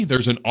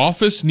There's an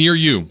office near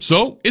you,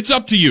 so it's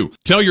up to you.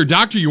 Tell your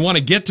doctor you want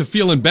to get to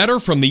feeling better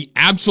from the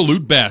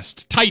absolute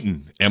best.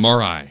 Titan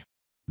MRI.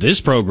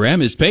 This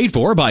program is paid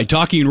for by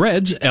Talking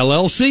Reds,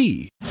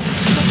 LLC.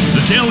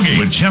 The Tailgate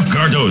with Jeff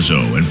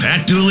Cardozo and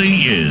Pat Dooley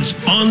is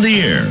on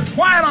the air.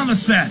 Quiet on the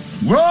set.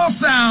 Roll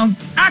sound.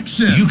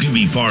 Action. You can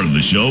be part of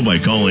the show by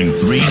calling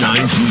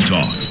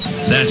 392-TALK.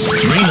 That's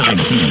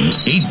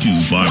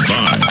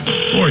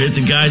 392-8255. Or hit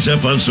the guys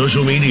up on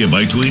social media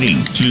by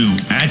tweeting to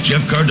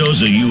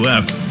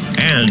 @JeffCardozoUF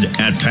and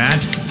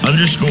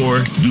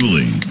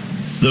 @Pat_Dooley.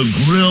 The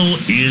grill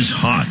is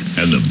hot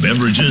and the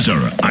beverages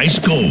are ice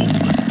cold.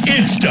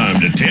 It's time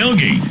to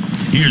tailgate.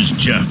 Here's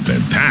Jeff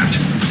and Pat.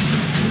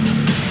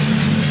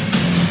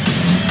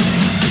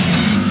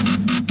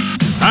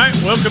 All right,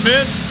 welcome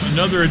in.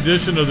 Another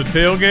edition of the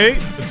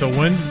Tailgate. It's a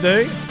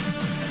Wednesday.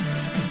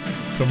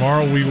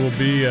 Tomorrow we will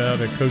be at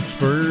Coach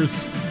Spurrier's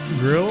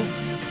Grill.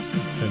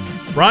 And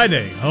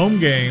Friday, home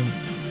game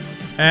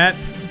at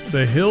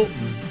the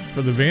Hilton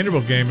for the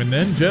Vanderbilt game. And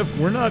then, Jeff,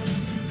 we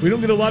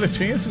don't get a lot of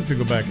chances to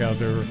go back out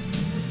there.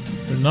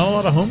 There's not a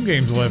lot of home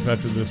games left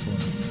after this one.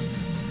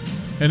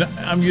 And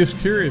I'm just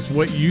curious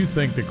what you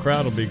think the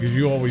crowd will be, because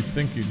you always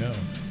think you know.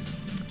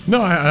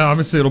 No,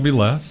 obviously it'll be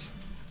less.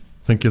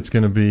 I think it's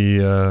going to be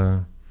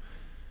a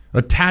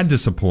tad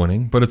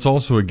disappointing, but it's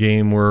also a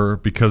game where,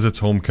 because it's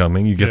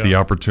homecoming, you get the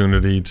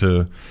opportunity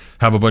to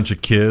have a bunch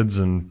of kids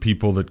and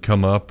people that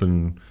come up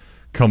and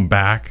come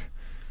back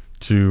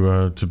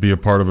to be a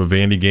part of a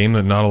Vandy game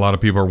that not a lot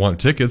of people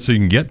want tickets, so you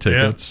can get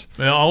tickets.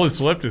 Yeah. All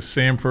that's left is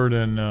Samford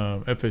and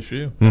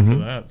FSU after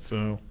that.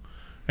 So,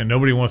 and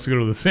nobody wants to go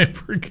to the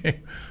Samford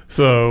game.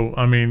 So,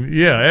 I mean,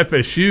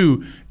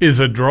 FSU is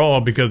a draw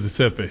because it's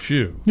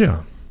FSU.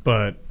 Yeah,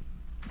 but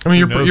I mean,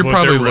 you're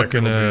probably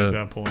looking at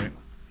that point.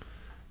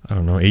 I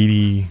don't know,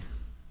 80.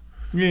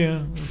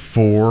 Yeah,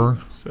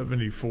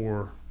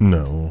 74.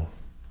 No,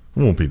 it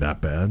won't be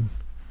that bad.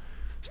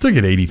 Still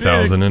get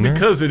 80,000 in there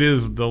because it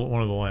is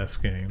one of the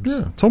last games.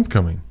 Yeah, it's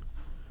homecoming.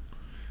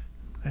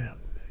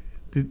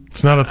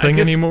 It's not a thing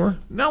anymore.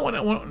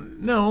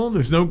 No,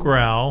 there's no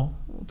growl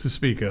to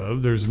speak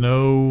of. There's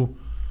no.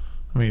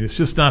 I mean, it's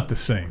just not the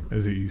same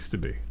as it used to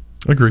be.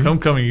 Agreed.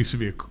 Homecoming used to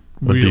be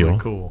really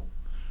cool.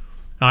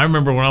 I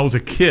remember when I was a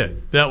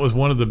kid, that was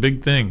one of the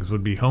big things,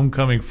 would be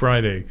Homecoming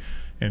Friday.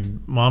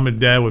 And Mom and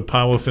Dad would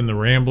pile us in the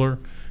Rambler,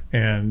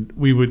 and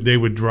they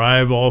would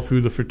drive all through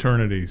the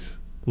fraternities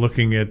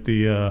looking at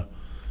the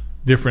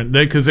different –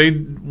 because they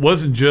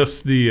wasn't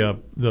just the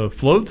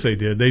floats they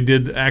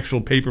did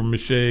actual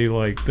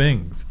papier-mâché-like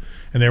things.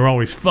 And they were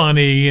always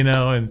funny, and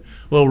a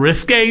little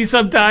risque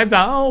sometimes.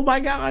 Oh, my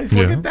gosh,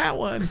 look at that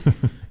one.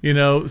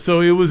 So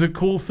it was a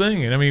cool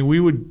thing. And, I mean, we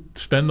would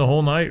spend the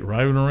whole night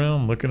driving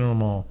around looking at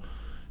them all.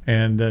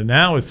 And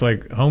now it's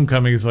like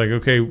homecoming is like,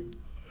 okay,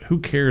 who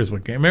cares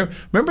what game?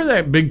 Remember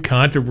that big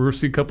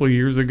controversy a couple of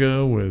years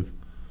ago with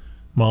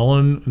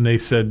Mullen? And they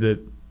said that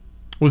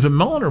 – was it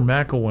Mullen or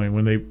McElwain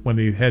when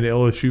they had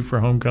LSU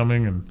for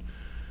homecoming? And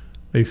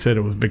they said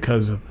it was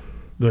because of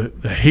the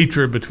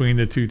hatred between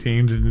the two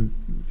teams. And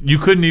you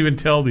couldn't even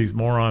tell these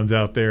morons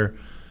out there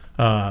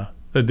that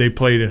they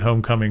played at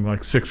homecoming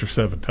like 6 or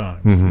 7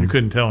 times. Mm-hmm. You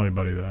couldn't tell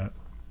anybody that.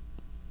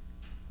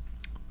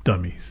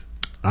 Dummies.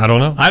 I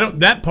don't know.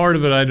 That part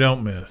of it I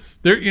don't miss.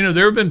 There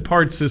have been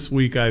parts this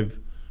week I've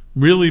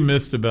really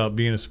missed about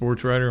being a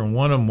sports writer, and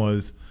one of them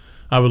was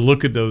I would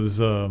look at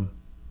those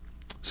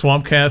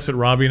swamp casts that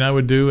Robbie and I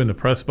would do in the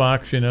press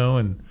box,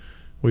 and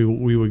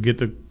we would get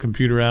the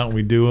computer out and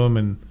we'd do them,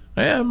 and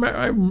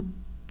I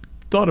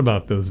thought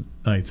about those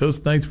nights. Those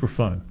nights were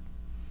fun,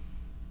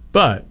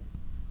 but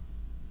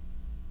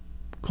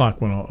clock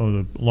went off.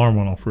 Oh, the alarm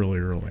went off really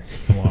early.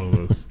 A lot of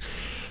those.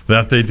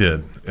 That they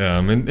did.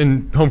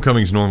 And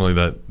homecoming's normally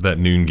that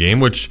noon game,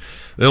 which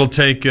it'll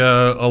take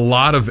a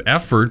lot of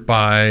effort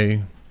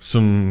by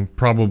some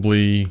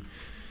probably,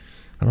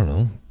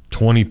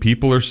 20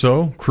 people or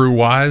so,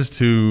 crew-wise,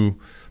 to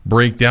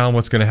break down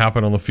what's going to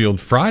happen on the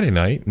field Friday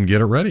night and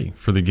get it ready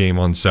for the game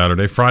on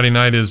Saturday. Friday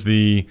night is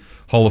the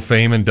Hall of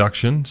Fame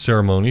induction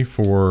ceremony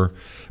for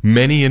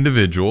many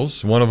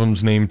individuals. One of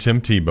them's named Tim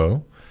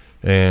Tebow,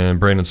 and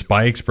Brandon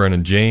Spikes,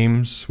 Brennan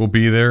James will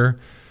be there.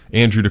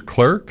 Andrew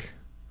DeClercq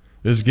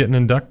is getting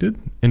inducted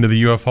into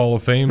the UF Hall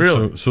of Fame.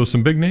 Really? So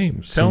some big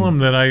names. Tell him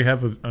that I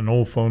have an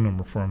old phone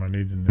number for him. I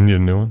need to know. You need a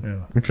new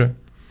one? Yeah. Okay.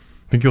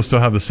 Think he'll still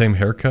have the same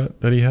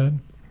haircut that he had?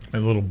 A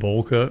little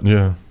bowl cut?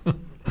 Yeah. A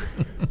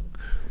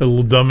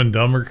little Dumb and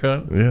Dumber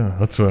cut? Yeah,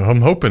 that's what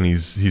I'm hoping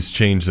he's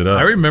changed it up.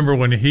 I remember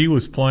when he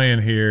was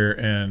playing here,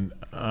 and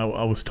I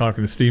was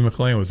talking to Steve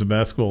McClain, who was a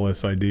basketball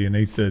SID, and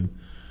they said,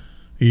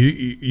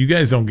 you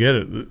guys don't get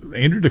it.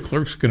 Andrew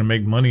DeClercq's going to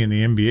make money in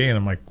the NBA. And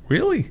I'm like,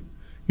 really?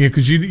 Yeah,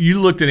 because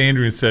you looked at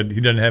Andrew and said he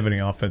doesn't have any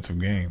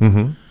offensive game,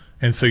 mm-hmm.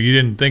 and so you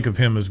didn't think of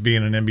him as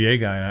being an NBA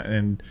guy.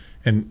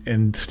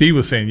 And Steve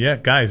was saying, yeah,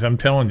 guys, I'm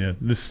telling you,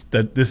 this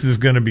is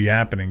going to be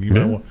happening.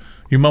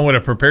 You might want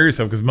to prepare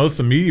yourself, because most of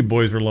the media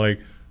boys were like,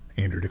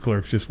 Andrew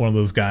DeClercq's just one of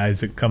those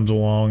guys that comes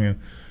along and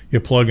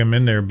you plug him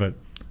in there.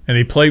 And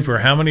he played for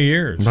how many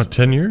years? About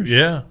 10 years.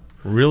 Yeah,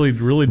 Really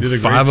did a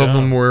great job. 5 of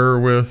them were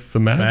with the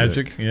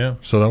Magic, yeah.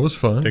 So that was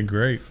fun. Did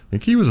great. I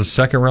think he was a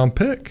second-round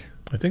pick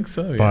I think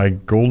so, yeah. by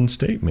Golden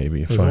State,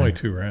 maybe. It was only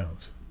 2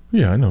 rounds.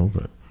 Yeah, I know,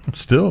 but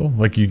still,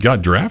 like, you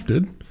got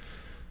drafted.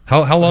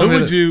 How long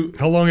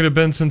had it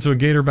been since a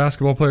Gator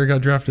basketball player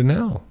got drafted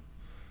now?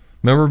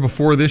 Remember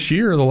before this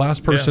year, the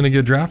last person to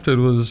get drafted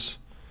was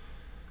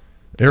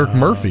Eric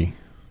Murphy.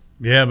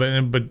 Yeah,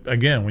 but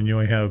again, when you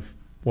only have,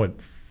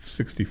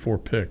 64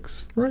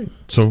 picks. Right.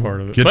 So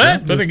part of it.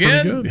 But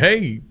again,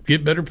 hey,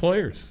 get better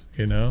players,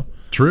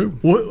 True.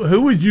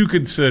 Who would you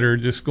consider,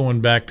 just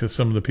going back to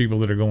some of the people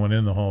that are going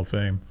in the Hall of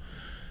Fame,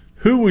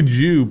 who would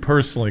you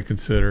personally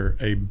consider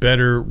a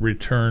better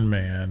return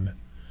man,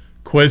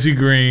 Kwesi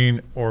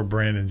Green or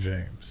Brandon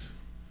James?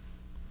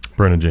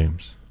 Brandon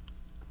James.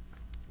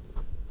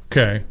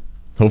 Okay.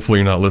 Hopefully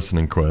you're not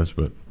listening, Quez,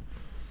 but...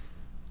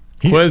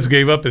 Quez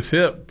gave up his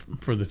hip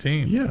for the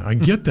team. Yeah, I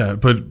get that.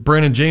 But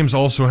Brandon James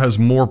also has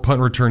more punt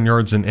return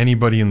yards than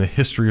anybody in the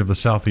history of the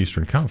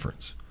Southeastern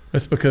Conference.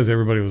 That's because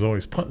everybody was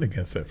always punting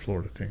against that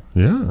Florida team.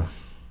 Yeah.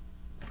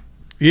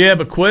 Yeah,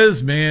 but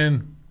Quez,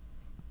 man,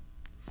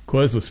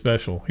 Quez was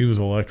special. He was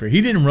electric.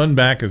 He didn't run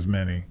back as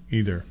many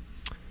either.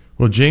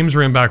 Well, James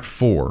ran back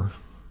 4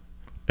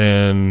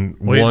 and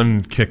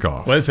 1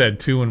 kickoff. Quez had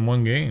 2 in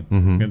 1 game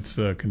against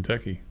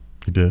Kentucky.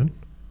 He did?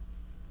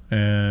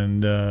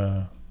 And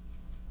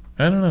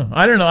I don't know.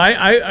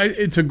 I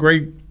it's a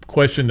great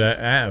question to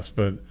ask,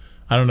 but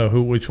I don't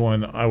know which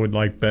one I would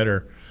like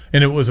better.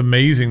 And it was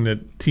amazing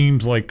that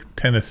teams like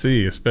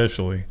Tennessee,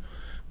 especially,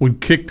 would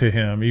kick to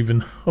him,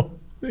 even though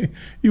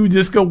you would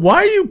just go,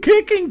 "Why are you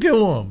kicking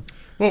to him?"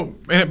 Well,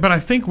 but I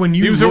think when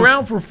he was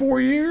around for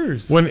 4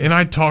 years. And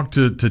I talked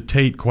to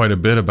Tate quite a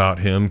bit about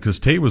him because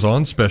Tate was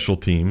on special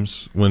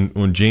teams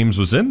when James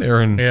was in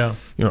there, and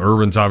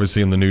Urban's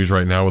obviously in the news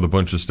right now with a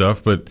bunch of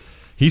stuff, but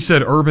he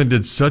said Urban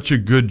did such a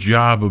good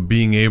job of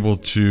being able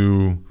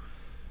to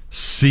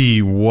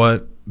see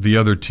what the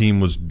other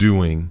team was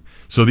doing.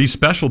 So these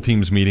special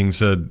teams meetings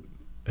said,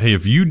 hey,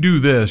 if you do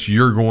this,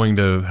 you're going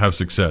to have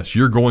success.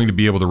 You're going to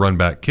be able to run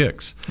back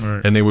kicks.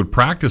 Right. And they would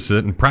practice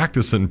it and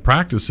practice it and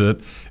practice it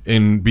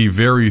and be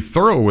very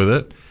thorough with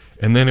it.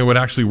 And then it would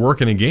actually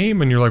work in a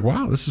game, and you're like,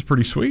 wow, this is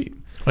pretty sweet.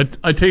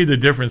 I tell you the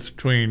difference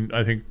between,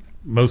 I think,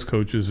 most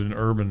coaches and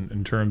Urban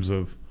in terms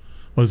of,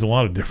 there's a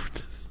lot of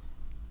differences.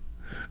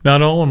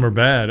 Not all of them are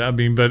bad. I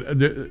mean, but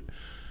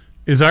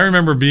as I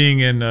remember being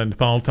in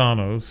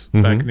Napolitano's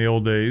back in the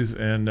old days,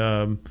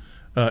 and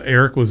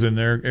Eric was in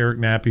there, Eric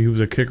Nappy, who was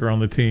a kicker on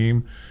the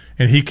team,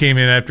 and he came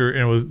in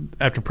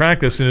after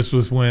practice, and this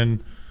was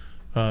when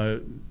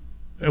it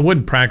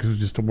wasn't practice, it was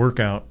just a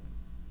workout.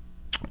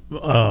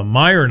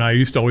 Meyer and I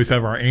used to always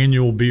have our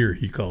annual beer,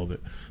 he called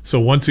it. So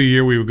once a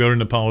year we would go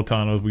to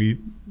Napolitano's,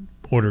 we'd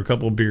order a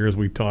couple of beers,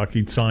 we'd talk,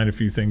 he'd sign a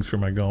few things for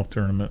my golf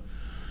tournament.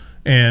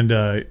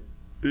 And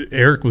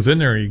Eric was in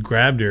there, and he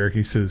grabbed Eric.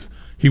 He says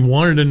he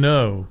wanted to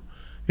know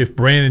if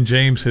Brandon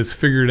James has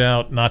figured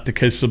out not to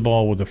catch the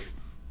ball with the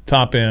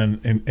top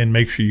end and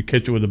make sure you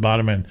catch it with the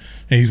bottom end.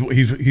 And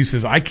he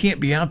says, I can't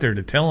be out there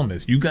to tell him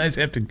this. You guys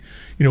have to,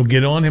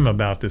 get on him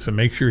about this and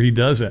make sure he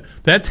does that.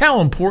 That's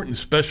how important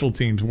special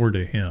teams were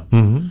to him.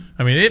 Mm-hmm.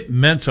 I mean, it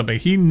meant something.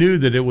 He knew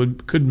that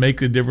it could make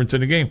a difference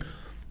in the game.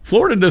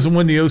 Florida doesn't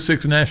win the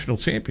 2006 national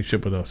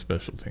championship without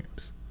special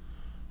teams.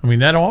 I mean,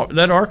 that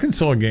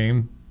Arkansas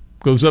game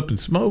goes up in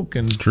smoke,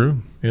 and it's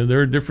true.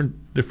 They're a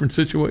different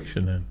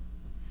situation then.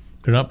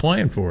 They're not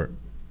playing for it.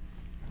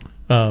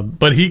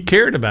 But he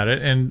cared about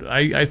it, and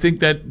I think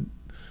that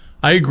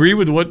I agree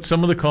with what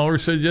some of the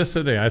callers said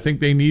yesterday. I think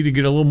they need to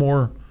get a little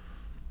more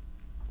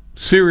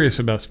serious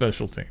about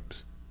special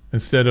teams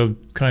instead of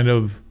kind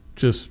of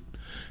just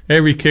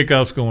every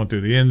kickoff's going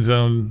through the end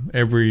zone,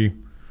 every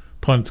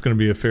punt's going to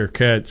be a fair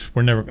catch.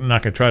 We're not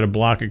going to try to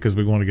block it because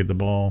we want to get the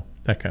ball,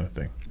 that kind of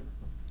thing.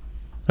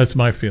 That's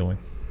my feeling.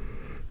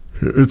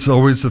 It's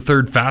always the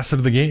third facet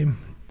of the game.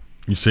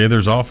 You say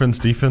there's offense,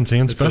 defense,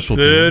 and special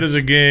teams. It's a third of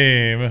the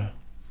game.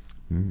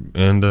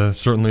 And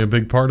certainly a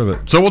big part of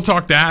it. So we'll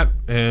talk that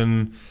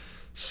and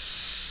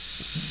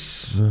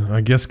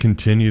I guess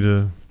continue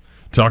to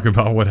talk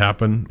about what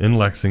happened in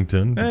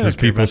Lexington because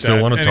people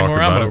still want to talk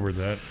about it. Over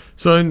that.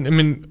 So, I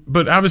mean,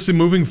 but obviously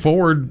moving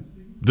forward,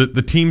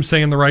 the team's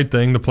saying the right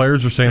thing. The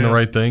players are saying the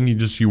right thing.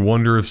 You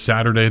wonder if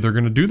Saturday they're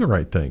going to do the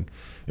right thing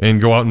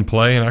and go out and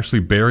play and actually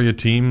bury a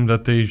team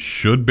that they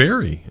should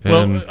bury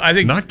and I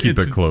think not keep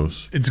it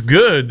close. It's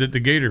good that the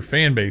Gator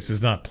fan base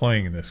is not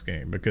playing in this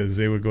game because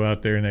they would go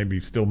out there and they'd be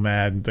still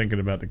mad and thinking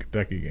about the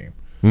Kentucky game.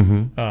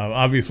 Mm-hmm.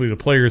 Obviously, the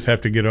players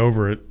have to get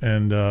over it,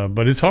 and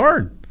but it's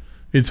hard.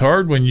 It's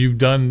hard when you've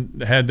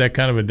had that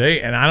kind of a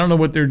day, and I don't know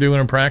what they're doing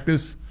in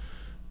practice.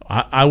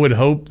 I would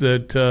hope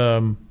that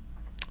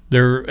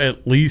they're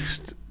at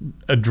least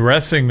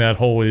addressing that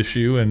whole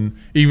issue, and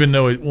even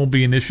though it won't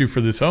be an issue for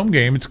this home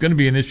game, it's going to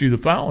be an issue the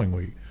following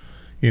week,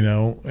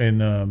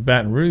 in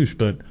Baton Rouge.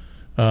 But,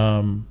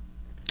 and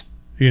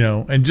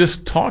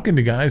just talking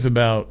to guys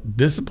about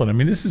discipline. I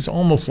mean, this is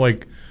almost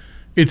like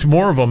it's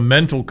more of a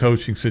mental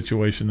coaching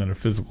situation than a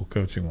physical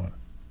coaching one.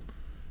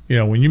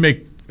 When you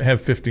make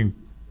have 15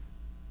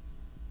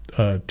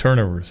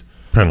 turnovers.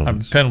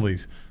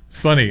 Penalties. It's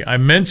funny. I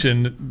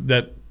mentioned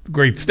that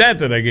great stat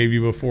that I gave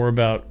you before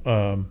about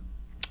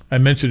I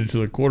mentioned it to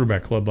the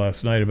quarterback club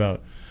last night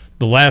about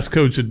the last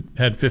coach that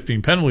had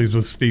 15 penalties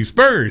was Steve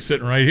Spurrier,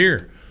 sitting right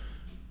here.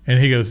 And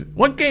he goes,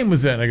 "What game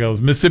was that?" And I go, "It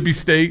was Mississippi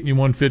State, and you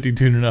won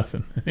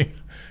 52-0.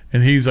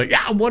 And he's like,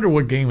 "Yeah, I wonder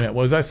what game that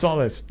was. I saw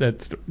that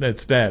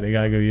stat." And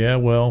I go, "Yeah,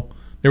 well,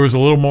 there was a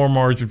little more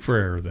margin for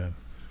error then."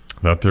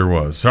 That there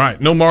was. All right,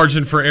 no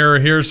margin for error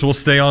here, so we'll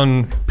stay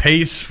on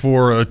pace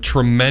for a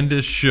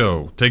tremendous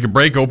show. Take a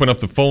break, open up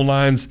the phone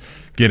lines,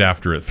 get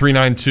after it.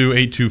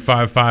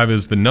 392-8255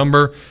 is the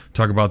number.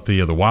 Talk about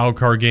the wild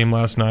card game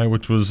last night,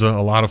 which was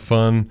a lot of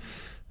fun.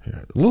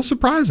 A little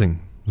surprising.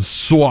 The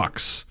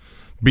Swaks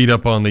beat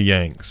up on the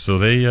Yanks, so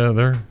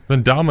they're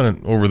been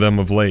dominant over them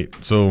of late.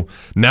 So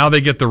now they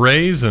get the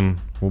Rays,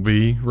 and we'll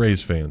be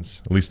Rays fans.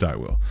 At least I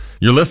will.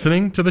 You're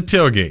listening to The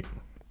Tailgate.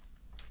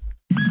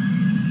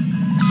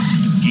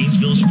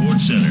 Gainesville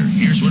Sports Center.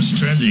 Here's what's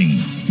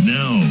trending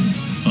now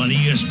on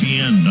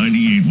ESPN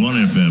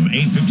 98.1 FM,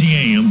 850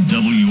 AM,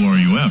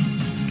 WRUF.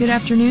 Good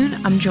afternoon.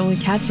 I'm Jolie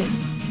Katzen.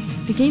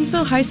 The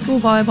Gainesville High School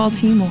volleyball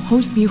team will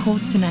host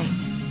Buchholz tonight.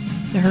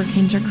 The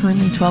Hurricanes are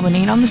currently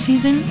 12-8 on the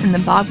season, and the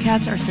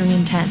Bobcats are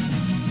 3-10.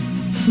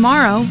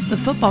 Tomorrow, the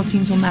football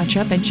teams will match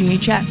up at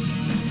GHS.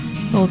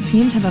 Both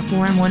teams have a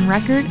 4-1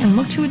 record and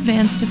look to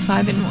advance to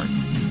 5-1.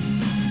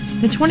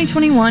 The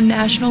 2021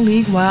 National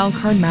League Wild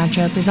Card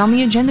matchup is on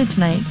the agenda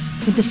tonight,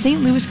 with the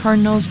St. Louis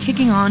Cardinals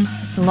kicking on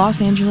the Los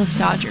Angeles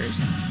Dodgers.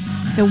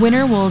 The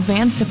winner will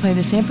advance to play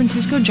the San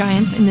Francisco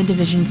Giants in the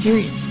division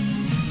series.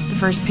 The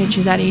first pitch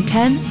is at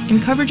 8:10,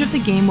 and coverage of the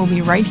game will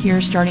be right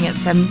here starting at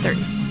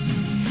 7:30.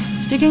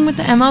 Sticking with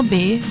the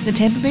MLB, the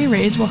Tampa Bay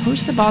Rays will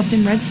host the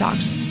Boston Red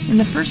Sox in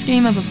the first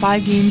game of a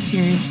 5-game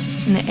series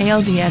in the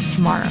ALDS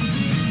tomorrow.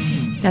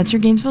 That's your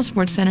Gainesville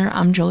Sports Center.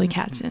 I'm Jolie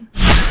Katzen.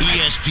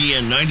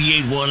 ESPN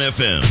 98.1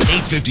 FM,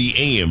 850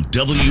 AM,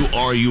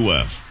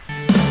 WRUF.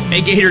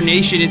 Hey Gator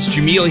Nation, it's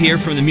Jameel here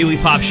from the Muley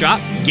Pop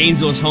Shop.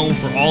 Gainesville's home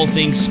for all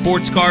things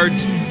sports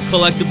cards,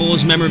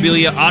 collectibles,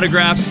 memorabilia,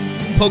 autographs,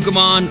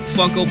 Pokemon,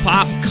 Funko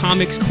Pop,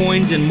 comics,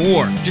 coins, and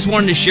more. Just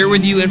wanted to share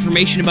with you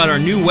information about our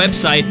new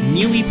website,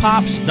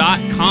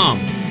 MuleyPops.com.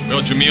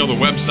 Well, Jameel, the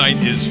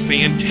website is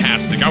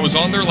fantastic. I was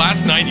on there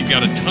last night. You've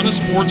got a ton of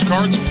sports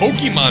cards,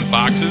 Pokemon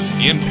boxes,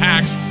 and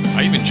packs.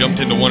 I even jumped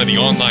into one of the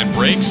online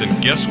breaks,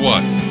 and guess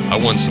what? I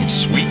won some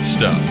sweet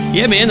stuff.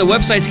 Yeah, man, the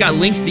website's got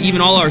links to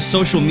even all our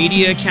social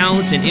media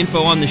accounts and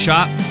info on the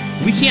shop.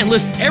 We can't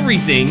list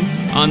everything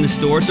on the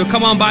store, so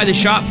come on by the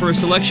shop for a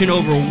selection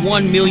over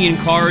 1 million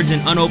cards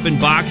and unopened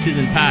boxes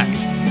and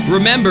packs.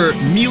 Remember,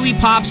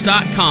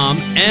 MuleyPops.com,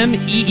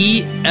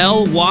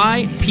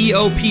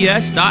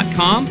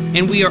 MeelyPops.com,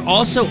 and we are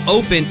also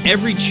open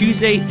every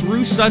Tuesday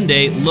through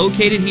Sunday,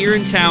 located here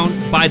in town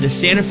by the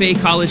Santa Fe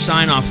College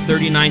sign off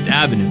 39th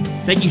Avenue.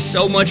 Thank you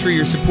so much for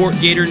your support,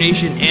 Gator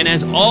Nation, and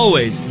as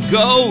always,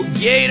 go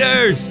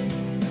Gators!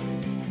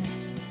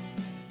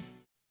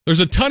 There's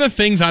a ton of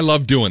things I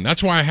love doing.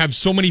 That's why I have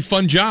so many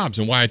fun jobs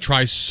and why I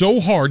try so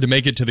hard to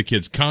make it to the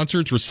kids'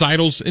 concerts,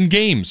 recitals, and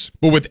games.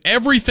 But with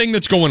everything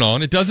that's going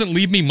on, it doesn't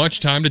leave me much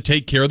time to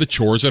take care of the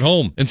chores at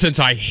home. And since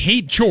I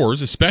hate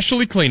chores,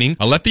 especially cleaning,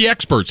 I let the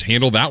experts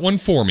handle that one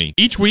for me.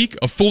 Each week,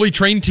 a fully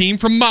trained team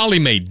from Molly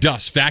Maid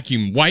dusts,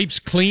 vacuum, wipes,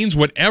 cleans,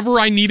 whatever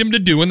I need them to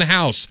do in the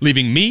house,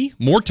 leaving me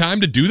more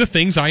time to do the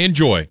things I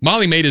enjoy.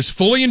 Molly Maid is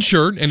fully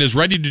insured and is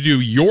ready to do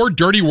your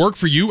dirty work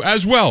for you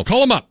as well.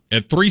 Call them up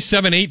at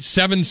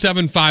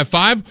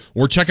 378-7755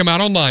 or check them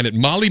out online at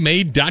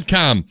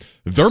mollymaid.com.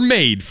 They're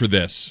made for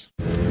this.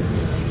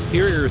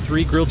 Here are your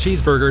 3 grilled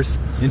cheeseburgers.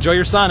 Enjoy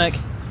your Sonic.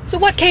 So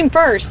what came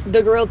first,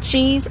 the grilled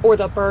cheese or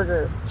the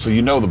burger? So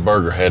you know the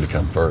burger had to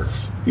come first.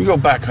 You go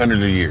back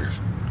hundreds of years.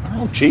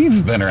 Oh, cheese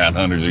has been around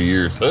hundreds of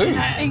years, too.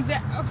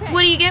 Exactly. Okay.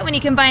 What do you get when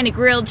you combine a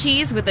grilled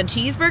cheese with a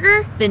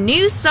cheeseburger? The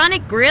new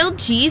Sonic Grilled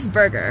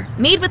Cheeseburger.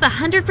 Made with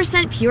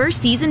 100% pure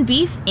seasoned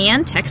beef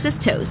and Texas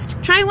toast.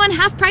 Try one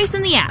half price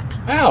in the app.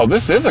 Wow,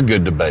 this is a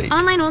good debate.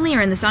 Online only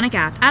or in the Sonic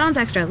app. Add-ons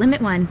extra.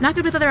 Limit 1. Not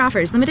good with other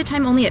offers. Limited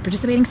time only at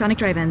participating Sonic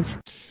drive-ins.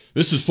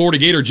 This is Florida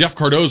Gator Jeff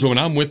Cardozo, and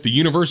I'm with the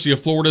University of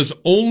Florida's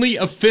only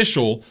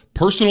official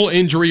personal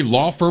injury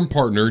law firm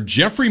partner,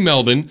 Jeffrey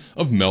Meldon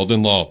of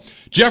Meldon Law.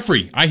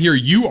 Jeffrey, I hear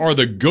you are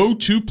the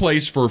go-to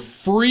place for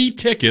free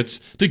tickets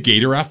to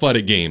Gator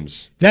athletic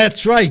games.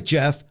 That's right,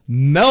 Jeff.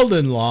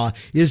 Meldon Law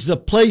is the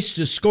place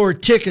to score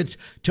tickets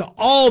to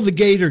all the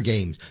Gator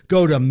games.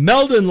 Go to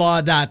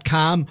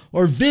meldonlaw.com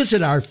or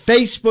visit our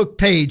Facebook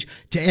page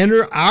to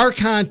enter our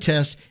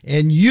contest,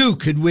 and you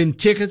could win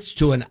tickets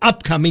to an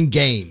upcoming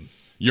game.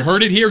 You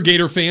heard it here,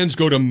 Gator fans.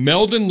 Go to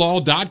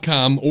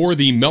meldonlaw.com or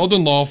the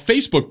Meldon Law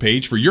Facebook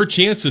page for your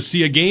chance to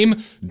see a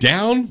game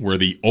down where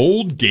the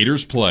old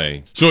Gators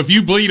play. So if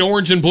you bleed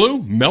orange and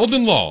blue,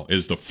 Meldon Law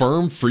is the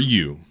firm for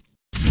you.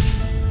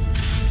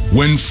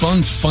 When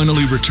fun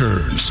finally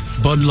returns,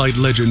 Bud Light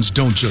legends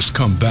don't just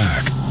come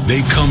back.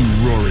 They come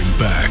roaring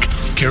back.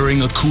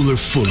 carrying a cooler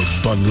full of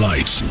Bud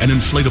Lights, an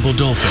inflatable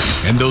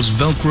dolphin, and those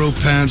Velcro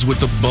pads with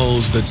the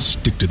balls that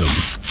stick to them.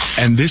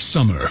 And this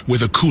summer,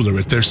 with a cooler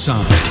at their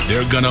side,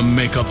 they're gonna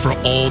make up for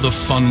all the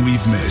fun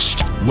we've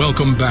missed.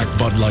 Welcome back,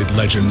 Bud Light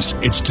Legends.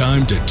 It's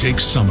time to take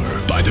summer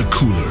by the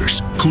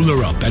coolers.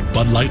 Cooler up at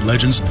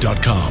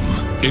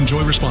BudLightLegends.com.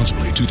 Enjoy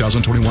responsibly.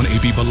 2021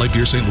 AB Bud Light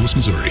Beer, St. Louis,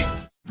 Missouri.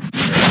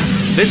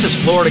 This is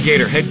Florida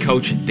Gator head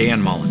coach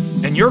Dan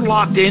Mullen, and you're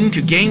locked in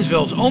to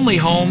Gainesville's only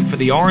home for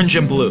the Orange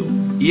and Blue.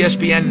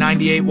 ESPN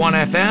 98.1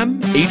 FM,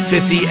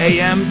 850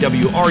 AM,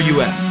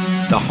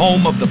 WRUF, the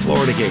home of the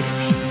Florida Gators.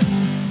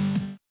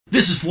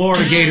 This is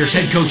Florida Gators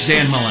head coach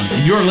Dan Mullen,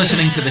 and you're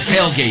listening to The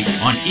Tailgate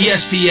on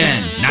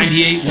ESPN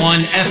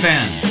 98.1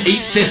 FM,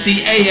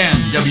 850 AM,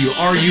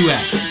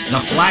 WRUF,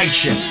 the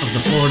flagship of the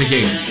Florida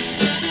Gators.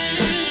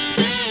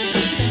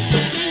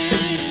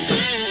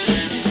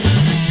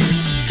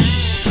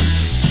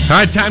 All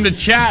right, time to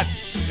chat,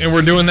 and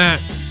we're doing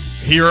that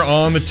here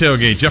on The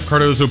Tailgate. Jeff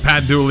Cardozo,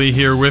 Pat Dooley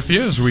here with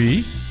you as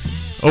we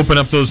open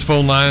up those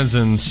phone lines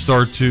and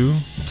start to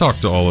talk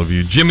to all of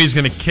you. Jimmy's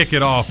going to kick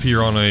it off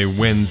here on a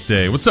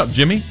Wednesday. What's up,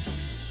 Jimmy?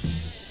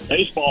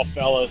 Baseball,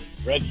 fellas.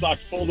 Red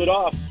Sox pulled it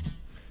off.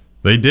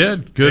 They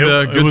did.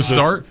 Good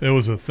start. It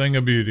was a thing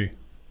of beauty.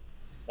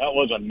 That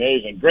was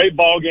amazing. Great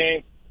ball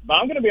game. But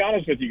I'm going to be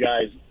honest with you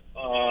guys.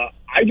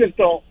 I just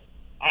don't.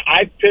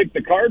 I picked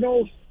the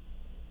Cardinals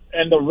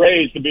and the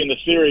Rays to be in the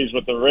series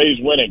with the Rays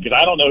winning because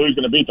I don't know who's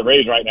going to beat the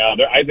Rays right now.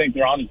 I think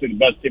they're honestly the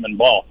best team in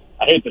ball.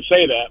 I hate to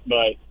say that,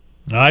 but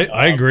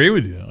I agree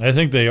with you. I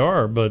think they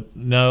are, but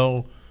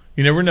no,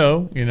 you never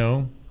know. You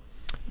know.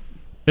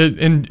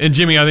 And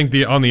Jimmy, I think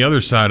on the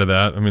other side of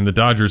that, I mean, the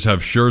Dodgers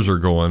have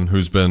Scherzer going,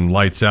 who's been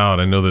lights out.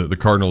 I know that the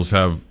Cardinals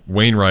have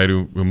Wainwright,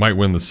 who might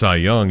win the Cy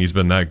Young. He's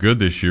been that good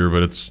this year,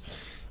 but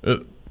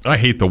I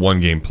hate the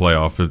one-game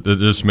playoff. It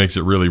just makes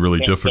it really,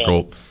 really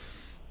difficult.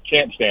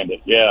 Can't stand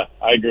it. Yeah,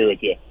 I agree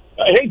with you.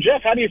 Hey,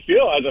 Jeff, how do you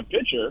feel as a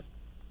pitcher?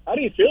 How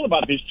do you feel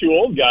about these two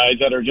old guys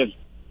that are just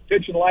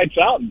pitching lights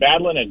out and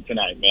battling it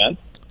tonight, man?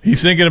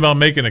 He's thinking about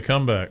making a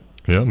comeback.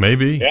 Yeah,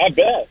 maybe. Yeah, I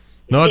bet.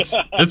 No,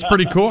 it's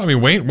pretty cool. I mean,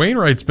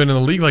 Wainwright's been in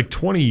the league like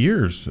 20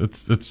 years.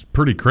 It's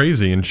pretty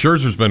crazy. And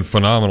Scherzer's been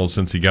phenomenal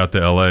since he got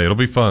to L.A. It'll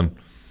be fun.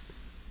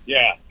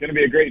 Yeah, going to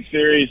be a great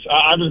series.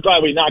 I'm just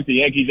glad we knocked the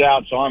Yankees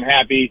out, so I'm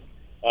happy.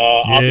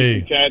 I'll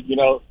be content,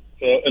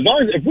 So as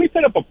long as if we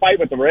put up a fight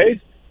with the Rays,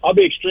 I'll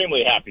be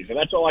extremely happy. So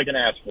that's all I can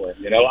ask for.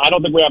 I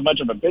don't think we have much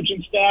of a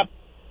pitching staff,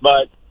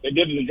 but they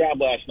did the job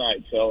last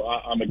night. So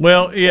I'm excited.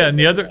 Well, yeah, and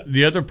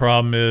the other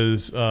problem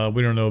is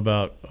we don't know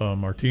about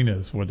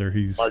Martinez, whether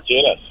he's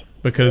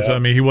because I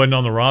mean he wasn't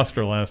on the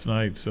roster last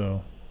night,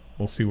 so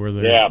we'll see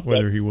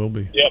whether he will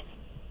be. Yep.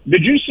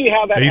 Did you see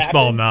how that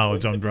baseball happened?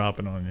 knowledge? I'm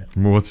dropping on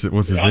you. What's his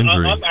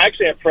injury? I'm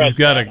actually impressed.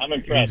 I'm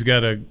impressed. He's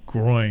got a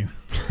groin.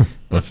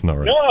 That's not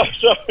right. No.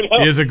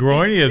 He has a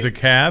groin. He has a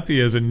calf. He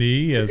has a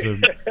knee. He has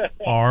an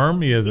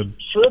arm. He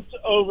tripped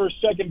over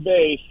second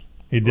base.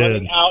 He did.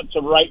 Running out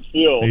to right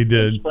field. He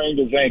did. Sprained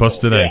his ankle.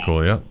 Busted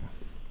ankle. Yeah.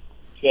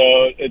 So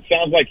it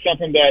sounds like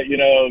something that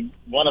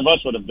one of us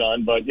would have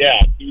done, but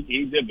yeah,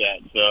 he did that.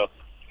 So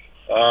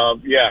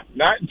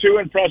not too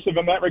impressive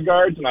in that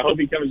regards, and I hope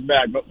he comes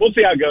back. But we'll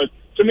see how it goes.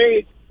 To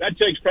me, that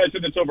takes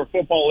precedence over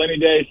football any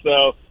day.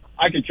 So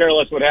I can care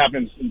less what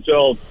happens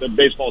until the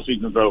baseball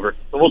season's over.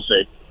 So we'll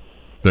see.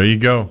 There you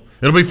go.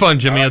 It'll be fun,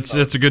 Jimmy. It's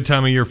a good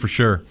time of year for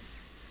sure.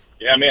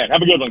 Yeah, man.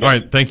 Have a good one, guys. All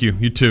right, thank you.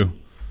 You too.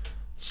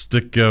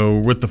 Stick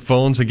with the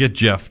phones and get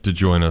Jeff to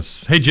join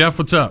us. Hey, Jeff,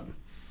 what's up?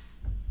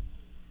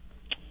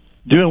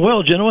 Doing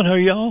well, gentlemen. How are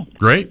y'all?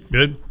 Great.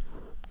 Good.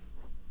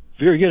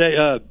 Very good.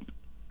 I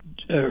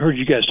heard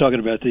you guys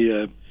talking about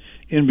the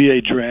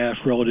NBA draft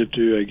relative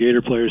to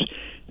Gator players.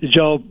 Did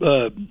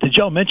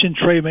y'all mention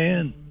Trey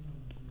Mann?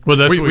 Well,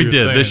 that's we did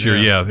saying, this year,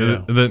 yeah.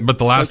 But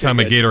the last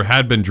time a Gator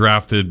had been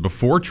drafted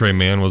before Trey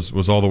Mann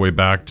was all the way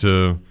back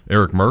to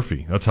Eric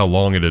Murphy. That's how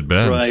long it had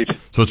been. Right.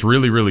 So it's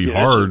really, really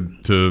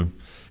hard to,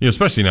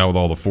 especially now with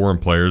all the foreign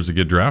players, to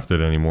get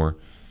drafted anymore.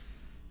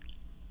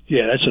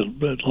 Yeah, that's a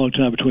long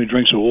time between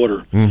drinks of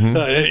water. Mm-hmm.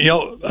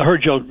 I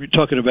heard y'all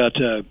talking about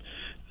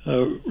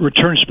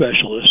return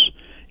specialists,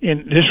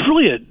 and there's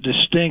really a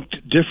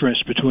distinct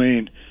difference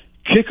between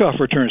kickoff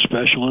return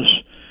specialists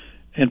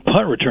and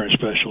punt return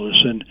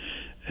specialists.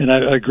 And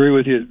I agree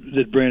with you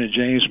that Brandon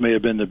James may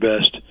have been the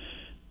best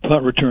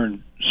punt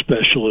return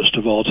specialist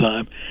of all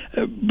time.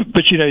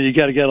 But, you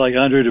got a guy like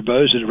Andre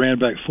DeBose that ran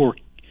back 4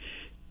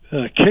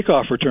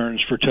 kickoff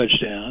returns for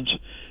touchdowns,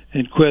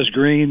 and Quez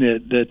Green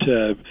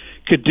that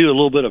could do a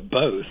little bit of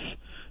both.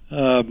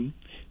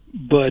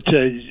 But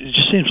it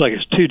just seems like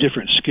it's two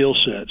different skill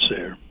sets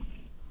there.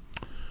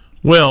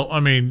 Well, I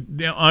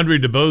mean, Andre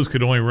DeBose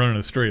could only run in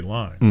a straight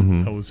line.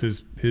 Mm-hmm. That was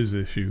his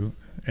issue.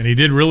 And he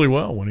did really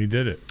well when he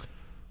did it.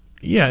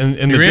 Yeah,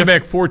 and he ran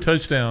back 4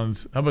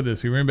 touchdowns. How about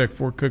this? He ran back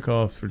 4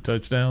 kickoffs for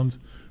touchdowns.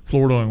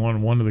 Florida only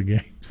won one of the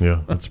games.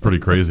 Yeah, that's pretty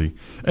crazy.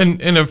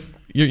 And if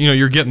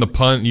you're getting the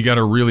punt, you got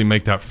to really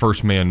make that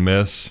first man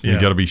miss. You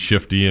got to be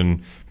shifty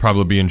and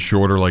probably being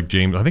shorter like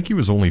James. I think he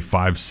was only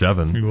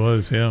 5'7". He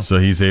was, yeah. So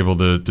he's able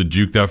to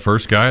juke that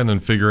first guy and then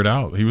figure it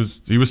out. He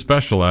was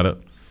special at it.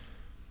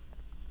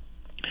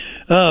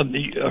 I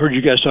heard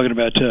you guys talking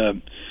about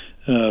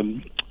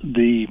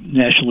the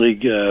National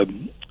League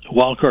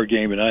wild card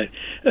game, and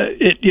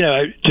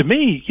to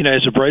me,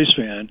 as a Braves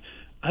fan,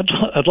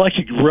 I'd like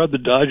to rub the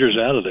Dodgers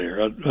out of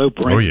there. I hope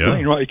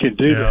Wainwright can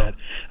do that.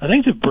 I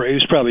think the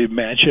Braves probably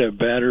match up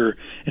better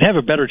and have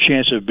a better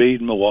chance of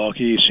beating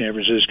Milwaukee, San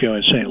Francisco,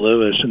 and St.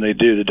 Louis than they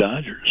do the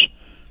Dodgers.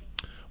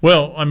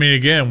 Well, I mean,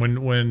 again, when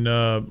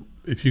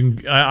if you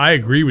can, I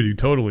agree with you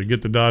totally.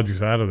 Get the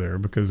Dodgers out of there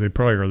because they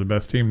probably are the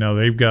best team now.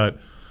 They've got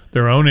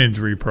their own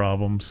injury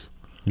problems.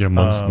 Yeah,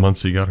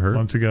 Muncy got hurt.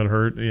 Muncy got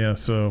hurt. Yeah,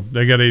 so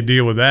they got to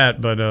deal with that.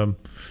 But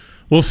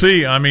we'll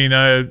see. I mean,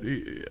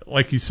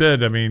 like you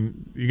said, I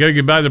mean, you got to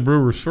get by the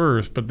Brewers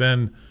first, but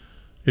then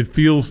it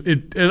feels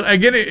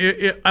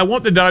I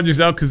want the Dodgers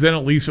out because then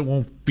at least it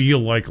won't feel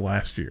like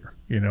last year.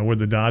 Where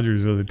the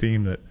Dodgers are the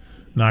team that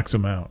knocks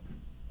them out.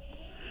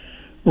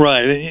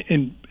 Right,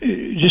 and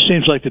it just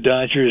seems like the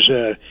Dodgers,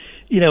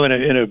 in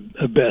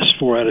a best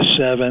 4 out of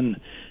 7.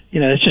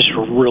 It's just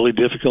really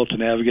difficult to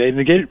navigate.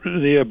 And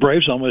the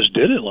Braves almost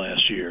did it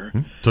last year.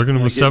 Took them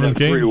to the 7th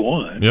game.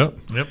 3-1. Yep.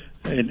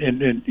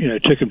 And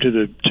took them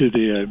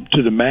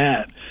to the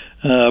mat.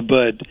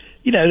 But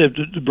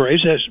the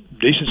Braves had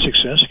decent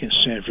success against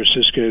San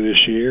Francisco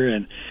this year,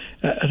 and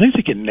I think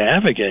they can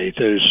navigate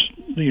those.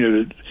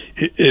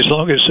 As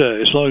long as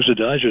the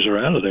Dodgers are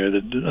out of there,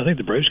 I think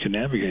the Braves can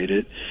navigate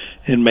it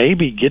and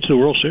maybe get to the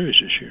World Series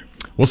this year.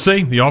 We'll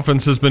see. The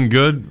offense has been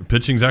good.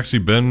 Pitching's actually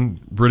been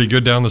pretty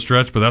good down the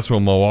stretch, but that's what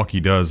Milwaukee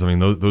does. I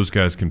mean, those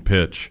guys can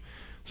pitch.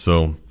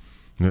 So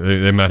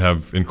they might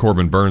have, in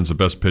Corbin Burns, the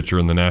best pitcher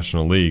in the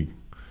National League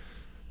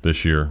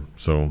this year.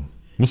 So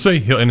we'll see.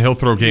 He'll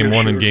throw Game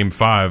 1 and Game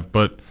 5,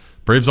 but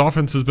Braves'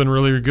 offense has been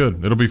really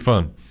good. It'll be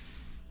fun.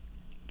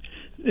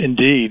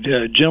 Indeed.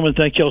 Gentlemen,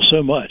 thank y'all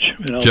so much.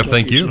 Jeff,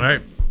 thank you. All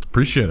right.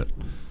 Appreciate it.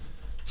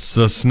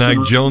 So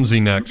snag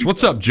Jonesy next.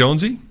 What's up,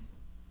 Jonesy?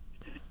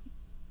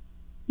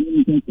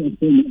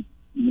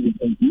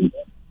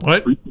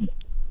 What?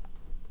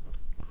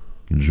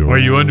 Are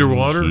you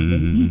underwater?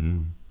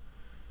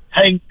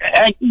 Hey,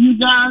 can you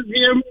guys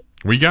hear me?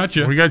 We got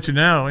you. We got you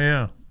now,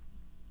 yeah.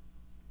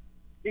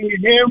 Can you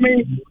hear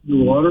me?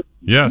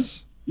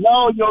 Yes.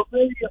 No, your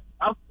video,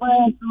 I'm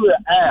playing through the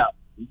app.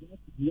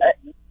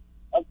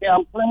 Okay,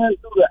 I'm playing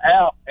through the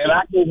app, and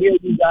I can hear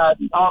you guys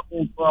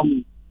talking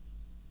from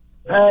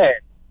pad.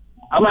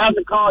 I'm going to have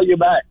to call you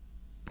back.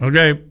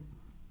 Okay.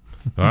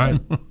 All right.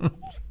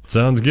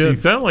 Sounds good. He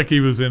sounded like he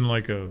was in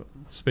like a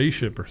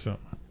spaceship or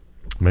something.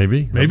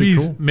 Maybe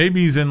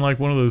he's in like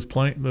one of those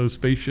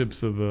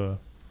spaceships of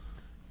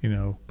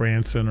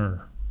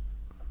Branson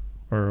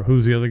or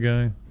who's the other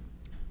guy?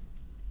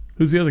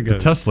 Who's the other guy? The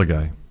Tesla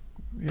guy.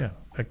 Yeah,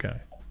 that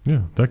guy.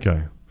 Yeah, that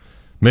guy.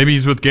 Maybe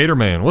he's with Gator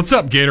Man. What's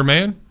up, Gator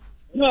Man?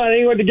 No, I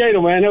ain't with the Gator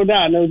Man, no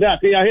doubt.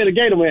 See, I hear the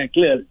Gator Man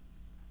clearly.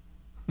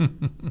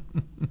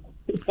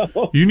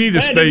 You need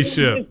a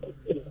spaceship.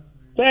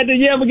 Pat, did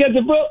you ever get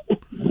the book?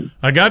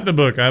 I got the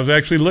book. I was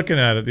actually looking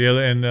at it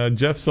and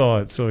Jeff saw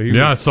it. So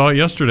I saw it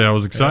yesterday. I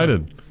was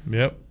excited.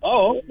 Yep.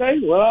 Oh, okay.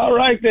 Well, all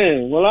right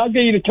then. Well, I'll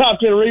give you the top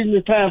 10 reasons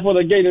it's time for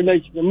the Gator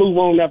Nation to move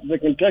on after the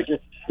Kentucky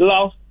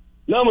loss.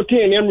 Number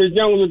 10, Emory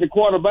Jones is the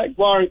quarterback,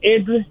 barring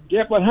injury.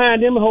 Get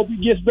behind him and hope he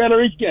gets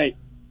better each game.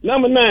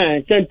 Number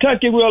 9,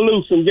 Kentucky will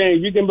lose some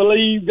games. You can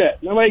believe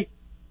that. Number 8,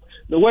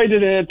 the way that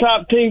the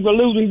top teams are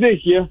losing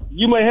this year,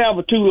 you may have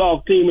a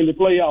 2-loss team in the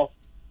playoffs.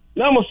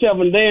 Number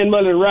 7, Dan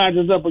Mullen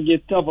rises up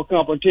against tougher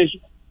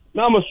competition.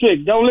 Number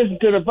 6, don't listen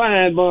to the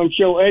Fine Bum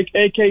Show,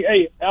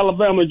 a.k.a.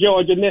 Alabama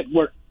Georgia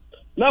Network.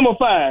 Number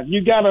 5,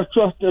 you got to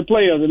trust the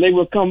players, and they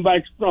will come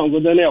back stronger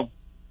than ever.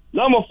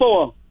 Number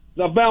 4,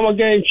 the Alabama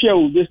game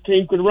shows this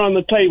team could run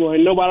the table,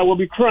 and nobody will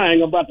be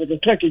crying about the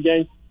Kentucky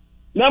game.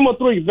 Number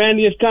 3,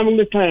 Vandy is coming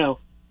to town.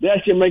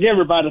 That should make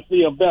everybody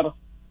feel better.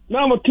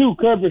 Number 2,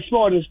 Kirby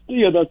Smart is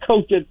still the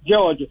coach at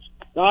Georgia.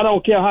 Now, I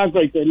don't care how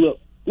great they look.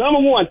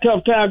 Number 1,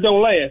 tough times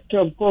don't last.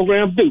 Tough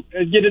programs do.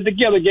 Let's get it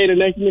together, Gator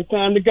Nation. It's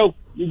time to go.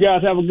 You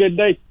guys have a good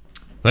day.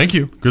 Thank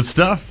you. Good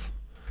stuff.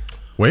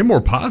 Way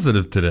more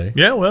positive today.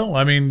 Yeah, well,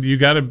 I mean, you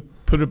got to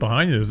put it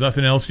behind you. There's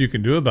nothing else you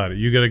can do about it.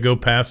 You got to go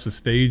past the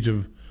stage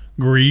of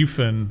grief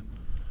and,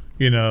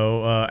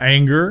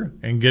 anger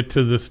and get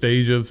to the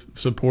stage of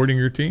supporting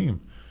your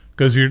team.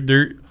 Because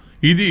either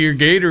you're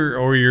Gator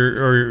or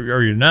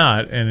you're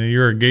not, and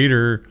you're a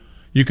Gator.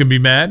 You can be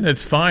mad, and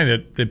it's fine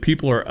that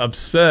people are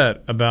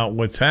upset about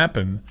what's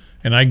happened,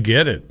 and I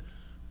get it.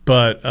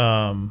 But, what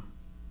are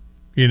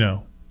you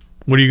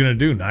going to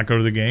do? Not go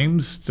to the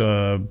games?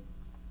 Boo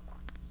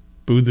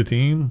the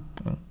team?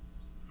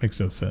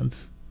 Makes no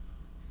sense.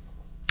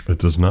 It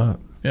does not.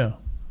 Yeah.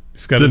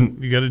 You got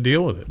to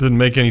deal with it. Didn't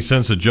make any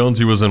sense that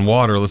Jonesy was in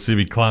water. Let's see if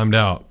he climbed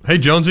out. Hey,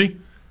 Jonesy.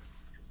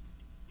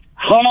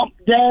 Hump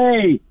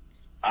day.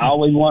 I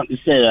always wanted to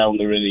say that on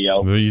the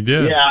radio. Well, you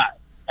did. Yeah,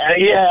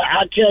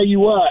 I tell you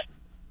what,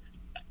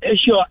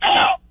 it's your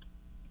app.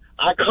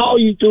 I call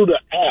you through the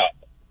app,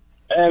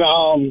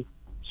 And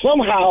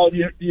somehow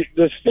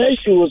the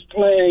station was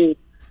playing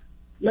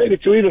maybe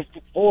 3 to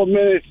 4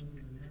 minutes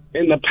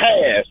in the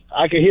past.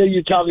 I could hear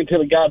you talking to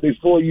the guy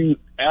before you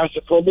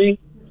answered for me,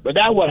 but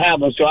that would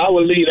happen. So I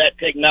will leave that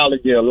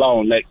technology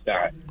alone next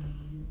time.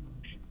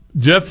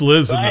 Jeff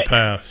lives in the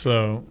past,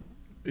 so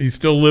he's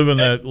still living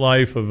that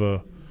life of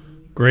a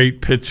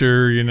great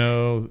pitcher, you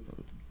know,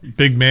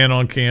 big man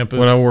on campus.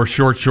 When I wore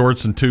short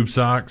shorts and tube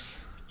socks.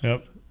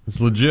 Yep. It's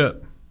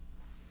legit.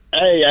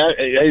 Hey,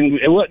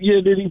 and what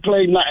year did he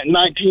play?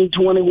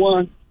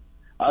 1921?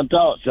 I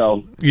thought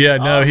so. Yeah,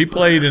 no, he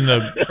played in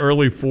the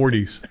early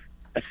 40s.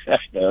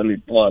 Early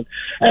part.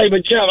 Hey,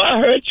 but Jeff, I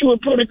heard you were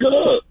pretty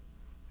good.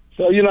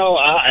 So, you know,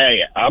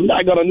 I'm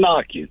not going to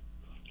knock you.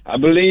 I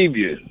believe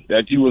you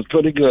that you was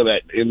pretty good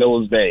in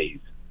those days.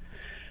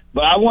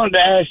 But I wanted to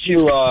ask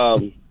you,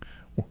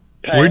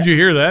 Pat, where'd you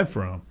hear that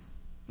from?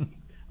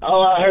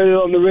 Oh, I heard it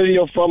on the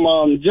radio from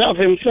Jeff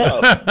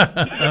himself.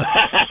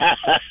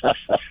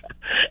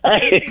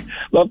 Hey,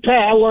 but Pat,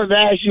 I wanted to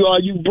ask you, are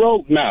you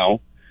broke now?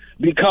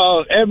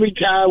 Because every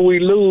time we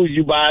lose,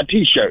 you buy a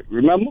T-shirt.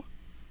 Remember?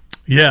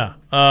 Yeah.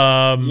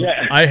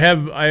 Yeah.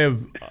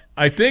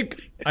 I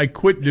think I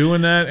quit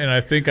doing that, and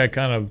I think I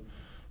kind of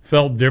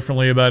felt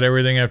differently about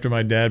everything after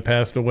my dad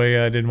passed away.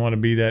 I didn't want to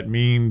be that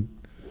mean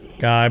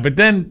guy. But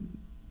then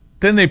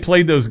they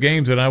played those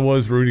games, and I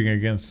was rooting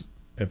against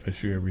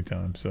FSU every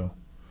time. So,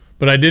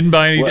 but I didn't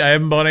buy any. I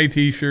haven't bought any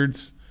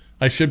T-shirts.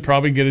 I should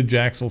probably get a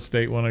Jacksonville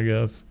State one, I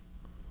guess.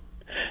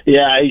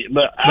 Yeah,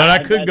 but I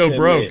could go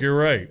broke. You're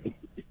right.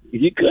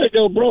 You could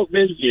go broke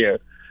this year.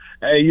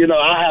 Hey, you know,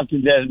 I have to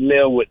just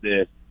live with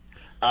this.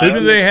 Who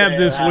do they have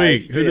this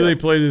week? Who do they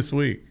play this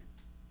week?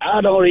 I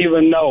don't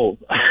even know.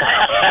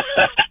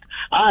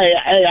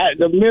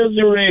 The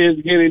misery is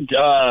getting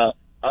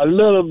a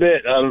little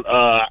bit.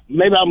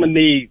 Maybe I'm gonna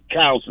need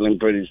counseling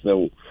pretty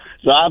soon.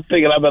 So I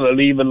figured I better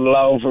leave it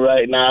alone for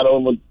right now.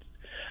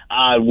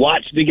 I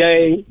watch the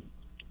game.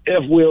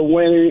 If we're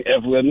winning,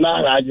 if we're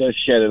not, I just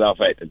shut it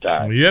off at the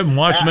time. Well, you haven't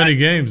watched many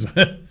games.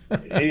 Yeah,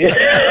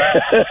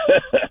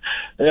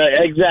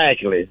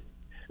 exactly.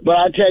 But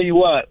I tell you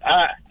what,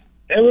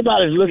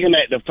 everybody's looking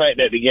at the fact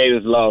that the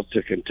Gators lost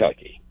to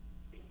Kentucky.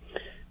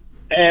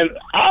 And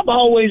I've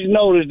always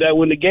noticed that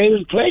when the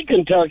Gators play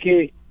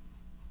Kentucky,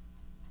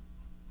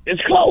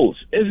 it's close.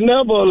 It's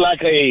never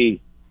like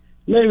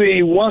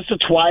maybe once or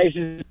twice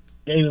the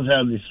Gators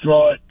have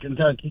destroyed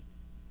Kentucky.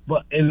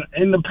 But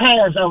in the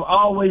past, I've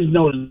always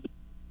noticed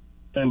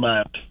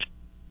by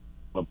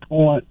a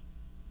point.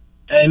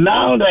 And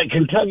now that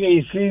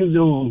Kentucky seems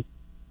to,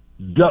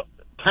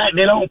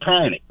 they don't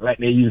panic like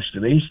they used to.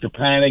 They used to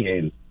panic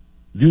and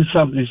do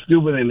something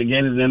stupid, and the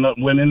Gators end up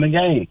winning the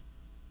game.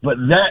 But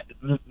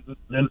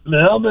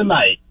the other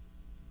night,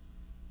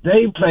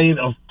 they played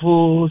a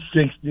full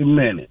 60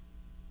 minutes.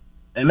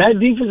 And that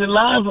defensive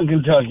line for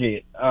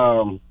Kentucky,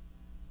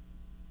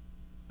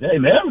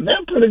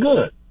 they're pretty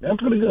good. They're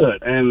pretty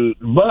good.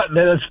 But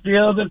they're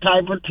still the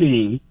type of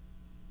team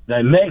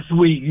that next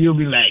week you'll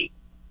be like,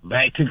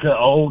 back to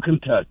old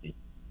Kentucky.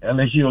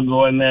 LSU will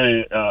go in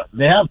there.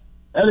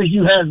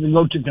 LSU has to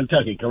go to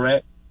Kentucky,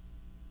 correct?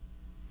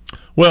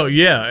 Well,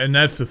 yeah, and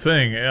that's the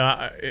thing.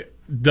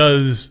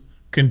 Does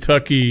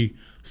Kentucky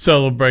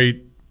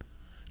celebrate?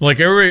 Like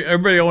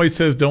everybody always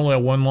says, don't let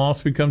one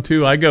loss become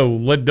two. I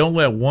go, don't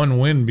let one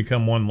win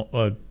become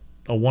a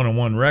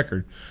 1-1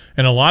 record.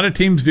 And a lot of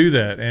teams do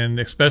that, and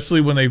especially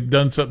when they've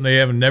done something they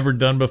haven't never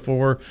done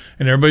before,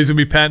 and everybody's going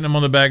to be patting them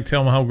on the back,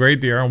 telling them how great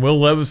they are. And Will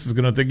Levis is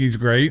going to think he's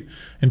great.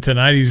 And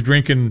tonight he's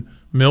drinking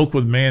milk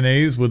with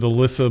mayonnaise with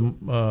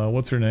Alyssa,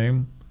 what's her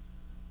name?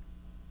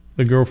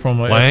 The girl from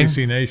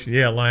SEC Nation.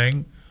 Yeah,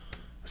 Lang.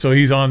 So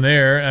he's on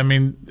there. I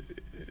mean,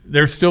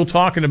 they're still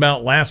talking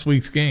about last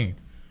week's game.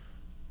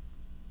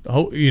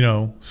 You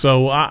know,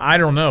 so I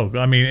don't know.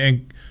 I mean,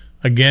 and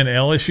again,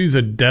 LSU's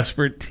a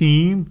desperate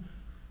team.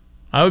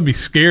 I would be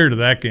scared of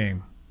that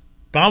game.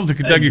 If I was a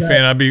Kentucky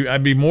fan,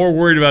 I'd be more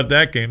worried about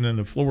that game than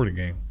the Florida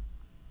game.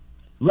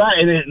 Right,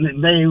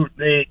 and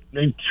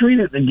they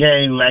treated the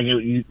game like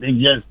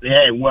they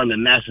had won the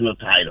national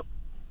title.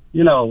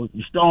 You know,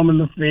 you storming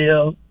the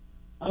field.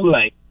 I'm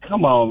like,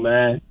 come on,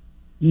 man.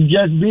 You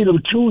just beat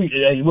them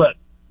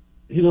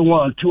he done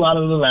won 2 out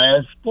of the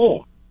last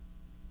 4.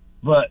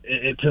 But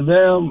to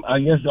them, I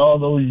guess all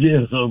those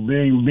years of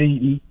being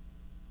beaten,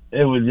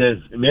 it was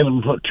just, they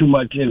didn't put too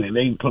much in it.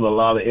 They put a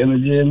lot of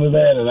energy into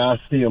that, and I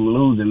see them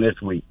losing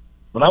this week.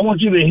 But I want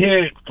you to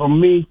hear it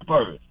from me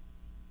first.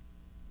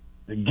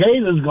 The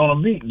Gators going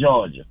to beat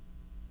Georgia.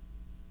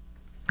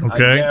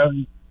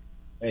 Okay.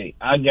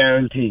 I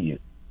guarantee you.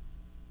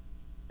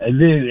 And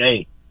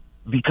then,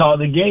 because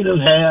the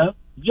Gators have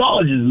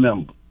Georgia's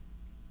number.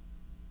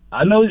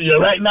 I know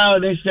right now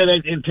they said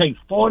that it takes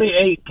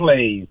 48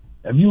 plays.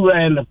 If you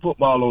ran the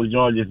football on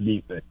Georgia's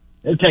defense,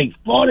 it takes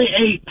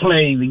 48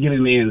 plays to get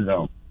in the end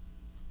zone.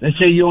 They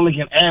say you only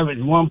can average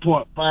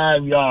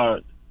 1.5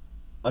 yards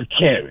a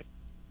carry.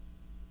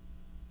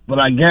 But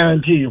I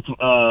guarantee you,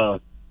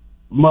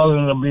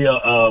 Mullen will be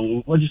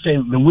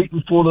the week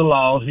before the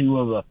loss, he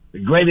was the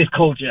greatest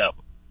coach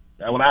ever.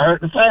 That's what I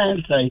heard the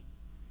fans say.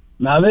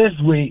 Now this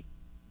week,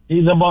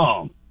 he's a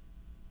bomb.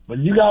 But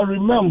you got to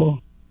remember,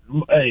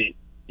 hey,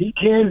 he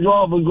can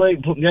draw up a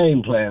great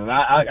game plan. And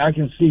I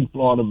can see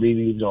Florida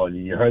beating Georgia.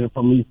 You heard it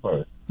from me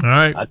first. All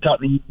right. I'll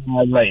talk to you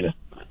guys later.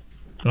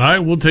 All right,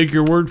 we'll take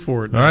your word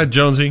for it. All right,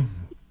 Jonesy.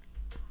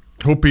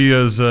 Hope he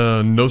is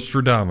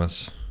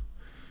Nostradamus.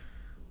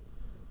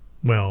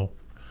 Well,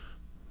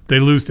 if they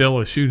lose to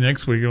LSU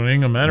next week, it ain't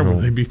going to matter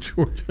when they beat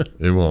Georgia.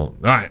 It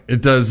won't. All right,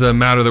 it does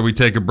matter that we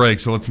take a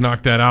break, so let's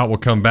knock that out. We'll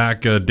come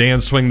back.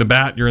 Dan, swing the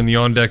bat. You're in the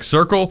on-deck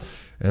circle.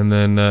 And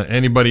then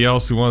anybody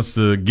else who wants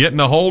to get in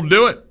the hole,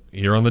 do it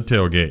here on the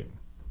tailgate.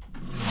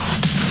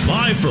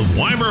 Live from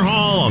Weimer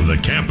Hall on the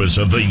campus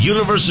of the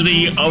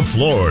University of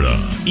Florida,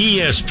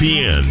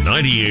 ESPN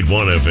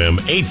 98.1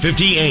 FM,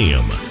 850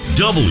 AM,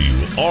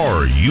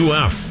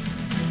 WRUF.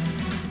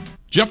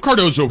 Jeff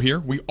Cardozo here.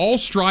 We all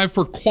strive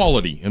for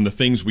quality in the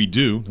things we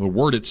do. The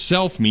word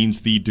itself means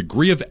the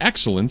degree of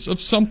excellence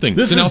of something.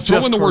 So now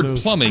throw in the word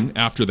plumbing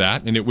after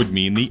that, and it would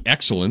mean the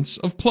excellence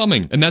of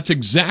plumbing. And that's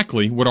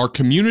exactly what our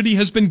community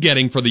has been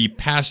getting for the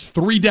past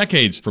 3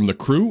 decades from the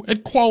crew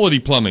at Quality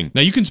Plumbing.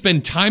 Now, you can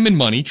spend time and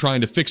money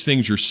trying to fix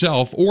things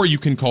yourself, or you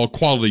can call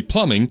Quality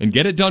Plumbing and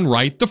get it done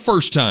right the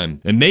first time.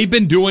 And they've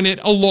been doing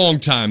it a long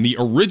time. The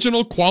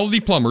original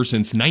Quality Plumber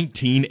since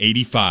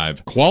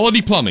 1985.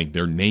 Quality Plumbing,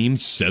 their name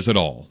says it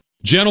all.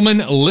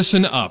 Gentlemen,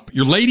 listen up.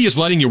 Your lady is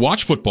letting you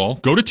watch football,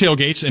 go to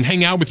tailgates, and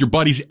hang out with your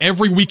buddies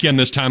every weekend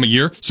this time of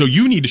year, so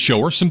you need to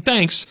show her some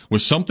thanks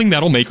with something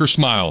that'll make her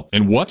smile.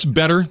 And what's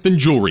better than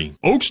jewelry?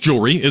 Oaks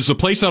Jewelry is the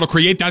place that'll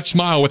create that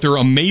smile with their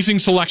amazing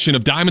selection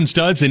of diamond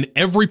studs in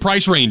every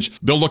price range.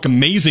 They'll look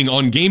amazing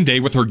on game day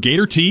with her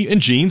gator tee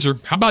and jeans, or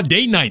how about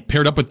date night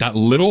paired up with that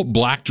little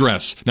black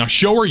dress? Now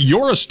show her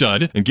you're a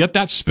stud and get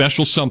that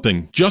special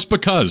something, just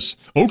because.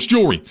 Oaks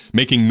Jewelry,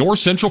 making North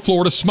Central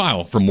Florida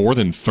smile for more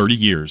than 30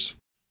 years.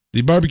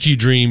 The barbecue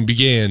dream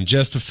began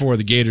just before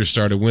the Gators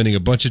started winning a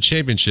bunch of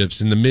championships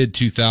in the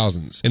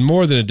mid-2000s. And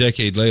more than a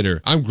decade later,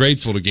 I'm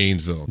grateful to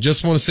Gainesville.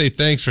 Just want to say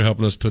thanks for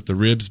helping us put the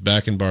ribs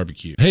back in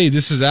barbecue. Hey,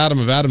 this is Adam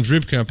of Adam's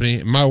Rib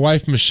Company, and my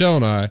wife Michelle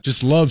and I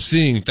just love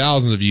seeing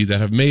thousands of you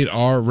that have made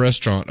our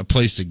restaurant a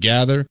place to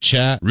gather,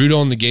 chat, root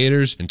on the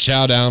Gators, and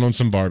chow down on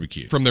some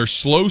barbecue. From their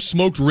slow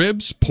smoked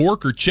ribs,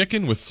 pork, or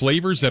chicken with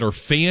flavors that are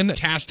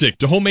fantastic,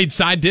 to homemade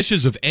side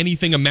dishes of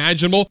anything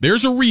imaginable,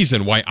 there's a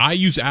reason why I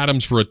use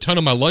Adam's for a ton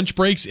of my lunch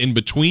breaks in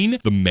between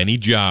the many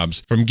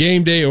jobs. From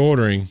game day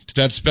ordering to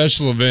that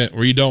special event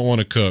where you don't want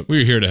to cook,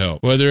 we're here to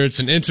help. Whether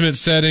it's an intimate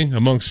setting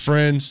amongst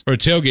friends or a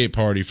tailgate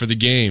party for the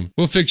game,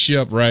 we'll fix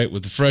you up right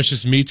with the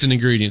freshest meats and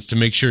ingredients to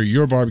make sure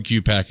your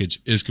barbecue package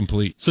is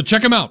complete. So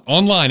check them out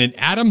online at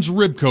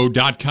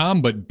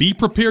adamsribco.com, but be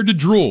prepared to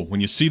drool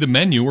when you see the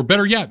menu, or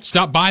better yet,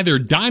 stop by their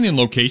dine-in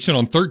location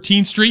on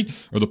 13th Street,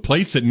 or the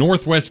place that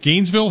Northwest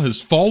Gainesville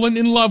has fallen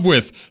in love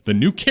with, the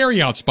new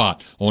carryout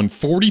spot on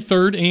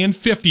 43rd and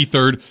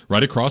 53rd,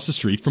 right across the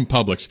street from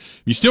Publix.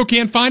 If you still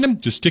can't find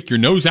them, just stick your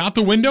nose out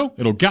the window.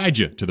 It'll guide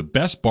you to the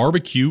best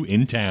barbecue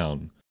in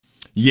town.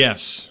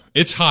 Yes,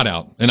 it's hot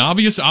out. An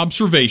obvious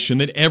observation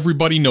that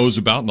everybody knows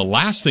about, and the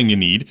last thing you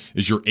need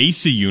is your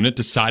AC unit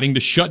deciding to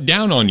shut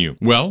down on you.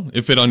 Well,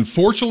 if it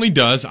unfortunately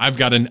does, I've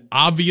got an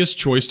obvious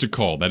choice to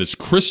call. That is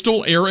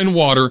Crystal Air and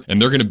Water, and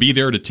they're going to be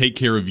there to take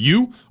care of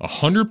you.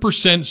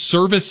 100%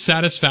 service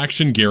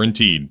satisfaction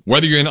guaranteed.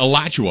 Whether you're in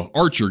Alachua,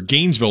 Archer,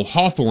 Gainesville,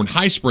 Hawthorne,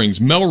 High Springs,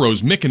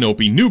 Melrose,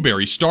 Micanopy,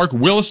 Newberry, Stark,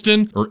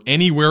 Williston, or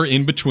anywhere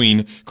in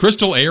between,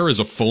 Crystal Air is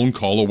a phone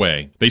call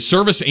away. They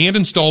service and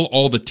install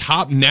all the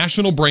top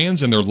national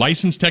brands, and their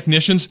licensed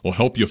technicians will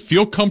help you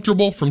feel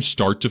comfortable from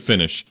start to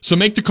finish. So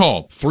make the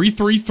call,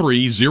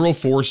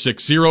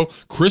 333-0460,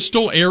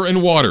 Crystal Air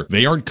and Water.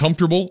 They aren't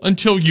comfortable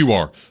until you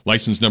are.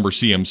 License number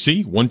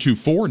CMC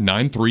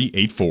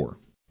 1249384.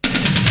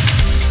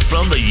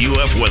 From the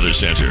UF Weather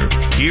Center,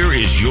 here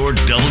is your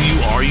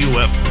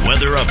WRUF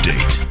weather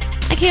update.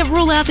 I can't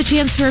rule out the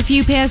chance for a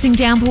few passing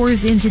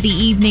downpours into the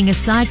evening.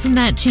 Aside from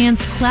that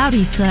chance,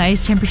 cloudy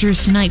skies,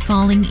 temperatures tonight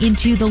falling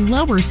into the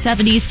lower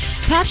 70s.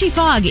 Patchy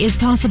fog is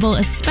possible,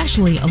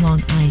 especially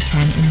along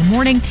I-10 in the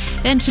morning.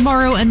 Then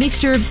tomorrow, a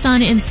mixture of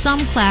sun and some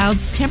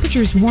clouds,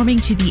 temperatures warming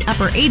to the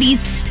upper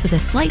 80s with a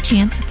slight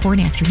chance for an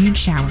afternoon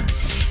shower.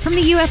 From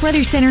the UF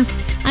Weather Center,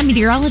 I'm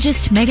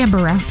meteorologist Megan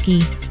Borowski.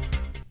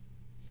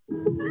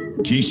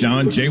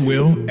 Keyshawn, J.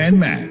 Will, and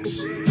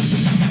Max.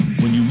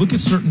 When you look at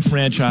certain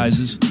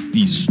franchises,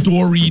 these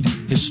storied,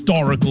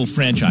 historical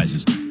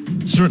franchises,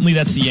 certainly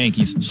that's the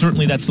Yankees,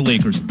 certainly that's the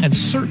Lakers, and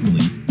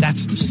certainly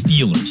that's the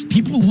Steelers.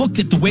 People looked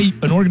at the way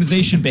an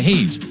organization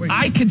behaves.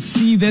 I could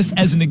see this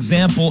as an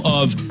example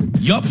of,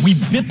 yup, we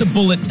bit the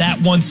bullet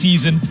that one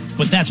season,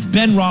 but that's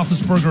Ben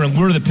Roethlisberger and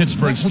we're the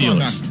Pittsburgh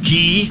Steelers.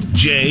 Key,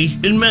 Jay,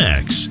 and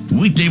Max.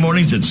 Weekday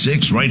mornings at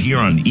 6 right here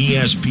on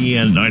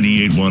ESPN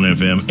 98.1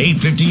 FM,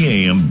 850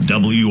 AM,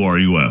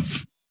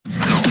 WRUF.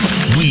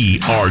 We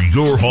are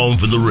your home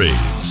for the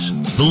Rays,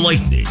 the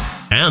Lightning,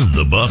 and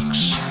the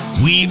Bucks.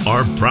 We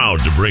are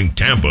proud to bring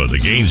Tampa to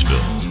Gainesville.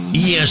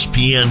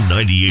 ESPN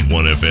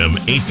 98.1 FM,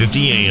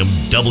 850 AM,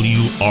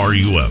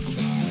 WRUF.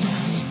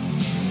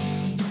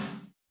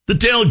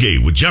 The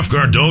Tailgate with Jeff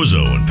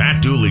Cardozo and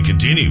Pat Dooley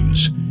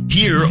continues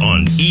here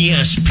on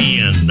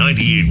ESPN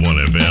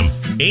 98.1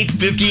 FM,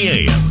 850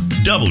 AM,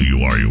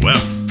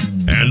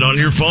 WRUF, and on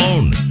your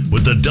phone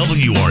with the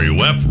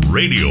WRUF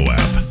radio app.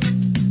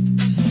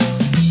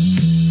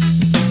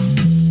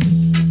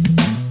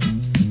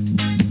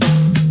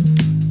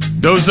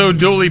 Dozo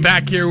Dooley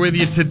back here with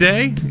you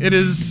today. It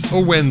is a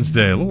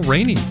Wednesday, a little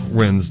rainy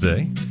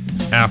Wednesday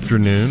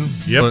afternoon.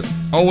 Yep. But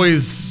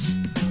always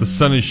the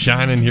sun is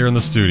shining here in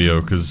the studio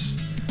because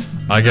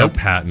I got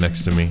Pat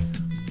next to me.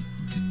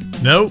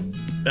 Nope,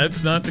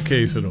 that's not the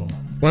case at all.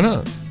 Why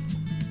not?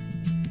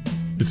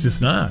 It's just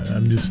not.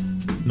 I'm just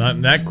not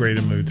in that great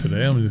a mood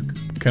today. I'm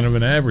just kind of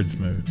an average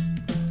mood.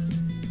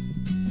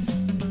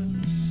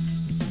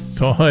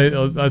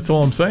 That's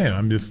all I'm saying.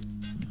 I'm just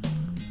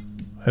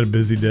had a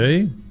busy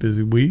day,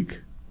 busy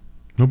week.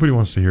 Nobody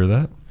wants to hear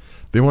that.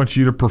 They want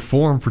you to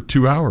perform for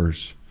 2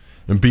 hours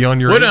and be on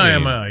your What A-game.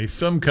 am I?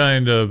 Some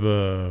kind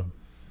of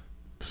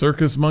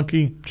circus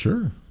monkey?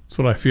 Sure. That's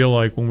what I feel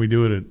like when we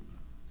do it at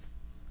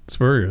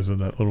Spurrier's in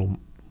that little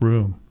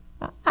room.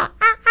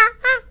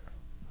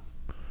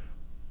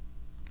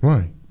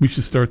 Why? We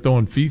should start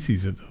throwing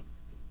feces at the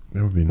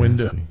That would be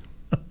window. nasty.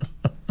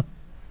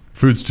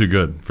 Food's too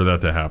good for that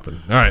to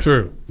happen. All right.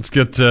 True. Let's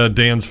get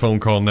Dan's phone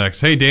call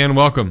next. Hey, Dan,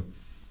 welcome.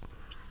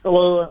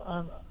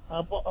 Hello. I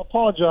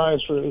apologize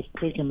for it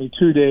taking me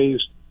 2 days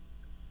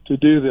to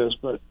do this,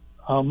 but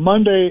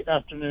Monday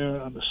afternoon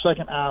on the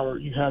second hour,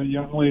 you had a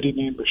young lady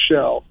named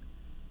Michelle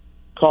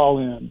call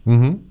in.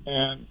 Mm-hmm.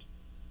 And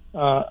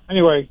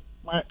anyway,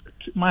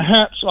 my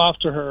hat's off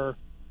to her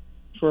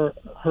for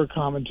her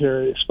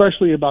commentary,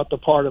 especially about the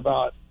part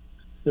about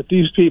that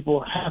these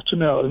people have to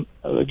know,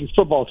 the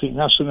football team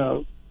has to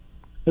know,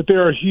 that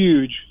they're a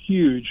huge,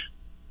 huge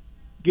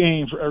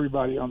game for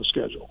everybody on the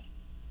schedule.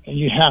 And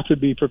you have to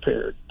be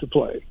prepared to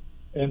play.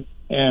 And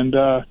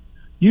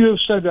you have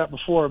said that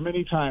before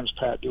many times,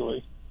 Pat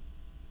Dooley,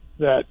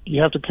 that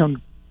you have to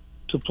come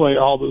to play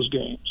all those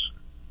games.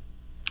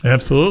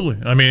 Absolutely.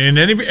 I mean,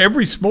 in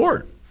every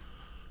sport.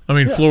 I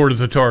mean, Yeah.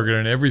 Florida's a target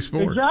in every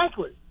sport.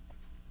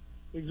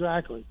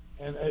 Exactly.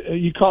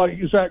 And you call it,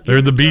 is that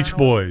They're the Gator Beach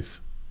paranoia?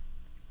 Boys.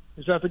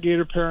 Is that the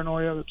Gator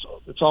paranoia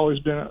that's always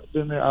been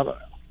there? I don't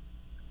know.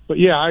 But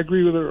yeah, I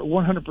agree with her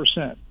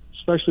 100%,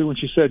 especially when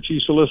she said she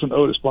used to listen to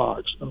Otis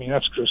Boggs. I mean,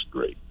 that's just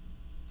great.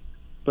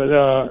 But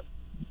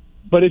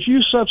if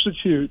you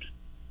substitute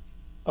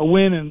a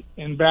win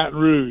in Baton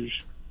Rouge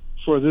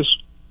for this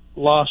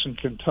loss in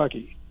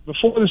Kentucky,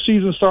 before the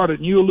season started,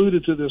 and you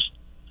alluded to this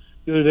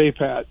the other day,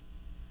 Pat,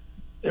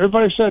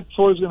 everybody said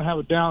Florida's going to have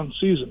a down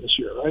season this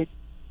year, right?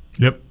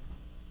 Yep.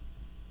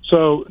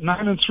 So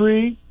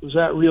 9-3, is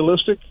that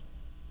realistic?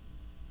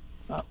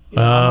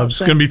 It's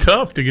going to be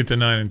tough to get to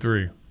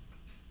 9-3.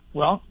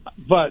 Well,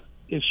 but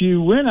if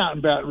you win out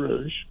in Baton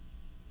Rouge,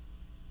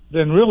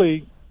 then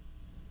really,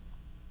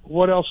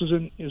 what else is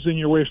in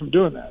your way from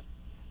doing that?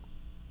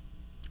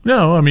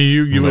 No, I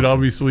mean you would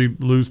obviously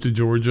lose to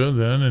Georgia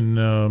then,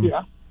 and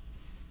Yeah.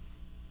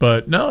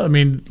 But no, I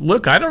mean,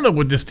 look, I don't know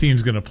what this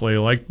team's going to play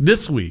like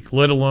this week,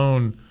 let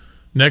alone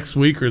next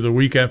week or the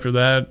week after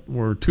that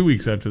or 2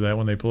 weeks after that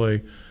when they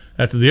play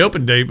after the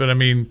open date. But I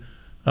mean,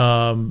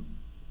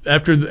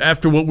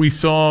 after what we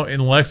saw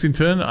in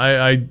Lexington,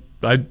 I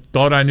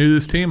thought I knew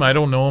this team. I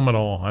don't know them at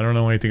all. I don't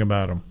know anything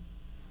about them.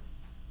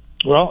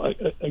 Well,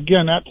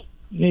 again, that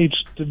needs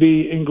to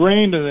be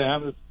ingrained in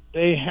them that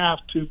they have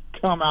to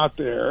come out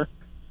there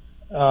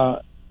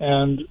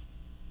and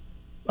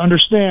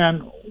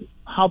understand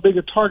how big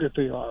a target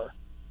they are.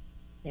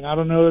 And I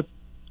don't know if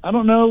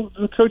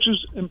the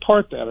coaches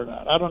impart that or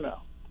not. I don't know.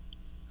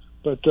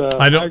 But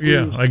I don't.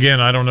 Again,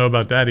 I don't know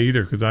about that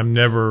either because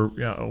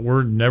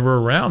we're never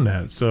around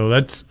that. So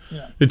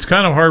it's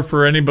kind of hard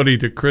for anybody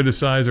to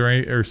criticize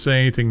or say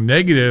anything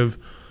negative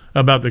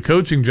about the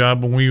coaching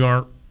job when we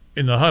aren't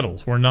in the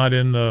huddles. We're not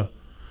in the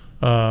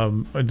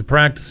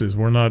practices.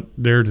 We're not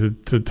there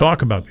to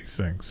talk about these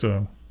things.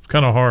 So it's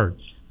kind of hard.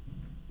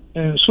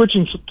 And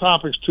switching some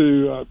topics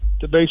to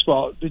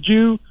baseball, did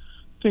you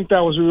think that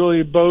was a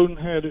really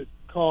boneheaded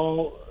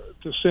call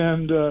to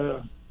send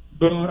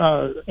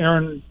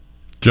Aaron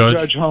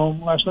Judge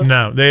home last night?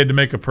 No, they had to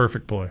make a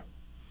perfect play.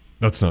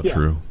 That's not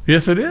true.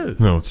 Yes, it is.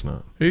 No, it's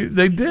not. They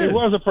did. It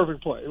was a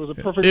perfect play. It was a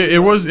perfect. It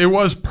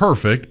was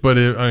perfect, but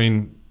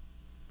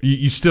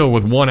you still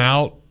with one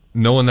out,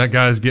 knowing that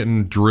guy's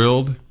getting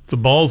drilled. The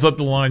ball's up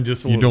the line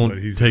just a little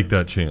bit. You don't take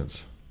that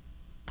chance.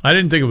 I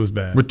didn't think it was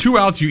bad. With 2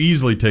 outs, you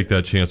easily take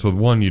that chance. With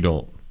one, you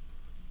don't.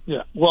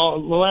 Yeah.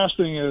 Well, the last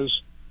thing is,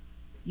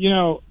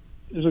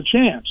 there's a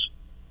chance.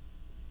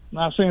 I'm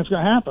not saying it's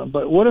going to happen,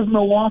 but what if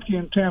Milwaukee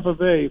and Tampa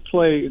Bay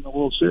play in the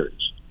World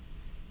Series?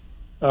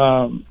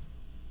 That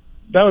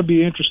would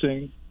be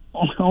interesting,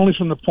 only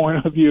from the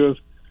point of view of,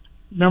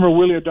 remember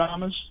Willie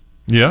Adames?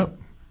 Yeah.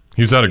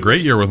 He's had a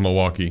great year with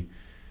Milwaukee.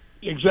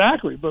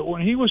 Exactly. But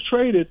when he was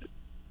traded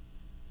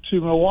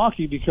to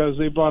Milwaukee because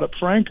they brought up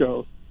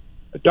Franco,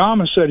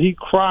 Adames said he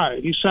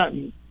cried. He sat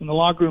in the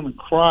locker room and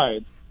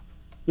cried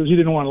because he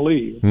didn't want to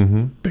leave.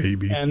 Mm-hmm.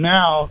 Baby. And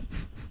now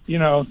you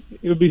know,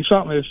 it would be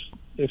something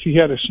if he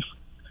had an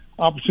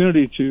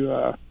opportunity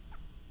to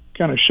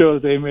kind of show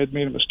that they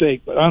made a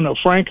mistake. But I don't know.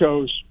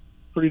 Franco's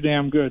pretty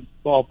damn good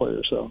ball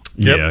player. So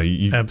yeah,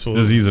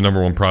 absolutely. He's the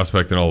number one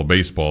prospect in all of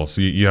baseball.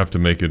 So you have to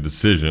make a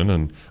decision.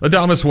 And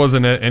Adames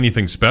wasn't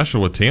anything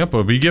special with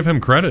Tampa, but you give him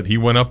credit. He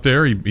went up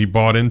there. He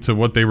bought into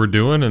what they were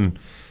doing, and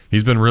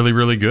he's been really,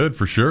 really good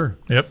for sure.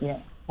 Yep. Yeah.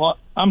 Well,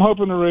 I'm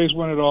hoping the Rays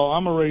win it all.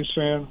 I'm a Rays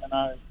fan,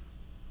 and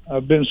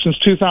I've been since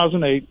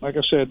 2008. Like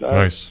I said,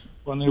 nice.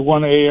 When they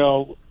won the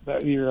AL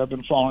that year, I've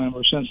been following them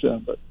ever since then.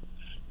 But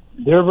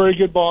they're a very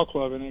good ball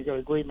club, and they've got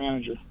a great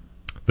manager.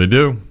 They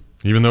do,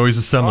 even though he's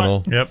a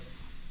Seminole. Yep.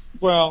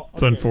 Well,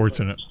 it's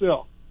unfortunate.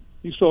 Still,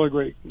 he's still a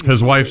great.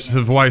 His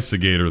wife's a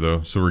Gator,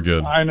 though, so we're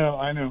good. I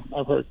know.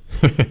 I've heard.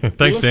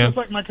 Thanks, Dan. Looks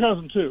like my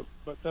cousin too,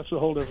 but that's a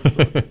whole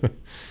different story.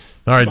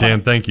 All right,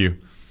 Dan. Thank you.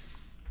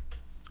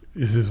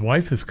 Is his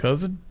wife his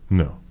cousin?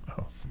 No.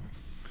 Oh.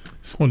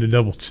 Just wanted to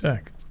double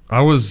check.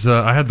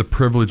 I had the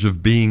privilege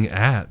of being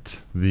at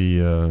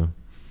the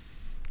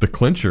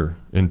clincher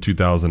in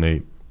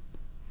 2008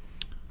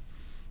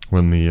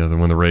 when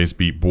the Rays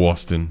beat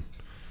Boston.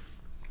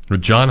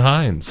 With John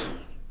Hines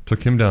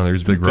took him down there.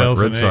 He's a big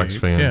Red Sox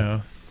fan.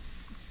 Yeah.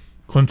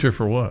 Clincher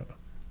for what?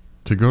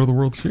 To go to the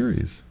World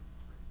Series.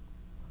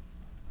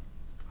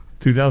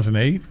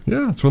 2008?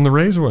 Yeah, that's when the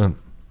Rays went.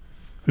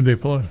 Who'd they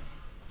play?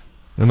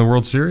 In the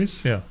World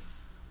Series? Yeah.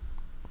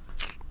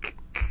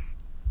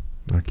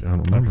 I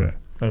don't remember. Okay.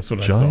 That's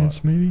what Giants, I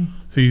thought. maybe?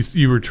 So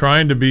you were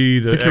trying to be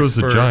the expert it was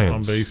the Giants.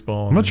 on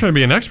baseball. I'm not trying to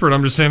be an expert.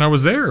 I'm just saying I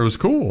was there. It was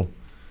cool.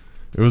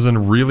 It was in a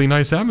really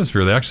nice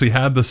atmosphere. They actually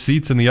had the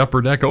seats in the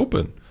upper deck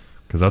open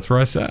because that's where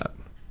I sat.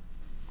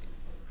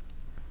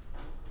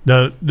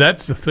 Now,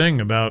 that's the thing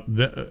about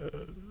with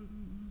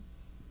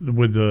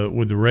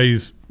the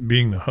Rays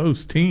being the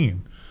host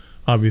team,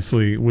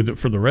 obviously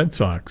for the Red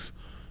Sox,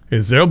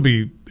 is it'll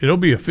be a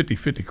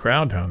 50-50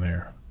 crowd down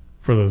there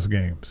for those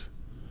games.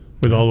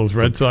 With all those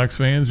Red Sox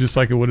fans, just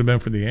like it would have been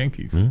for the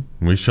Yankees.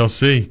 We shall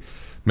see.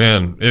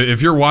 Man, if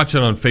you're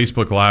watching on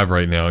Facebook Live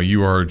right now,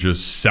 you are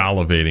just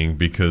salivating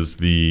because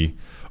the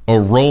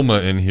aroma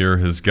in here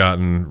has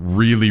gotten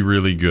really,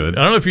 really good.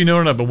 I don't know if you know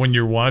or not, but when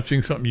you're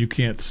watching something, you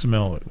can't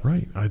smell it.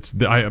 Right.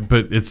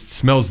 But it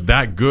smells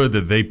that good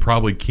that they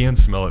probably can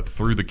smell it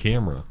through the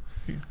camera.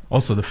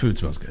 Also, the food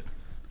smells good.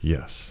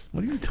 Yes.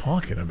 What are you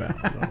talking about?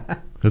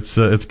 It's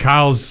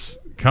Kyle's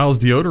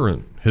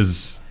deodorant.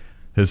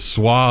 His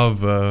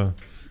suave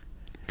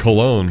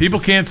cologne. People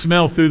can't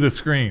smell through the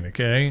screen,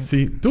 okay?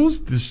 See, those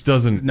just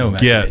doesn't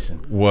get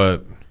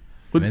what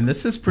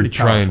this is pretty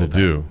trying to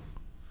do.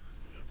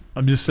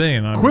 I'm just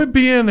saying. Quit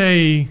being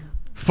a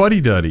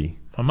fuddy-duddy.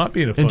 I'm not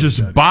being a fuddy-duddy. And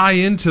just buy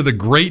into the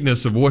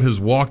greatness of what has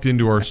walked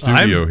into our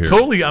studio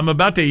here. I'm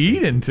about to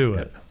eat into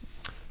it.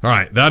 All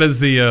right, that is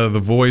the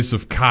voice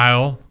of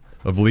Kyle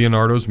of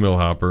Leonardo's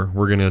Millhopper.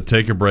 We're going to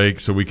take a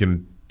break so we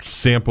can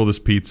sample this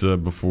pizza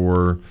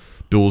before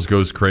Duels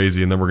goes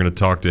crazy, and then we're going to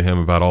talk to him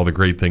about all the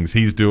great things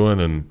he's doing,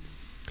 and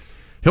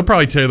he'll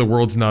probably tell you the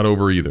world's not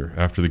over either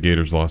after the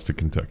Gators lost to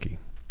Kentucky.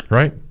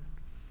 Right?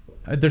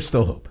 There's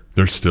still hope.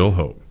 There's still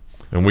hope.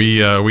 And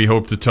we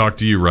hope to talk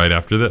to you right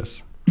after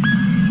this.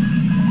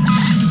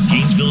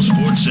 Gainesville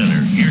Sports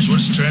Center. Here's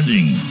what's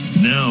trending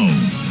now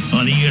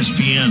on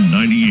ESPN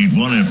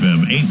 98.1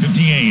 FM,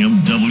 850 AM,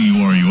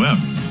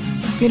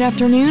 WRUF. Good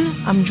afternoon.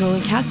 I'm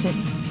Jolie Katzen.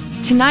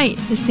 Tonight,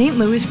 the St.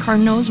 Louis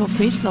Cardinals will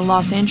face the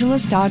Los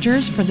Angeles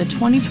Dodgers for the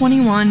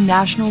 2021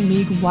 National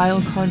League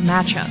Wild Card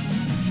matchup.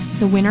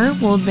 The winner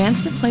will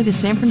advance to play the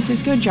San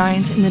Francisco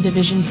Giants in the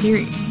division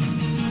series.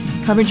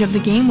 Coverage of the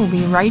game will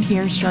be right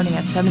here starting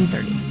at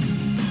 7:30.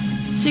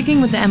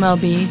 Sticking with the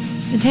MLB,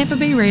 the Tampa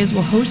Bay Rays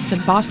will host the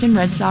Boston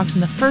Red Sox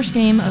in the first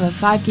game of a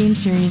 5-game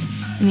series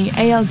in the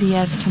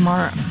ALDS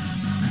tomorrow.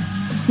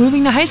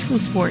 Moving to high school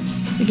sports,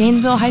 the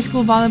Gainesville High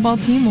School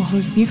volleyball team will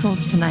host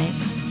Buchholz tonight.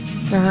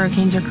 The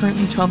Hurricanes are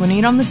currently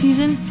 12-8 on the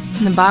season,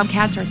 and the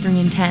Bobcats are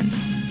 3-10.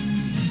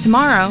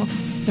 Tomorrow,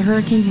 the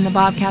Hurricanes and the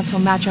Bobcats will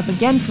match up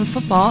again for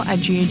football at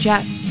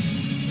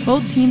GHS.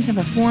 Both teams have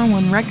a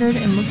 4-1 record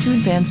and look to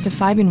advance to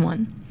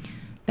 5-1.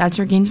 That's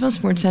our Gainesville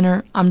Sports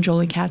Center. I'm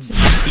Jolie Katzen.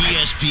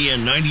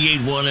 ESPN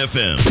 98.1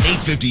 FM,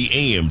 850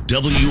 AM,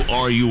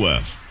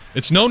 WRUF.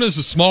 It's known as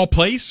a small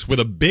place with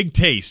a big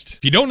taste.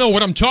 If you don't know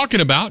what I'm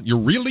talking about, you're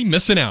really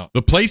missing out.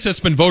 The place that's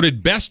been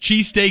voted best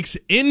cheesesteaks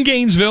in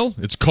Gainesville,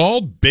 it's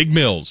called Big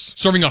Mills.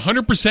 Serving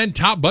 100%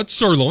 top butt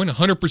sirloin,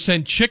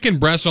 100% chicken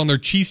breast on their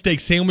cheesesteak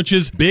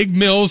sandwiches, Big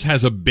Mills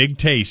has a big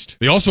taste.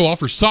 They also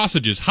offer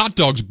sausages, hot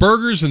dogs,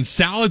 burgers, and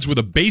salads with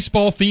a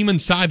baseball theme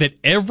inside that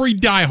every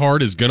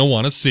diehard is going to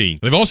want to see.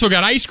 They've also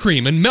got ice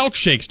cream and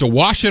milkshakes to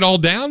wash it all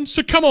down,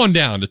 so come on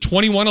down to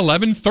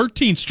 2111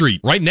 13th Street,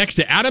 right next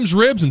to Adams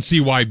Ribs, and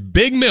see why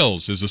Big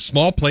Mills is a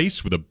small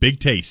place with a big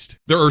taste.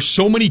 There are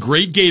so many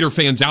great Gator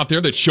fans out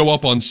there that show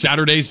up on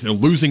Saturdays. They're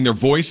losing their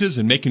voices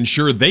and making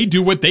sure they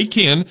do what they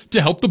can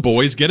to help the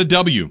boys get a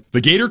W.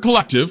 The Gator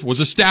Collective was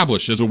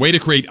established as a way to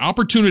create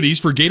opportunities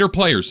for Gator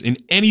players in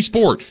any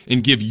sport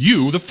and give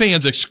you, the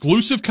fans,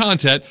 exclusive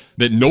content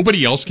that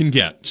nobody else can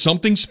get.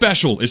 Something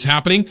special is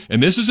happening,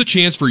 and this is a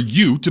chance for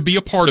you to be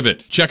a part of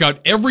it. Check out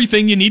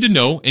everything you need to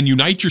know and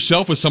unite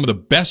yourself with some of the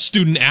best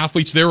student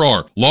athletes there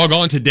are. Log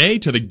on today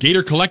to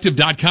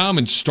thegatorcollective.com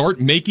and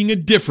start making a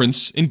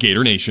difference in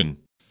Gator Nation.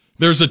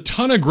 There's a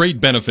ton of great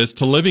benefits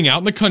to living out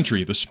in the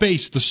country, the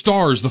space, the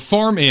stars, the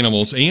farm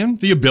animals, and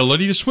the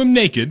ability to swim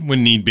naked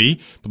when need be.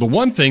 But the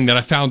one thing that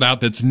I found out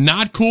that's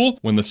not cool,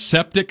 when the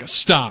septic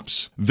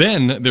stops.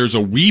 Then there's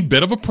a wee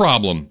bit of a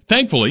problem.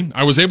 Thankfully,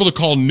 I was able to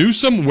call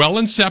Newsom Well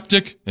and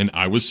Septic, and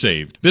I was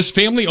saved. This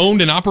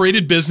family-owned and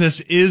operated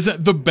business is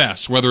the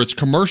best, whether it's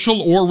commercial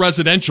or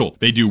residential.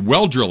 They do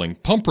well drilling,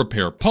 pump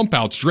repair, pump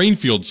outs, drain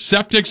fields,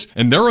 septics,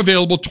 and they're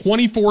available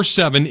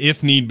 24/7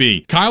 if need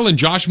be. Kyle and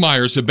Josh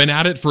Myers have been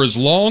at it for as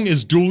long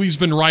as Dooley's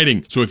been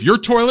writing. So if your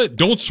toilet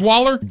don't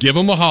swaller, give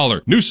them a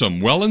holler. Newsom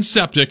Well and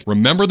Septic.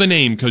 Remember the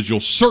name, because you'll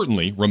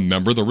certainly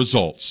remember the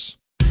results.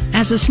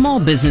 As a small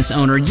business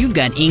owner, you've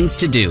got ings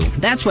to do.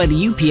 That's why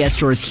the UPS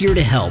Store is here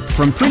to help.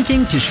 From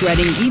printing to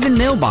shredding, even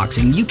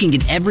mailboxing, you can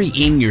get every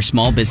ing your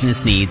small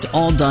business needs,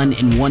 all done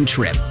in one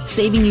trip,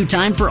 saving you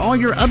time for all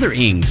your other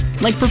ings,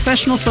 like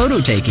professional photo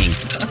taking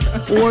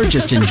or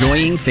just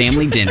enjoying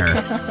family dinner.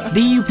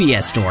 The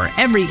UPS Store,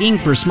 every ing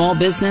for small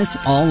business,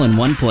 all in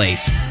one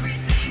place.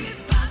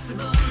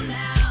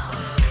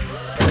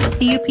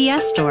 The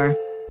UPS Store.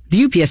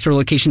 The UPS Store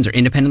locations are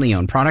independently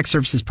owned. Product,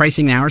 services,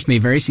 pricing, and hours may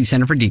vary. See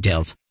Center for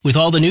details. With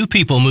all the new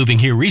people moving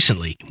here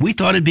recently, we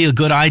thought it'd be a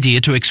good idea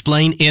to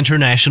explain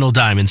International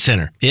Diamond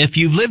Center. If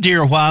you've lived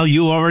here a while,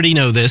 you already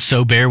know this,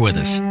 so bear with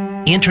us.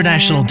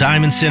 International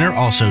Diamond Center,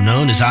 also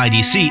known as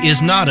IDC,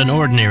 is not an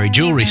ordinary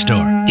jewelry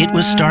store. It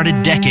was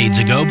started decades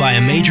ago by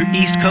a major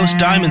East Coast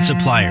diamond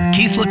supplier,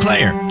 Keith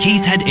LeClaire.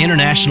 Keith had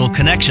international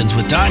connections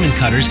with diamond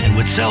cutters and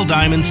would sell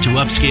diamonds to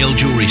upscale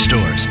jewelry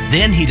stores.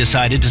 Then he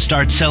decided to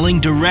start selling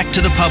direct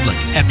to the public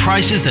at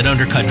prices that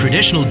undercut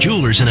traditional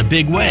jewelers in a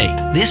big way.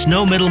 This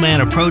no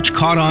middleman approach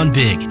caught on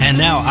big, and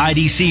now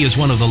IDC is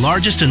one of the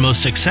largest and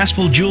most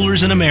successful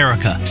jewelers in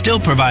America, still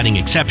providing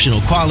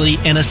exceptional quality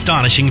and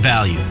astonishing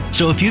value.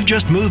 So if you've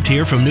just moved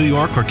here from New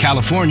York or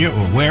California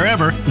or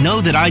wherever,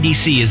 know that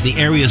IDC is the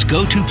area's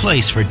go-to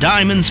place for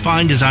diamonds,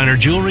 fine designer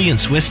jewelry, and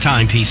Swiss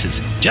timepieces.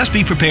 Just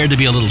be prepared to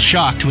be a little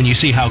shocked when you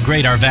see how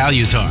great our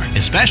values are,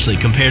 especially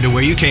compared to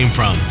where you came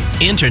from.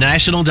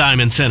 International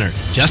Diamond Center.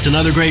 Just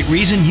another great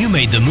reason you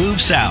made the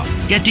move south.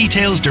 Get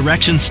details,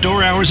 directions,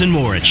 store hours, and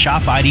more at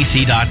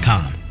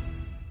shopidc.com.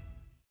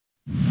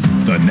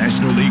 The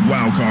National League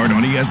Wild Card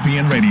on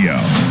ESPN Radio.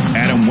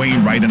 Adam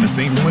Wainwright and the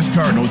St. Louis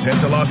Cardinals head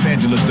to Los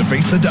Angeles to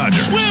face the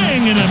Dodgers. Swing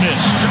and a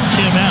miss. Struck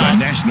him out. The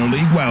National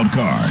League Wild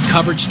Card.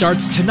 Coverage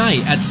starts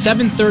tonight at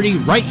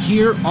 7:30 right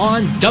here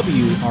on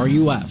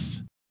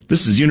WRUF.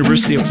 This is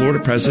University of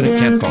Florida President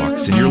Kent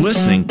Fox, and you're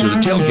listening to The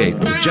Tailgate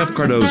with Jeff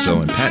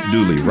Cardozo and Pat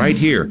Dooley right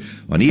here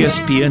on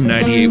ESPN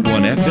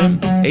 98.1 FM,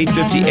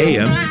 850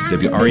 AM,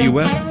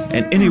 WRUF,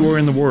 and anywhere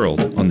in the world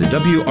on the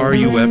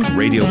WRUF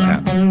radio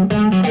app.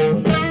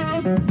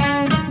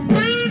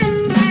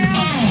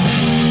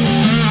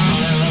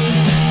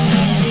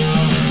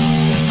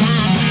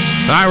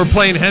 All right, we're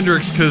playing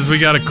Hendrix because we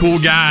got a cool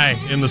guy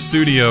in the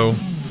studio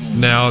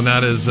now, and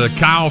that is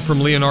Kyle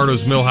from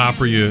Leonardo's Mill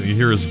Hopper. You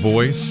hear his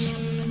voice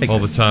all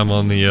the time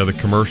on the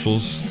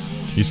commercials.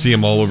 You see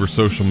him all over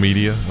social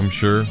media, I'm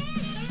sure.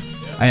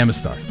 I am a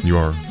star. You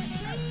are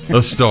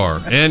a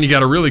star. And you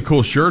got a really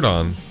cool shirt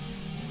on.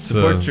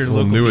 Support your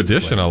local new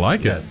edition. place. I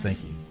like it. Yes, thank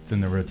you. It's in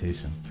the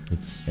rotation.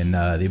 And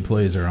the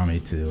employees are on me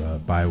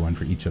to buy one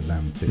for each of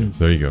them, too.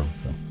 There you go.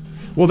 So.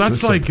 Well, that's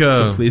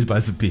so please buy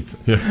some pizza.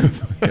 Yeah.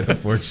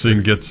 So you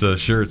can get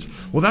shirts.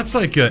 Well, that's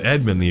like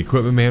Edmund, the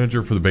equipment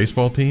manager for the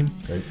baseball team.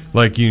 Right.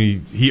 Like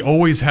he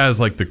always has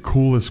like the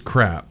coolest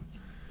crap,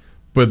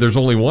 but there's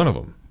only one of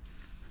them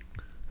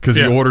because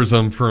he orders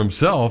them for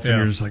himself, and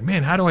you're just like,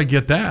 man, how do I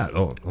get that?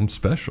 Oh, I'm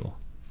special.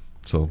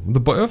 So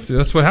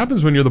that's what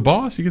happens when you're the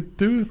boss. You get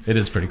to do. It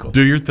is pretty cool.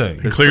 Do your thing.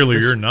 And clearly,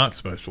 you're not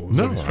special.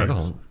 No, I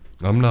don't.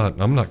 I'm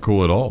not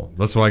cool at all.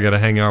 That's why I got to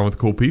hang out with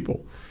cool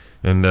people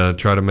and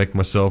try to make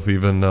myself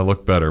even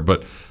look better.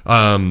 But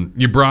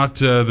you brought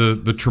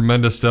the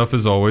tremendous stuff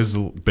as always,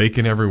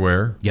 bacon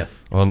everywhere. Yes.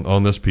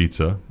 On this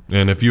pizza.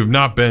 And if you've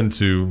not been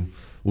to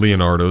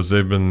Leonardo's,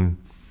 they've been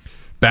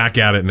back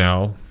at it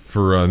now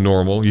for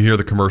normal. You hear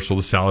the commercial,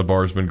 the salad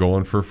bar has been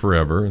going for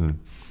forever, and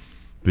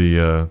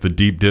the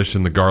deep dish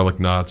and the garlic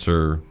knots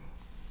are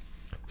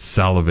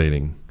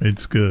salivating.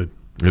 It's good.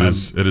 It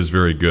is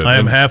very good. I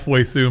am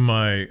halfway through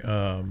my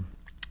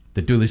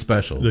the Dooley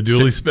Special. The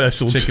Dooley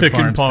Special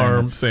chicken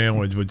parm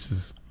sandwich, which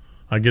is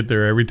I get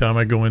there every time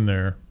I go in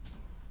there.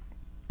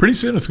 Pretty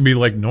soon it's going to be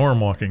like Norm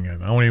walking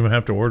in. I won't even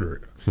have to order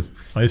it.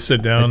 I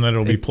sit down and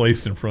it'll be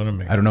placed in front of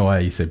me. I don't know why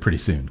you said pretty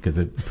soon, because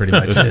it pretty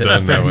much,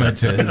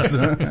 is.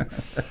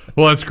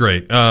 Well, that's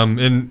great.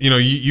 And,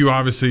 you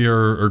obviously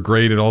are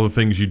great at all the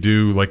things you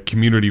do, like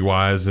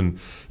community-wise. And,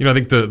 I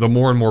think the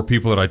more and more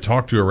people that I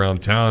talk to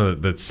around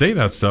town that say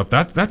that stuff,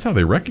 that's how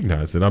they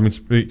recognize it. I mean,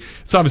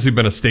 it's obviously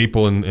been a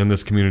staple in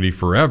this community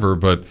forever,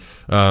 but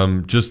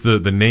just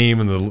the name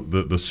and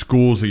the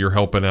schools that you're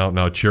helping out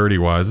now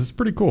charity-wise, it's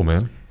pretty cool,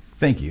 man.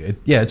 Thank you.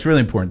 It's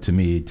really important to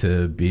me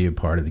to be a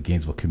part of the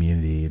Gainesville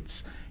community.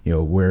 It's,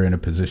 we're in a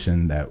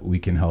position that we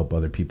can help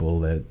other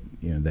people that,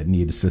 that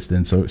need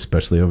assistance,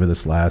 especially over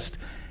this last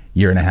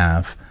year and a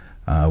half,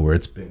 where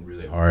it's been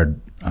really hard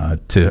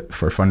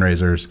for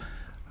fundraisers.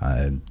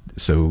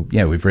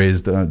 We've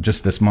raised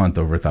just this month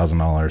over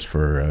 $1,000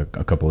 for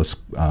a couple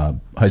of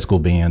high school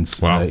bands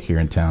here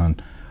in town,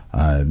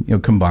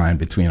 combined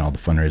between all the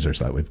fundraisers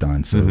that we've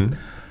done.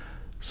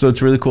 So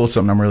it's really cool,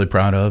 something I'm really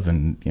proud of,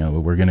 and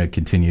we're going to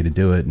continue to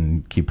do it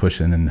and keep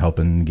pushing and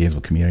helping the Gainesville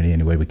community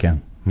any way we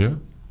can. Yeah,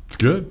 it's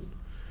good.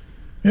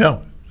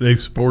 Yeah, they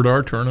support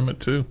our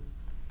tournament too.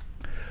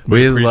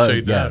 We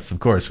appreciate that. Yes, of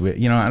course. I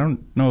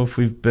don't know if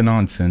we've been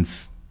on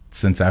since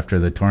after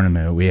the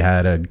tournament. We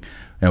had a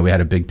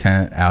big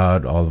tent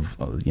out.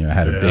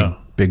 Had a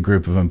big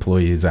group of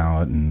employees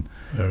out, and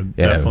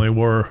definitely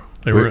were.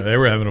 They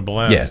were having a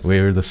blast. Yeah, we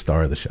were the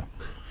star of the show.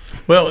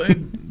 Well,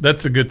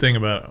 that's a good thing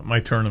about my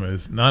tournament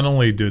is not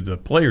only do the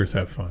players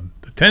have fun,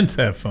 the tents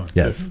have fun.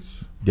 Yes.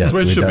 That's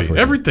what it should be.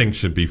 Everything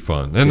should be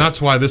fun. And that's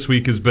why this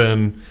week has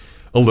been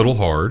a little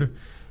hard.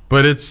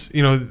 But it's,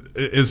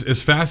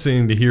 it's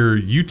fascinating to hear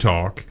you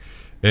talk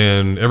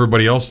and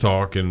everybody else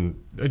talk and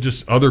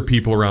just other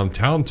people around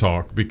town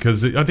talk,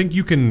 because I think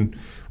you can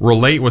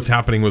relate what's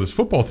happening with this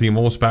football team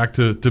almost back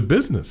to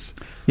business.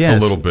 A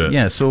little bit.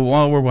 Yeah, so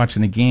while we're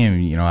watching the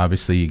game,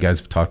 obviously you guys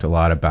have talked a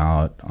lot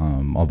about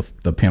all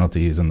the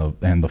penalties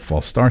and the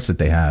false starts that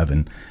they have.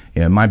 And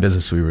in my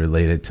business, we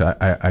relate it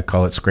to, I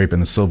call it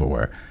scraping the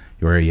silverware,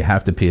 where you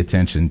have to pay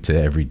attention to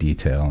every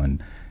detail.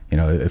 And,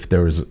 if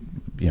there was,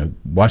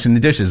 washing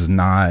the dishes is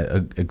not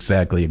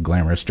exactly a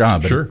glamorous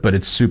job, but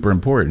it's super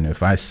important.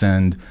 If I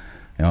send,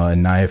 a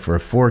knife or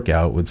a fork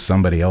out with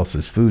somebody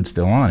else's food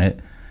still on it,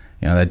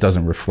 that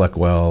doesn't reflect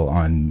well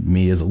on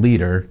me as a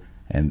leader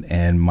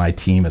and my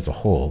team as a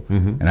whole.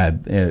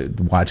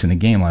 And watching the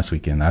game last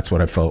weekend, that's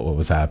what I felt what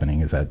was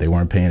happening, is that they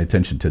weren't paying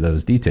attention to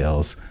those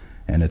details,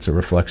 and it's a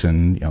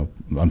reflection,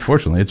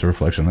 unfortunately, it's a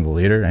reflection of the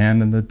leader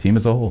and the team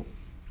as a whole.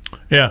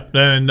 Yeah,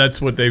 and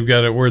that's what they've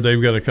got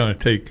to kind of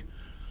take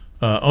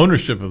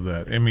ownership of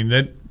that. I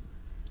mean,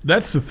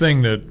 that's the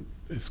thing that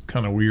is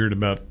kind of weird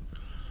about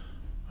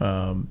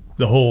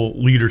the whole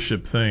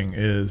leadership thing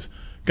is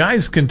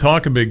guys can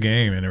talk a big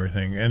game and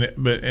everything,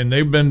 and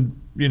they've been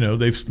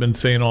they've been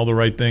saying all the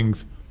right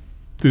things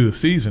through the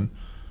season,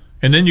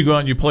 and then you go out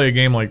and you play a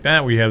game like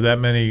that where you have that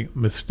many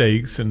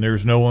mistakes and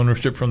there's no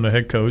ownership from the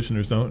head coach and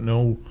there's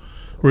no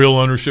real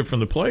ownership from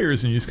the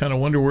players, and you just kind of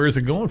wonder, where is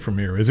it going from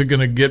here? Is it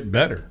going to get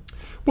better?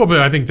 Well, but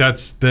I think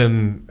that's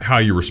then how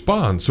you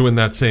respond. So in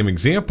that same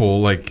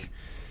example, like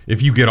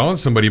if you get on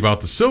somebody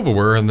about the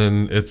silverware and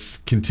then it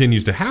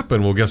continues to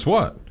happen, well, guess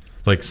what?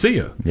 Like, see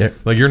ya. Yeah.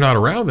 Like, you're not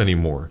around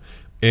anymore.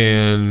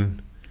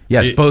 And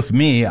yes, both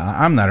me,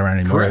 I'm not around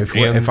anymore.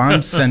 If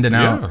I'm sending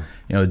out,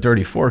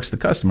 dirty forks to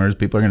customers,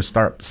 people are going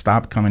to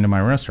stop coming to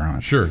my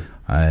restaurant. Sure.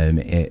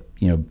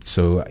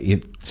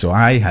 So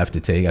I have to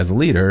take, as a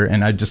leader,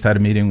 and I just had a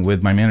meeting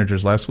with my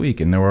managers last week,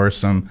 and there were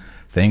some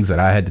things that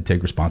I had to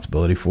take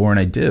responsibility for, and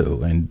I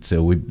do. And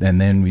so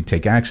then we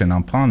take action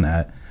upon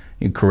that.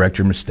 You correct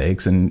your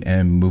mistakes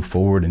and move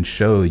forward and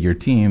show your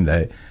team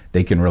that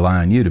they can rely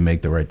on you to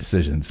make the right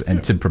decisions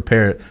and to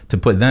prepare to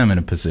put them in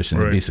a position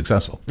to be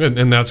successful.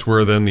 And that's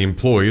where then the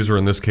employees, or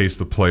in this case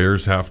the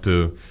players, have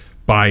to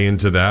buy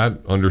into that,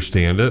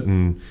 understand it,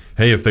 and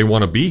hey, if they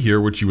want to be here,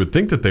 which you would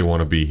think that they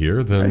want to be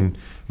here, then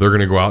they're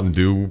going to go out and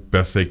do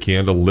best they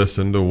can to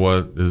listen to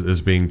what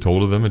is being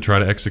told of them and try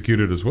to execute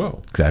it as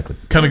well. Exactly.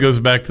 Kind of goes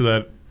back to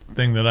that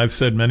thing that I've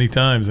said many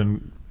times,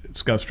 and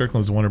Scott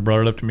Strickland's the one who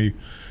brought it up to me.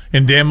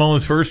 In Dan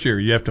Mullen's first year,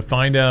 you have to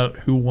find out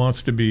who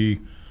wants to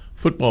be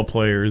football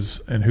players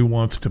and who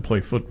wants to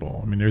play football.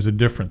 I mean, there's a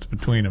difference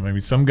between them. I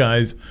mean, some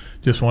guys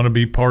just want to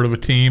be part of a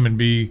team and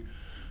be,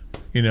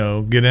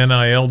 get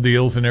NIL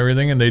deals and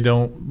everything, and they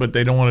don't want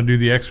to do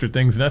the extra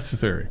things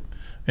necessary.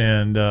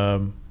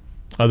 And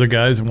other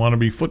guys want to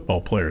be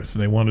football players.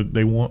 They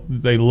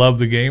love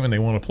the game and they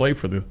want to play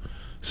for the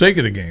sake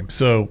of the game.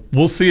 So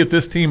we'll see if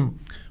this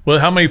team,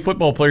 how many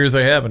football players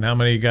they have and how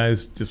many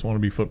guys just want to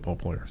be football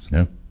players.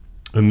 Yeah.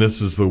 And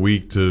this is the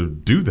week to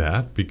do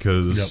that,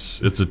 because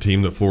it's a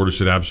team that Florida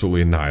should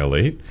absolutely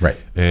annihilate. Right.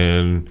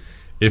 And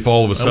if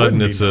all of a sudden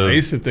it's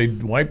nice if they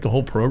wipe the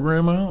whole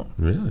program out.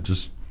 Yeah,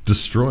 just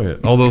destroy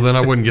it. Although then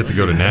I wouldn't get to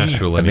go to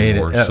Nashville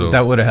anymore. So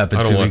that would have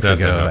happened 2 weeks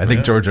ago. I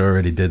think Georgia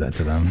already did that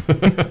to them.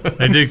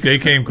 They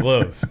came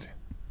close.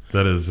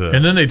 That is.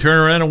 And then they turn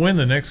around and win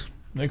the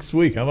next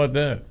week. How about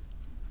that?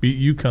 Beat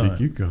UConn.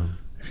 Beat UConn.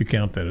 If you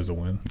count that as a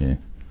win. Yeah.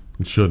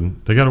 It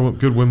shouldn't. They got a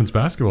good women's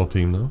basketball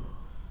team, though.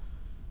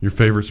 Your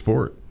favorite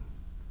sport?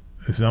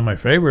 It's not my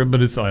favorite,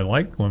 but I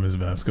like women's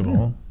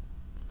basketball.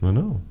 I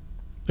know.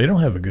 They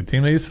don't have a good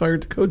team. They just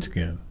fired the coach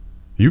again.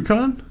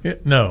 UConn? Yeah,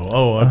 no.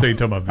 Oh, I thought you were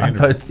talking about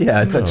Vanderbilt.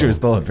 I thought you were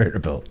still at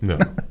Vanderbilt. No.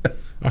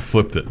 I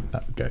flipped it.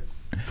 Okay.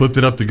 Flipped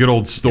it up to good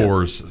old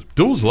Stores. Yeah.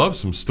 Duels love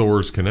some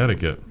Stores,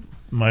 Connecticut.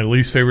 My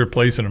least favorite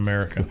place in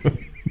America.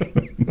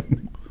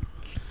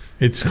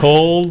 It's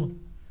cold,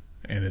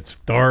 and it's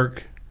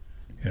dark,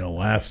 and it'll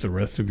last the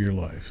rest of your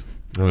life.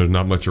 No, there's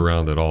not much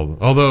around at all.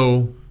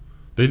 Although,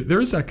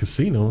 there is that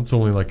casino. It's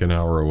only like an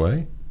hour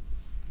away.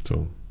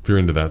 So, if you're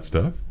into that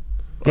stuff.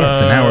 Yeah,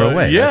 it's an hour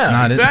away.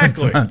 Yeah, that's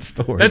exactly. It's not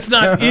Stores. That's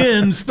not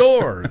in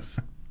Stores.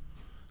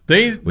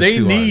 They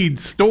need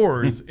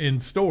stores in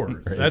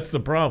stores. Right. That's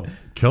the problem.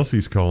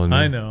 Kelsey's calling you.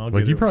 I know.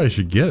 You probably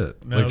should get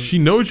it. No, she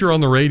knows you're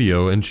on the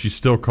radio, and she's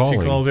still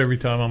calling. She calls every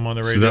time I'm on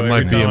the radio. So that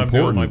might be important. I'm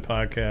doing my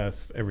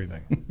podcast,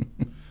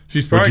 everything.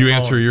 She's probably Would you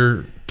answer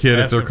your kid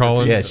if they're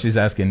calling? Yeah, she's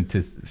asking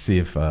to see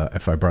if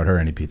I brought her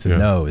any pizza. Yeah.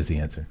 No is the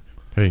answer.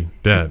 Hey,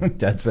 Dad.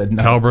 Dad said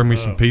no. Kyle, bring me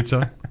some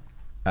pizza.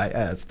 I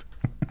asked.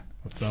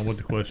 That's not what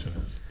the question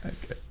is.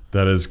 Okay.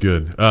 That is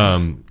good.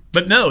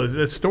 But no,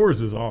 the Stores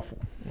is awful.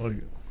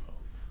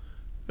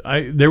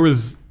 There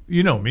was,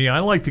 you know me, I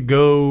like to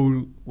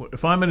go,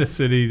 if I'm in a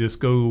city, just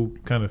go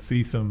kind of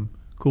see some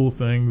cool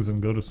things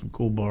and go to some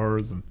cool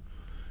bars and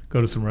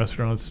go to some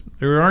restaurants.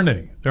 There aren't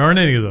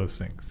any of those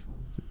things.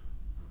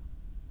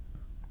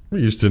 You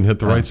just didn't hit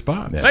the right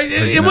spots. Yeah.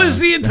 It was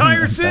the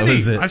entire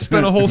city. I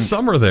spent a whole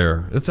summer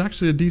there. It's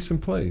actually a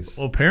decent place.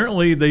 Well,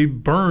 apparently they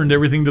burned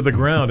everything to the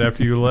ground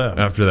after you left.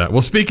 After that.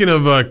 Well, speaking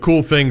of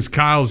cool things,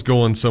 Kyle's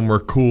going somewhere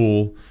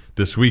cool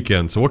this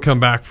weekend. So we'll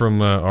come back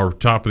from our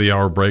top of the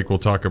hour break. We'll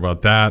talk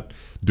about that.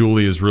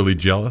 Dooley is really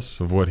jealous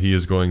of what he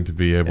is going to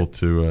be able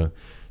to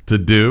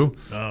do.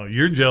 Oh,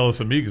 you're jealous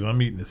of me because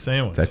I'm eating a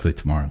sandwich. It's actually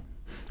tomorrow.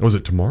 Was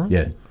it tomorrow?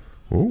 Yeah.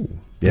 Oh.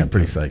 Yeah, I'm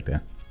pretty psyched, yeah.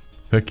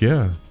 Heck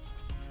yeah.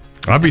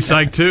 I'll be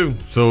psyched too.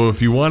 So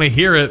if you want to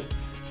hear it,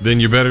 then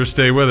you better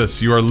stay with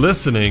us. You are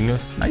listening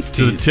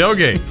to The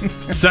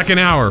Tailgate. Second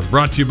hour,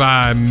 brought to you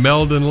by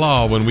Meldon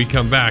Law. When we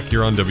come back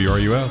here on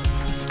WRUF.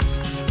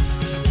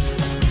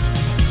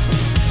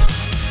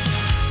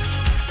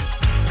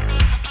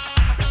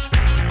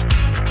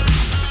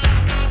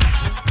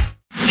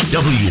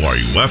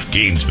 WRUF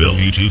Gainesville,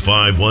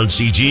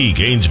 U251CG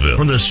Gainesville,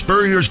 from the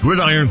Spurrier's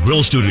Gridiron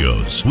Grill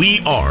Studios. We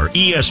are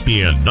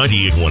ESPN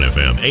 98.1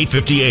 FM,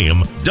 850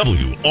 AM,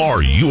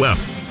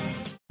 WRUF.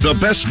 The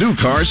best new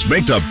cars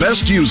make the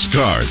best used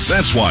cars.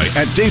 That's why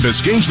at Davis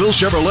Gainesville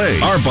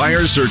Chevrolet, our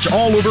buyers search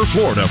all over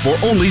Florida for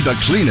only the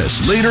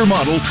cleanest, later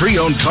model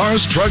pre-owned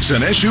cars, trucks,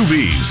 and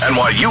SUVs. And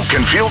why you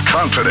can feel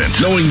confident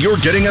knowing you're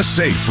getting a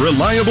safe,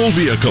 reliable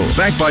vehicle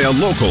backed by a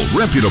local,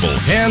 reputable,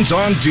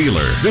 hands-on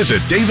dealer.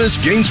 Visit Davis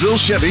Gainesville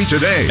Chevy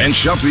today and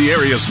shop the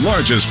area's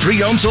largest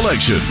pre-owned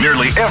selection.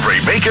 Nearly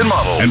every make and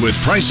model. And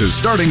with prices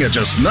starting at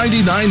just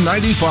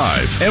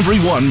 $99.95.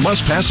 Everyone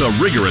must pass a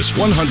rigorous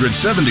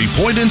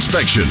 170-point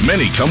inspection.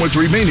 Many come with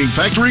remaining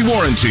factory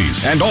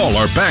warranties, and all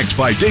are backed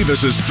by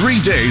Davis's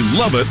 3-day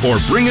love it or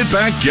bring it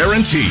back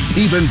guarantee.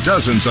 Even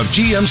dozens of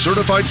GM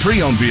certified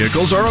pre-owned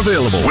vehicles are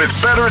available with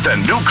better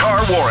than new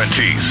car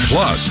warranties.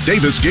 Plus,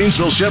 Davis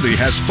Gainesville Chevy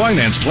has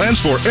finance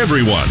plans for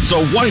everyone.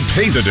 So why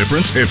pay the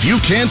difference if you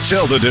can't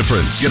tell the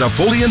difference? Get a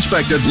fully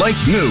inspected like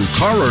new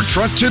car or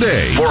truck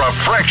today for a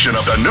fraction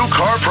of the new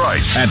car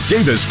price at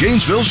Davis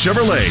Gainesville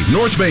Chevrolet,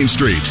 North Main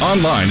Street.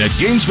 Online at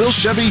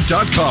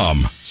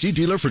GainesvilleChevy.com. See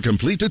dealer for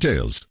complete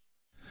details.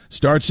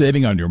 Start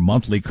saving on your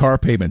monthly car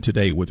payment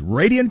today with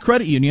Radiant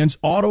Credit Union's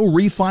Auto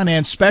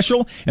Refinance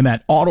Special, and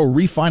that Auto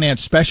Refinance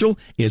Special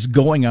is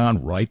going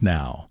on right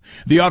now.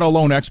 The auto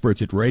loan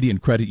experts at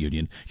Radiant Credit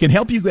Union can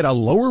help you get a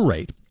lower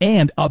rate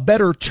and a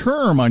better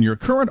term on your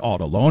current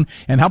auto loan.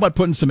 And how about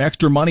putting some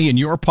extra money in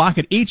your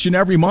pocket each and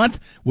every month?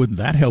 Wouldn't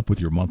that help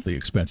with your monthly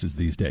expenses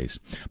these days?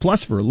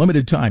 Plus, for a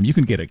limited time, you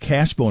can get a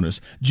cash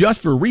bonus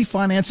just for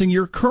refinancing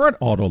your current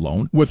auto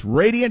loan with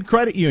Radiant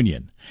Credit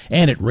Union.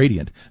 And at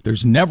Radiant,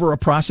 there's never a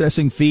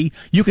processing fee.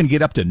 You can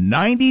get up to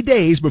 90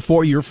 days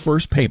before your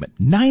first payment.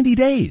 90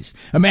 days.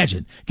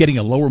 Imagine getting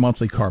a lower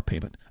monthly car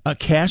payment, a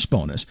cash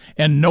bonus,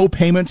 and no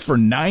payments for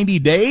 90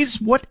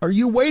 days? What are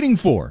you waiting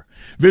for?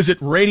 Visit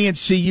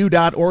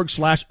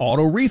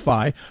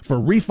radiantcu.org/auto-refi for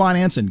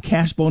refinance and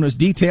cash bonus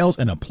details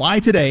and apply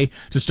today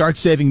to start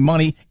saving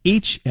money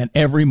each and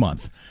every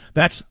month.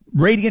 That's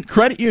Radiant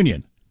Credit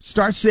Union.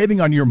 Start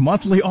saving on your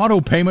monthly auto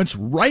payments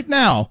right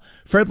now.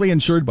 Federally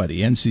insured by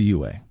the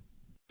NCUA.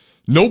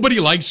 Nobody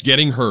likes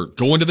getting hurt,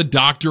 going to the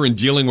doctor and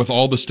dealing with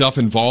all the stuff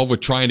involved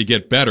with trying to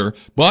get better.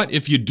 But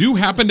if you do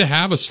happen to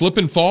have a slip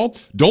and fall,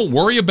 don't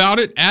worry about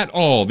it at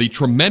all. The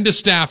tremendous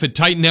staff at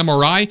Titan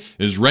MRI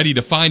is ready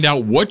to find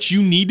out what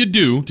you need to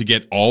do to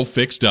get all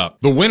fixed up.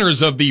 The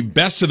winners of the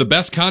Best of the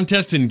Best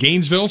contest in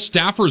Gainesville,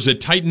 staffers at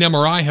Titan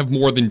MRI have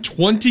more than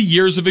 20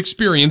 years of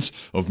experience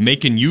of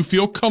making you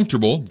feel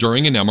comfortable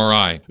during an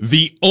MRI.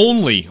 The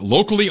only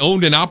locally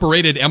owned and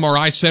operated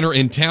MRI center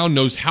in town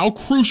knows how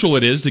crucial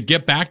it is to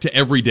get back to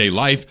everyday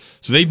life,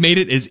 so they've made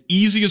it as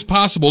easy as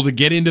possible to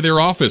get into their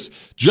office.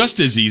 Just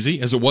as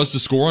easy as it was to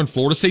score on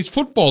Florida State's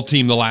football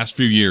team the last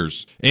few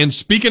years. And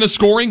speaking of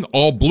scoring,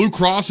 all Blue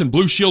Cross and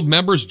Blue Shield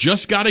members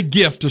just got a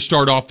gift to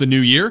start off the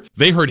new year.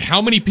 They heard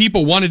how many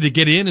people wanted to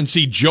get in and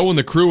see Joe and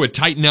the crew at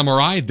Titan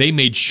MRI. They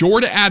made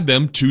sure to add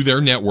them to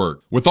their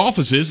network. With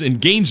offices in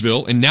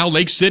Gainesville and now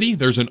Lake City,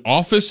 there's an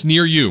office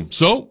near you.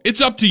 So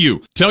it's up to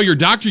you. Tell your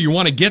doctor you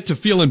want to get to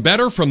feeling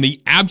better from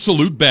the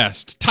absolute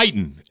best.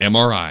 Titan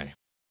MRI.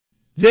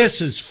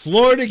 This is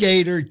Florida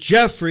Gator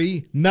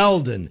Jeffrey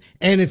Meldon,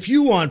 and if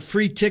you want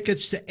free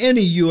tickets to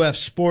any UF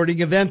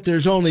sporting event,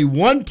 there's only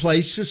one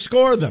place to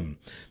score them.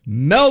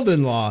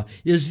 Meldon Law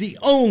is the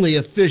only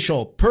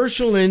official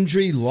personal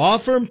injury law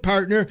firm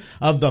partner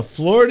of the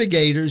Florida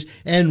Gators,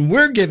 and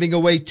we're giving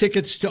away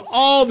tickets to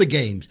all the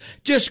games.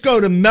 Just go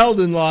to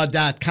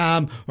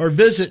meldonlaw.com or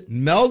visit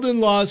Meldon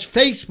Law's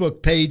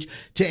Facebook page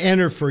to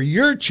enter for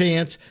your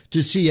chance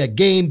to see a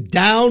game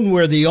down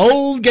where the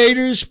old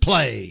Gators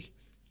play.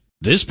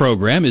 This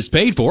program is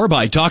paid for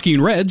by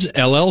Talking Reds,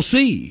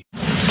 LLC.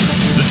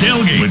 The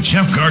Tailgate with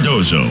Jeff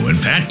Cardozo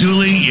and Pat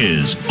Dooley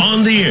is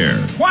on the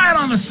air. Quiet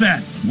on the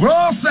set.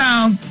 Roll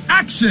sound.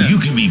 Action. You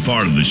can be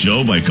part of the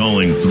show by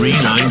calling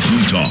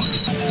 392-TALK.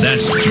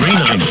 That's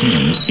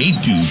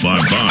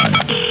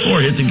 392-8255.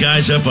 Or hit the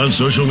guys up on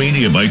social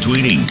media by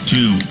tweeting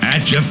to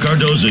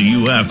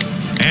 @JeffCardozoUF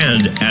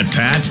and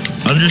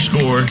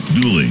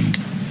 @Pat_Dooley.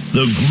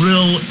 The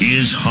grill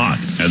is hot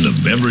and the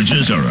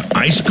beverages are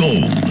ice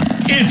cold.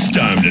 It's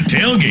time to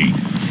tailgate.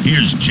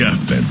 Here's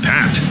Jeff and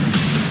Pat.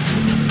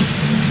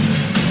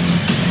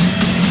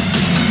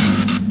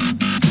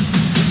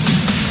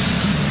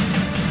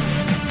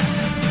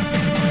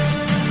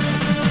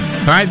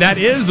 All right, that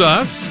is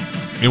us.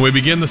 And we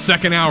begin the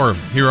second hour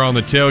here on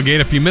the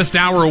tailgate. If you missed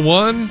hour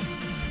one,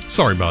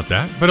 sorry about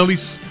that. But at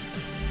least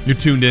you're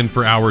tuned in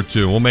for hour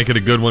two. We'll make it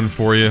a good one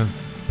for you.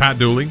 Pat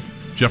Dooley,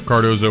 Jeff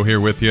Cardozo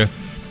here with you.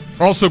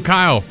 Also,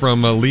 Kyle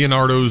from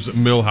Leonardo's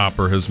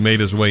Millhopper has made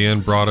his way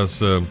in, brought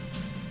us a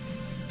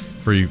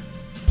pretty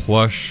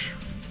plush,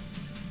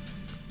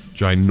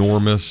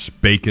 ginormous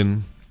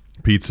bacon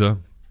pizza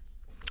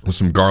with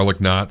some garlic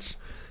knots.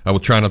 I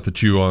will try not to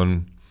chew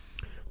on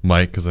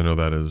Mike because I know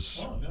that is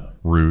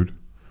rude.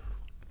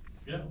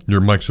 Yeah.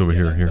 Your mic's over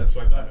here. That's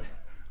why Pat.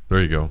 There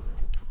you go.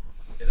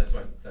 Yeah, that's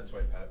why Pat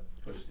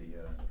pushed the.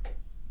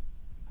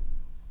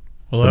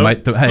 Hello?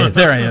 Hey,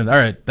 there I am. All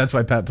right, that's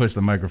why Pat pushed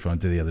the microphone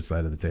to the other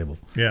side of the table.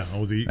 Yeah, I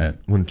was eating.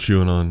 When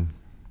chewing on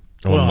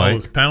Mike. I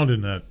was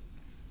pounding that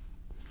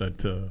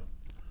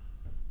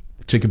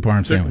chicken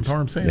parm sandwich.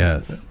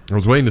 Yes. I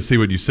was waiting to see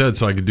what you said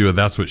so I could do a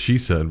 "that's what she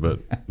said," but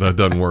that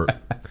doesn't work.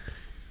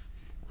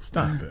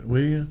 Stop it,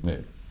 will you? Yeah.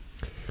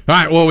 All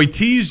right. Well, we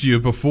teased you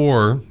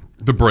before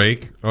the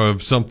break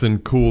of something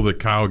cool that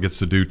Kyle gets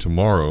to do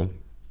tomorrow.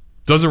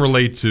 Doesn't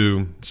relate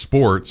to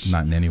sports,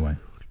 not in any way.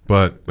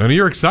 But I mean,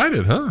 you're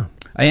excited, huh?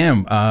 I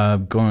am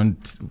going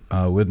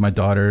with my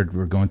daughter.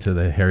 We're going to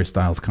the Harry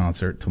Styles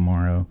concert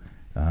tomorrow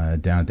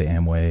down at the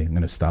Amway. I'm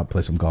going to stop,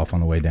 play some golf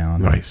on the way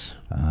down. Nice.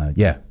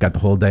 Yeah, got the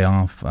whole day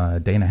off,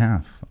 day and a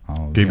half.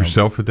 Gave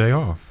yourself a day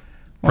off.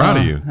 Proud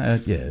of you.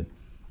 Yeah.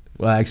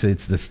 Well, actually,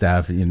 it's the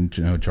staff,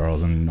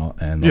 Charles and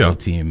the whole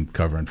team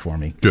covering for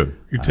me. Good.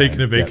 You're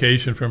taking a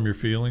vacation from your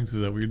feelings?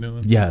 Is that what you're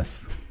doing?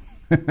 Yes.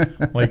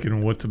 Like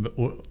in what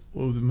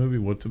was the movie?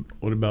 What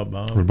About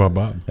Bob? What About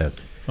Bob? Yeah.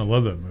 I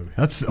love that movie.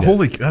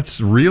 That's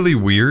really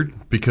weird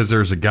because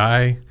there's a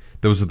guy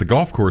that was at the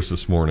golf course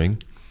this morning,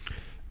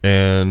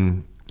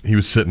 and he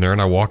was sitting there,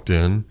 and I walked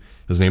in.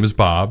 His name is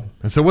Bob.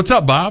 I said, "What's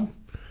up, Bob?"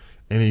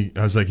 And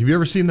I was like, "Have you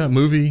ever seen that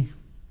movie,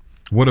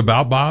 What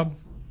About Bob?"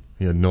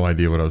 He had no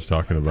idea what I was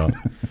talking about.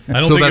 I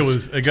don't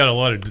think it got a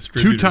lot of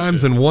distributors. 2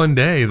 times in one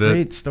day that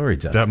great story,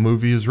 Jeff. That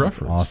movie is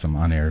referenced. Awesome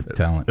on-air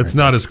talent. It's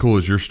not as cool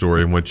as your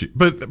story and what you,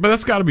 but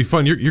that's got to be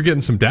fun. You're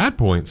getting some dad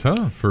points,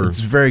 huh? It's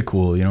very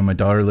cool. My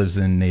daughter lives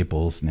in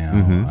Naples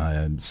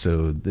now,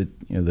 so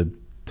the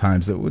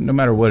times that no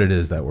matter what it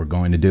is that we're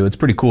going to do, it's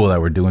pretty cool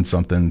that we're doing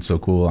something so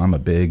cool. I'm a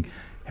big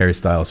Harry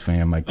Styles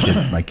fan. My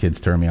kids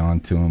turned me on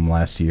to him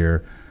last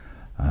year.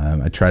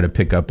 I try to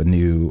pick up a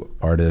new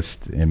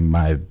artist in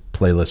my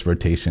playlist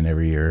rotation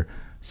every year.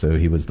 So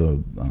he was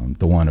the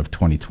one of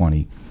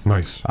 2020.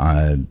 Nice.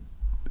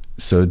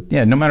 So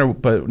yeah, no matter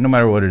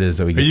what it is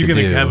that we get to do. Are you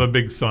going to have a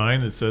big sign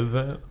that says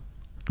that?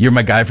 You're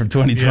my guy from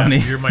 2020.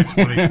 Yeah, you're my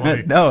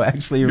 2020. No,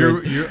 actually,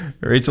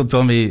 Rachel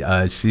told me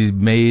she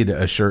made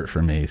a shirt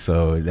for me.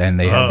 So and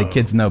they have the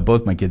kids know,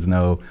 both my kids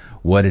know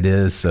what it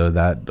is. So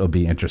that'll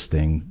be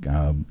interesting.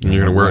 And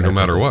you're going to wear it no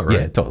matter what, right?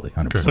 Yeah, totally,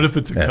 100%. What if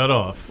it's a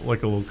cutoff,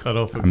 like a little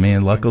cutoff? I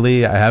mean,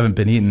 luckily, I haven't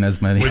been eating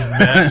as many. With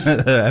mesh?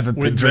 I haven't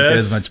been drinking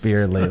as much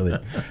beer lately.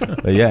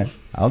 But yeah,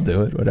 I'll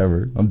do it.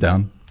 Whatever, I'm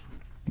down.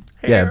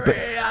 Harry,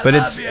 but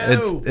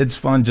it's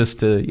fun just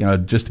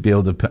to be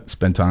able to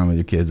spend time with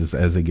your kids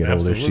as they get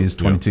older. She's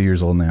 22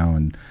 years old now,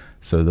 and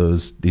so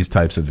these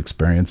types of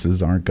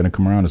experiences aren't going to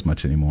come around as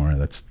much anymore.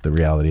 That's the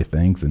reality of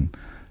things, and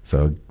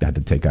so I had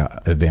to take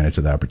advantage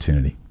of the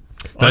opportunity.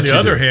 On the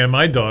other hand,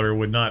 my daughter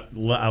would not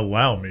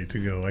allow me to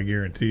go, I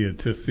guarantee you,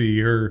 to see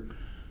her.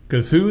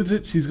 Because who is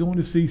it? She's going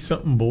to see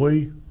something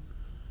boy.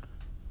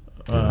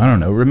 I don't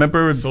know.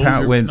 Remember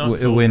Pat,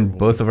 when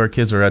both of our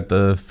kids were at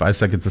the 5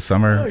 Seconds of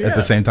Summer at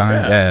the same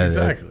time? Yeah,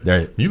 exactly.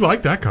 Right. You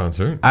like that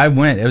concert? I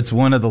went. It's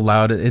one of the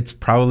loudest. It's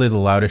probably the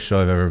loudest show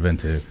I've ever been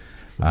to.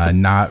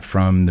 Not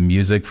from the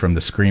music, from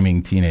the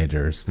screaming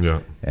teenagers.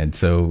 Yeah. And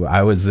so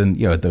I was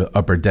in, at the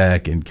upper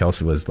deck, and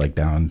Kelsey was like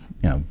down.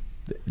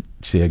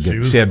 She had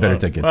better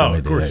tickets. Oh,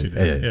 of course she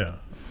did. Yeah.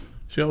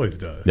 She always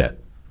does. Yeah.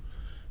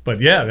 But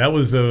yeah, that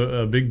was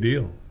a big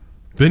deal.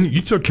 Then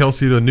you took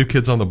Kelsey to a New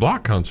Kids on the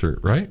Block concert,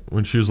 right?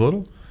 When she was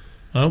little?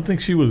 I don't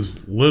think she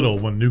was little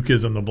when New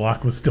Kids on the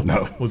Block was still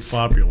was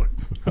popular.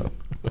 All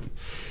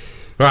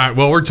right,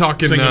 well, we're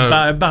talking... Singing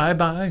Bye, Bye,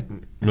 Bye.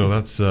 No,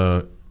 that's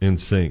In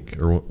Sync,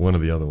 or one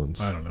of the other ones.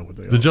 I don't know what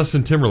they are. The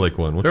Justin Timberlake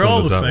one. They're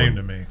all the same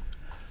to me.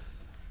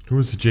 Who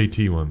was the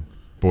JT one?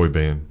 Boy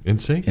band. In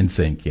Sync? In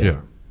Sync, yeah.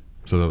 Yeah.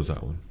 So that was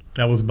that one.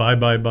 That was Bye,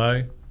 Bye,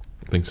 Bye?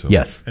 I think so.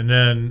 Yes. And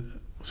then,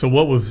 so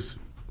what was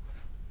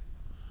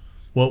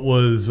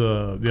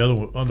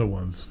the other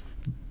one's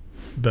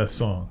best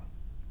song?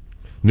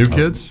 New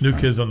Kids? New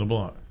Kids on the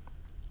Block.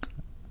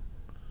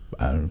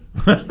 I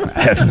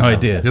have no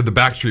idea. You had the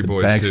Backstreet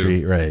Boys,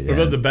 Backstreet, too. right. What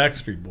about the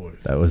Backstreet Boys?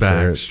 That was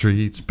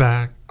Backstreet's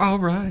back. All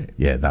right.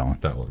 Yeah, that one.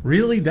 That one.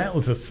 Really? That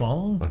was a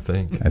song? I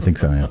think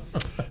so, yeah.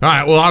 All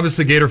right. Well,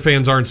 obviously, Gator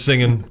fans aren't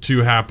singing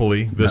too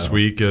happily this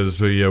week as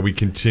we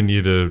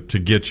continue to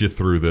get you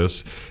through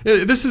this.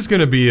 This is going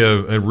to be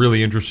a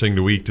really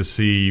interesting week to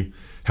see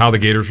how the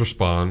Gators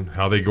respond,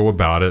 how they go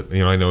about it.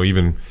 I know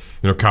even,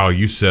 Kyle,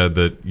 you said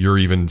that you're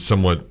even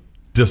somewhat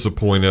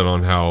disappointed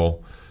on how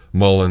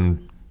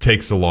Mullen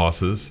takes the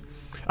losses.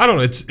 I don't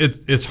know.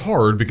 It's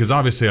hard because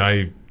obviously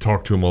I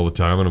talk to him all the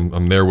time and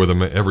I'm there with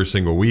him every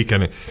single week,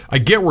 and I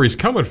get where he's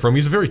coming from.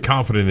 He's a very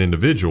confident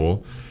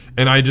individual,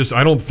 and I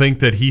don't think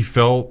that he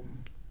felt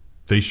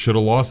they should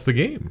have lost the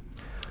game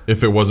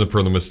if it wasn't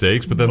for the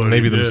mistakes. But then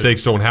maybe the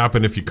mistakes don't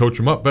happen if you coach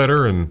them up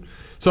better, and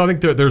so I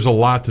think there's a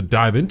lot to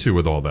dive into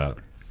with all that.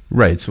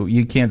 Right. So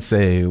you can't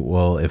say,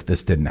 well, if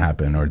this didn't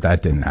happen or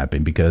that didn't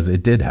happen, because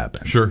it did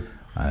happen. Sure.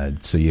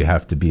 So you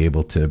have to be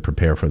able to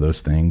prepare for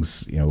those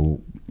things.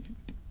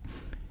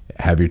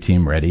 Have your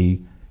team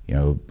ready.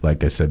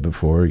 Like I said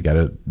before, you got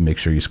to make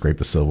sure you scrape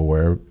the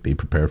silverware. Be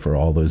prepared for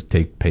all those.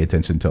 Pay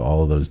attention to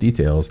all of those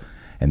details,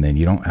 and then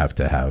you don't have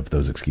to have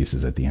those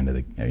excuses at the end of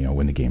the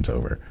when the game's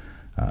over,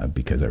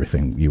 because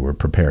you were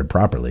prepared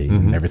properly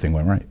and everything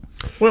went right.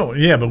 Well,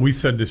 yeah, but we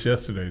said this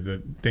yesterday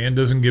that Dan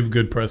doesn't give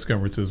good press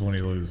conferences when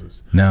he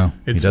loses. No,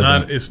 it's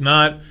not. It's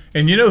not.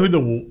 And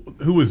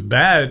who was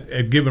bad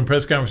at giving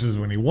press conferences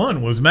when he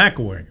won was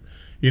McElwain.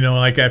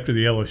 Like after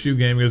the LSU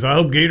game, he goes, "I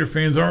hope Gator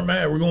fans aren't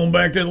mad. We're going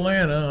back to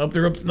Atlanta. I hope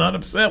they're not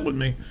upset with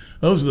me."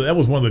 That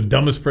was one of the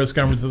dumbest press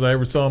conferences I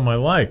ever saw in my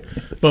life.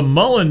 Yes. But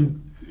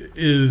Mullen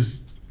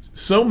is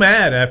so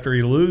mad after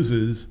he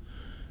loses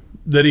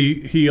that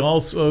he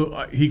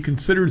also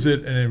considers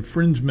it an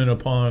infringement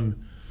upon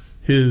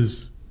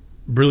his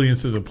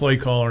brilliance as a play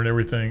caller and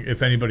everything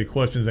if anybody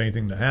questions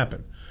anything that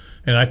happened.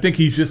 And I think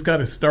he's just got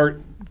to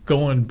start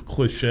going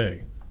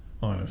cliche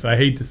on us. I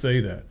hate to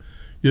say that.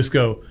 Just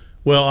go,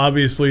 well,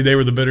 obviously they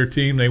were the better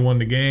team. They won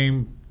the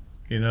game.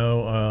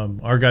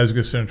 Our guys are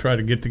just going to try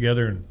to get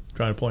together and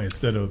try to play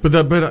instead of...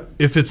 But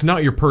if it's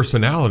not your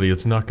personality,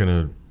 it's not going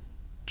to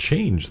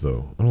change,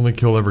 though. I don't think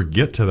he'll ever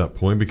get to that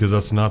point because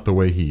that's not the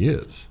way he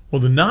is.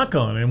 Well, the knock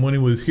on him when he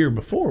was here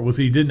before was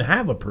he didn't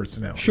have a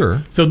personality.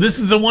 Sure. So this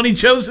is the one he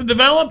chose to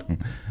develop?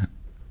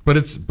 But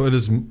it's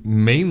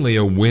mainly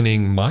a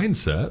winning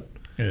mindset.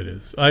 It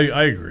is.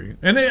 I agree.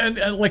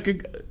 And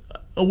like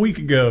a week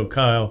ago,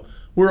 Kyle,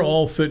 we're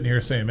all sitting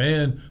here saying,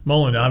 "Man,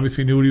 Mullen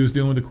obviously knew what he was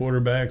doing with the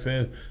quarterbacks.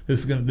 And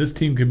this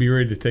team could be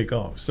ready to take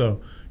off."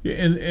 So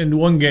in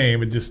one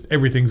game,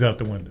 everything's out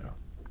the window.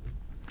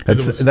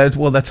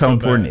 That's how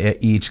important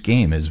each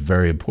game is.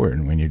 Very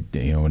important when you're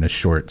in a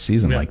short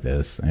season like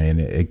this. I mean,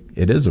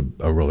 it is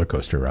a roller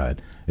coaster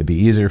ride. It'd be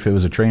easier if it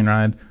was a train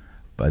ride,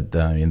 but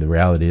the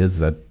reality is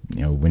that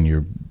when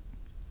you're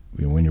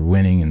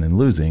winning and then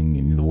losing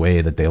in the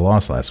way that they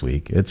lost last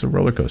week, it's a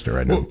roller coaster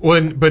right now.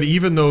 But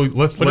even though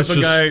let's if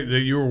a guy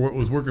that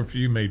was working for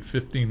you made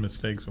 15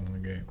 mistakes in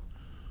one game.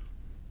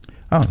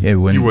 Oh yeah,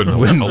 you wouldn't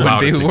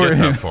allow it to get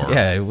that far.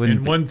 Yeah,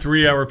 in 1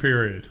 3-hour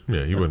period.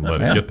 Yeah, you wouldn't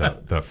let it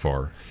get that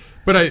far.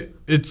 But I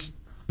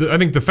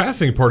think the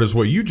fascinating part is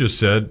what you just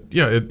said.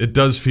 Yeah, it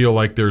does feel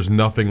like there's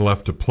nothing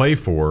left to play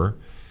for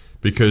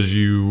because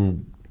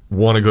you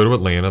want to go to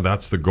Atlanta.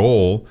 That's the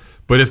goal.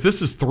 But if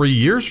this is 3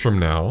 years from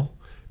now,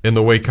 and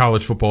the way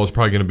college football is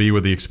probably going to be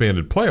with the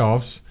expanded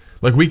playoffs,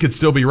 like we could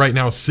still be right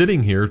now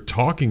sitting here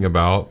talking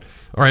about,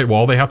 all right,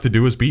 well, all they have to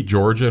do is beat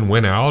Georgia and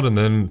win out, and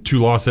then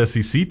 2-loss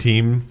SEC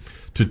team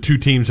to 2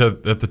 teams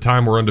at the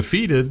time were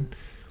undefeated.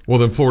 Well,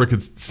 then Florida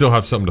could still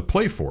have something to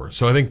play for.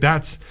 So I think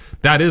that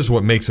is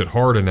what makes it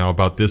harder now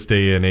about this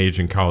day and age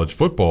in college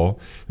football.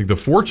 I think the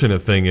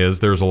fortunate thing is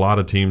there's a lot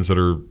of teams that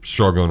are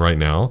struggling right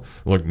now.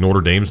 Like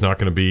Notre Dame's not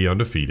going to be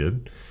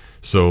undefeated,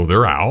 so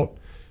they're out.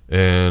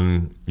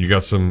 and you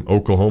got some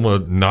Oklahoma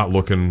not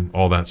looking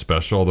all that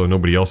special, although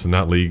nobody else in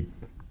that league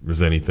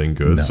is anything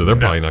good, so they're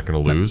probably not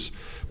going to lose.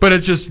 But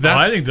it's just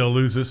I think they'll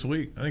lose this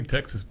week. I think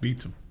Texas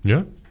beats them.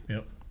 Yeah.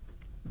 Yep.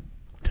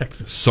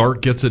 Texas.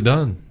 Sark gets it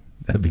done.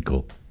 That'd be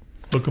cool.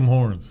 Hook 'em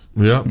horns.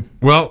 Yeah.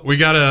 Well, we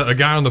got a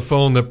guy on the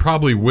phone that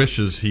probably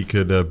wishes he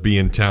could be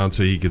in town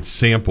so he could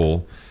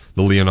sample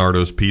the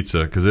Leonardo's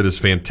pizza, because it is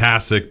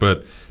fantastic.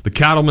 But the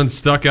cattleman's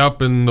stuck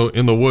up in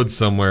the woods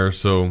somewhere,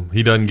 so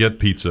he doesn't get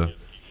pizza.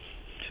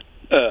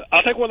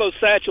 I'll take one of those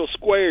Satchel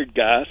Squared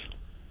guys.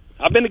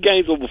 I've been to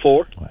Gainesville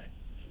before.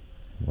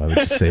 Why would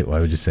you say? Why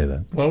would you say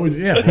that? Why would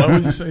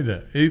you say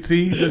that?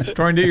 He's just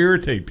trying to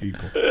irritate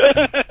people.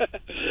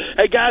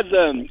 Hey guys,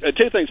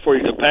 two things for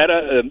you, Pat.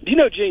 Do you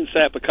know Gene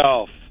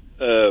Sapikoff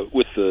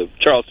with the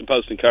Charleston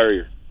Post and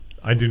Courier?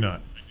 I do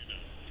not.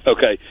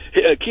 Okay,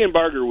 Ken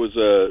Berger was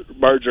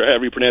Berger,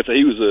 however you pronounce it.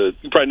 He was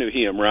you probably knew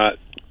him, right?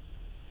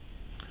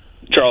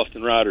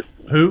 Charleston writer.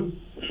 Who?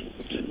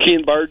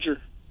 Ken Berger.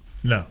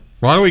 No.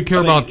 Why do we care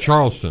about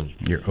Charleston?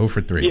 You're 0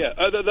 for 3. Yeah,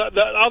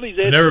 all these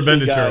SEC never been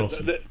to guys,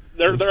 Charleston.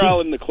 They're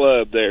all in the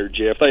club there,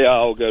 Jeff. They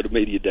all go to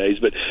media days.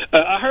 But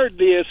I heard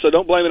this, so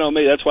don't blame it on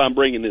me. That's why I'm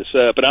bringing this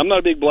up. But I'm not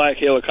a big black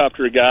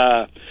helicopter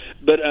guy.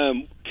 But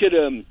could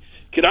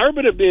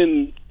Urban have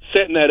been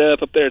setting that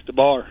up there at the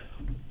bar?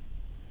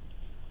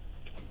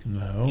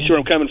 No. You see where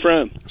I'm coming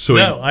from? So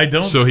no, I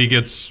don't. So he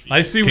gets.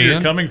 I see where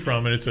you're coming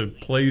from, and it's a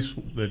place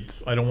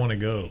that I don't want to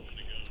go.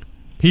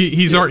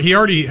 He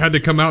already had to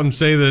come out and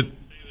say that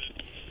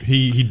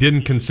he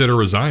didn't consider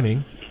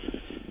resigning.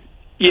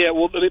 Yeah,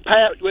 well,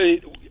 Pat,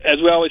 as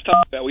we always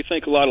talk about, we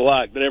think a lot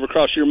alike. Did it ever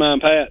cross your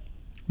mind, Pat?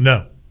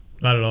 No,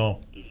 not at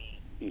all.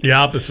 The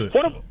opposite.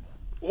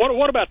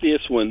 What about this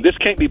one? This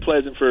can't be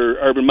pleasant for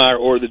Urban Meyer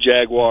or the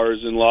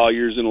Jaguars and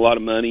lawyers and a lot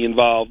of money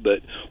involved.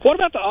 But what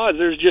about the odds?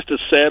 There's just a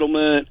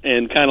settlement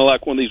and kind of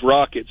like one of these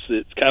rockets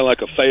that's kind of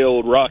like a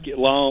failed rocket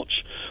launch.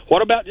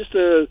 What about just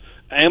a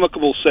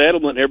amicable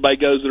settlement and everybody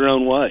goes their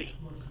own way?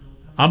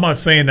 I'm not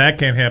saying that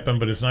can't happen,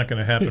 but it's not going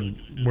to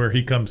happen where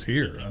he comes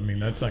here. I mean,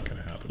 that's not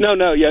going to happen.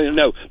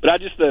 No. But I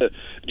just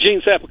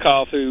Gene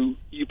Sapikoff, who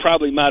you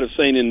probably might have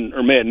seen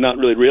or met and not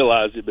really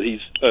realized it, but he's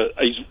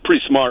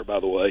pretty smart, by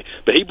the way.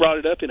 But he brought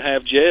it up in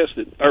half jest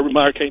that Urban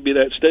Meyer can't be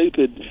that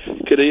stupid.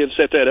 Could he have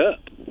set that up?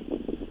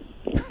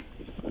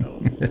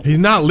 He's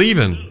not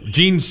leaving.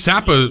 Gene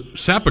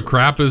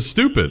Sapicrap is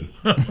stupid.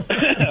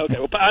 Okay,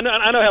 well, I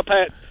know how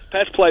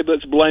Pat's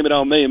playbooks blame it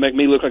on me and make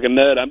me look like a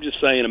nut. I'm just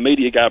saying a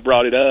media guy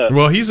brought it up.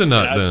 Well, he's a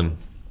nut then.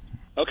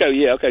 Okay,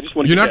 yeah, okay. Just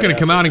want You're not going to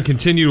come out and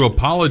continue to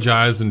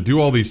apologize and do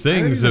all these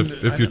things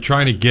if you're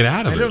trying to get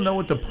out of it. I don't know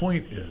what the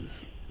point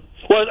is.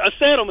 Well, a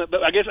settlement,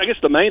 but I guess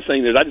the main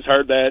thing is I just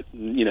heard that,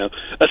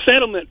 a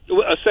settlement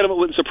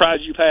wouldn't surprise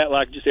you, Pat,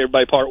 like just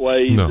everybody part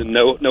ways and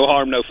no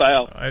harm, no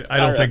foul. I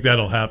don't think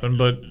that'll happen,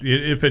 but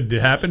if it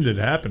happened, it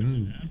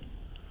happened.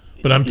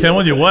 But I'm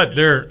telling you what,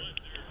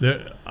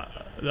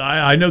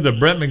 I know that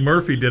Brett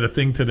McMurphy did a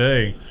thing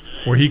today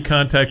where he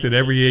contacted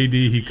every AD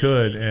he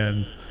could,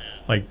 and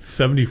like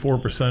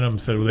 74% of them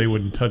said they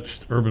wouldn't touch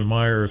Urban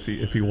Meyer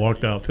if he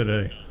walked out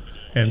today,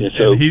 and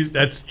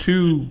that's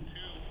two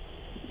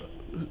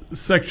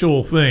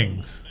sexual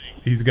things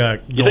he's got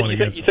going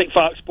against him. You think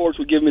Fox Sports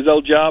would give him his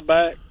old job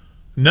back?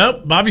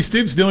 Nope, Bobby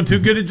Stoops doing too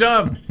good a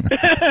job.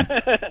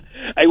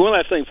 Hey, one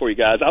last thing for you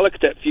guys. I look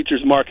at that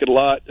futures market a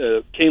lot.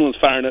 Keeneland's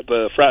firing up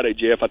Friday,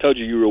 Jeff. I told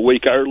you were a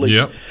week early.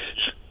 Yep.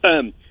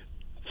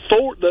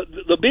 For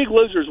the big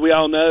losers we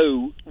all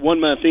know 1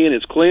 month in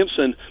is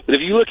Clemson, but if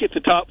you look at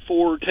the top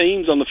 4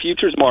 teams on the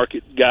futures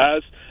market,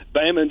 guys,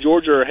 Bama and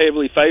Georgia are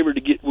heavily favored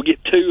to get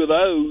 2 of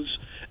those,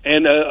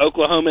 and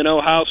Oklahoma and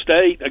Ohio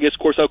State. I guess, of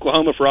course,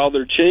 Oklahoma, for all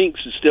their chinks,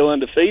 is still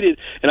undefeated,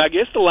 and I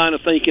guess the line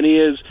of thinking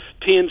is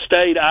Penn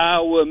State,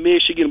 Iowa,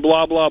 Michigan,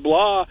 blah, blah,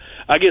 blah.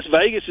 I guess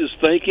Vegas is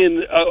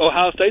thinking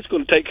Ohio State's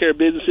going to take care of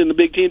business in the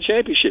Big Ten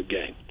championship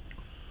game.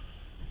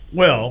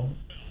 Well,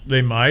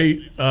 they might,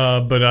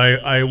 but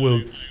I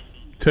will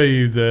tell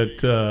you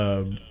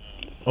that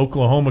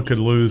Oklahoma could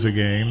lose a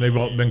game. They've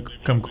all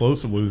come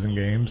close to losing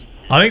games.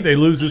 I think they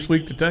lose this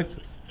week to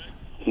Texas.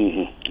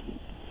 Mm-hmm.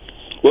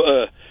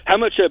 Well, how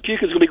much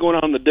puke is going to be going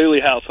on in the Dooley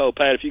household,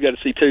 Pat, if you got to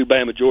see 2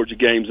 Bama Georgia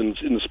games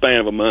in the span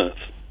of a month?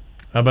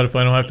 How about if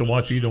I don't have to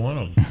watch either one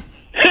of them?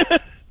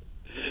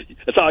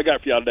 That's all I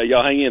got for y'all today.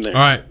 Y'all hang in there.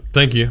 All right.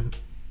 Thank you.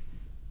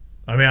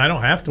 I mean, I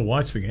don't have to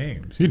watch the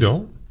games. You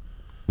don't?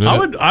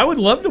 I would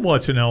love to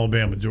watch an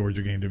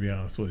Alabama-Georgia game, to be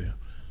honest with you.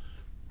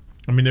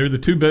 I mean, they're the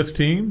 2 best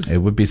teams. It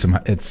would be some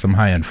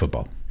high-end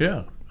football.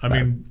 Yeah. I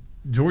mean,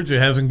 Georgia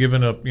hasn't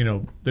given up, they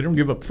don't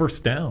give up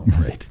first downs.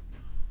 Right.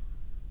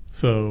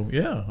 So,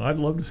 yeah, I'd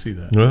love to see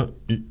that. Well,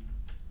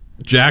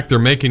 Jack, they're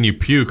making you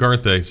puke,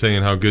 aren't they,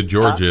 saying how good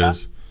Georgia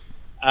is?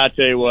 I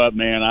tell you what,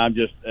 man, I'm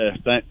just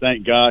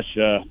thank gosh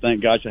I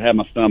have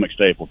my stomach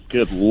stapled.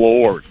 Good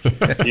Lord,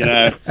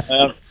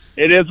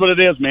 it is what it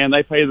is, man.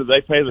 They pay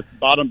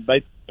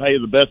the pay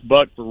the best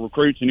buck for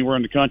recruits anywhere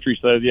in the country.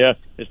 So, yeah,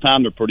 it's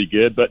time they're pretty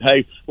good. But,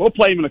 hey, we'll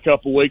play them in a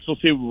couple of weeks. We'll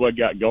see what we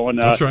got going.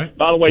 That's right.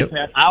 By the way,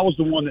 Pat, I was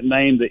the one that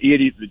named the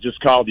idiot that just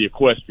called the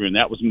equestrian.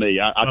 That was me.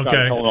 I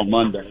tried to call it on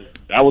Monday.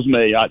 That was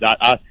me.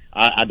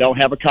 I don't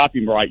have a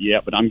copyright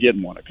yet, but I'm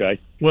getting one, okay?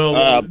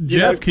 Well,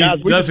 Jeff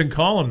doesn't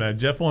call him that.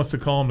 Jeff wants to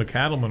call him the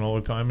cattleman all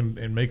the time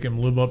and make him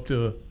live up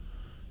to,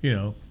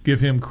 give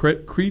him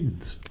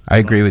credence. I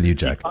agree with you,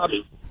 Jack.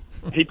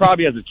 He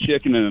probably has a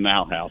chicken in an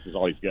outhouse is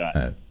all he's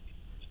got.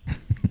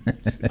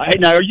 Hey,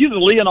 now, are you the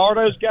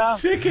Leonardo's guy?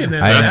 Chicken in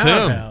an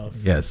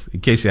outhouse. Yes, in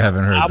case you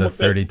haven't heard the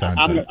 30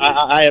 times.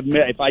 I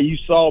admit, if you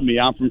saw me,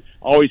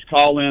 always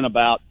call in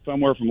about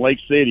somewhere from Lake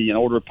City and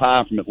order a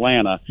pie from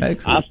Atlanta.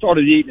 Excellent. I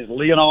started eating at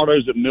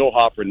Leonardo's at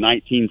Millhopper in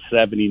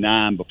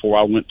 1979 before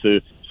I went to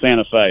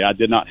Santa Fe. I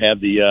did not have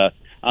the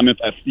I'm at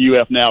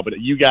UF now, but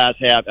you guys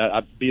have,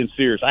 I'm being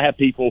serious, I have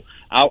people,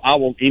 I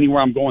will,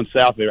 anywhere I'm going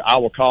south there, I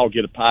will call,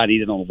 get a pie, and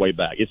eat it on the way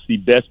back. It's the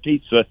best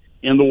pizza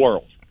in the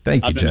world.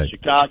 Thank you, I've been Jack. to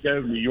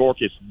Chicago, New York,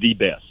 it's the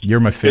best.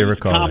 You're my favorite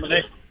caller.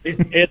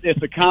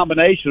 It's a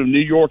combination of New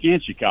York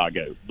and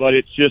Chicago, but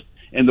it's just,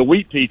 and the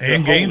wheat pizza.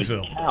 And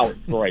Gainesville. Cow, it's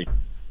great.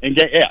 In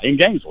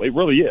Gainesville, it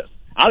really is.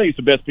 I think it's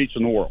the best pizza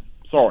in the world.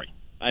 Sorry.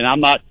 And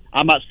I'm not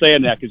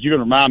saying that because you're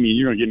going to remind me and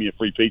you're going to give me a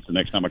free pizza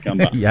next time I come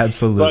by. Yeah,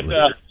 absolutely.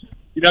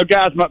 But,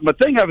 guys, my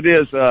thing of it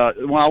is,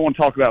 what I want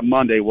to talk about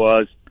Monday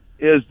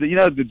is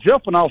the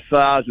jumping off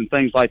sides and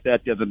things like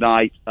that the other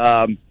night.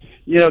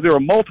 There were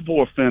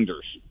multiple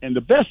offenders. And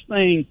the best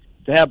thing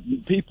to have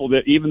people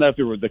that, even though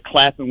the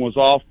clapping was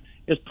off,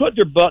 is put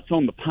their butts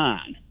on the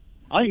pine.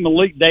 I think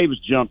Malik Davis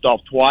jumped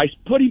off twice.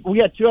 We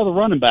had two other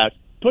running backs.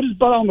 Put his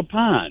butt on the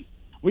pine.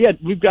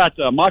 We've got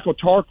Michael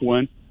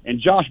Tarquin and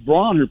Josh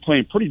Braun, who are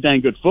playing pretty dang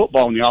good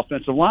football on the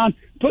offensive line.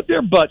 Put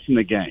their butts in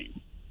the game.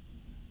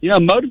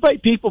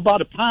 Motivate people by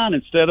the pine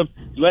instead of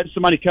letting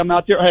somebody come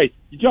out there. Hey,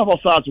 you jump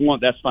off sides and one,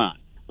 that's fine.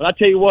 But I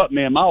tell you what,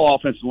 man, my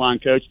offensive line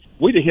coach,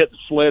 we'd have hit the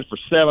sled for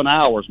 7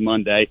 hours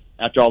Monday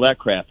after all that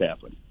crap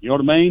happened. You know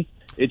what I mean?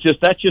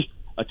 That's just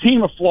a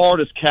team of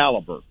Florida's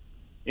caliber.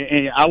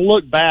 And I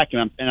look back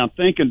and I'm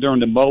thinking during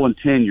the Mullen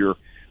tenure,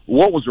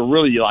 what was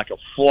really like a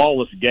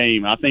flawless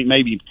game. I think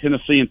maybe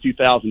Tennessee in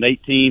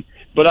 2018.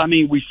 But I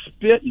mean, we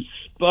spit and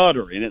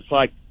sputter, and it's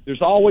like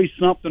there's always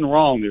something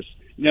wrong.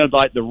 There's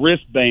like the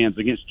wristbands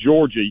against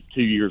Georgia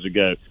 2 years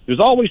ago. There's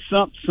always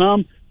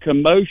some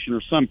commotion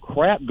or some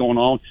crap going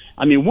on.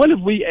 I mean, when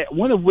have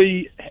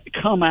we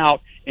come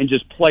out and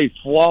just play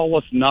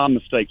flawless,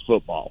 non-mistake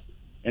football?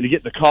 And to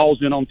get the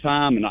calls in on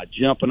time and not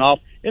jumping off,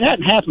 it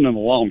hadn't happened in a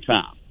long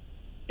time.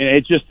 And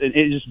it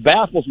just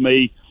baffles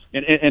me.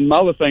 And my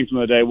other thing from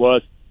the day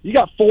was you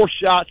got 4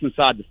 shots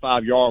inside the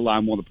 5-yard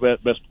line, one of the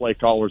best play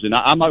callers. And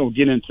I'm not going to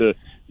get into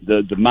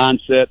the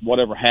mindset,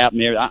 whatever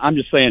happened there. I'm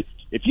just saying,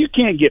 if you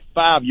can't get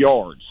 5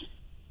 yards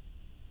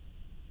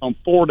on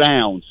 4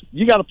 downs,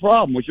 you got a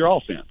problem with your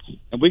offense.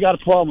 And we got a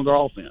problem with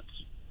our offense.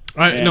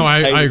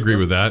 I agree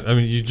with that. I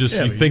mean, you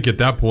think at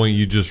that point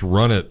you just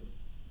run it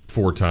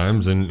 4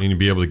 times and you'd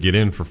be able to get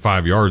in for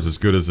 5 yards as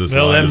good as this.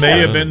 Well, that may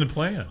have been the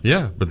plan.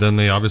 Yeah, but then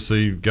they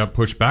obviously got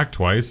pushed back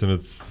twice, and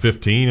it's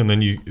 15, and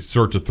then you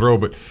start to throw.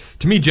 But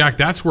to me, Jack,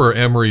 that's where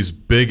Emory's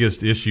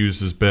biggest issues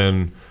has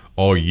been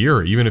all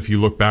year. Even if you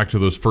look back to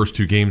those first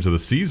 2 games of the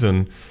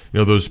season,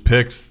 those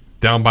picks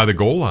down by the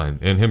goal line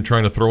and him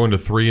trying to throw into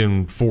 3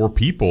 and 4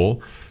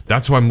 people.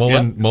 That's why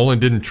Mullen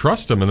didn't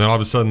trust him. And then all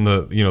of a sudden,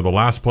 the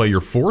last play,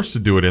 you're forced to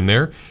do it in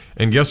there.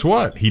 And guess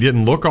what? He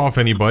didn't look off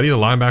anybody. The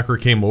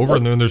linebacker came over,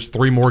 and then there's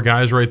 3 more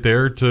guys right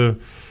there.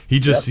 He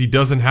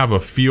doesn't have a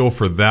feel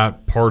for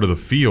that part of the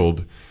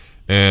field.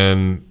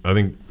 And I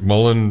think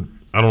Mullen,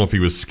 I don't know if he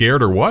was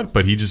scared or what,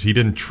 but he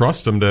didn't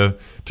trust him to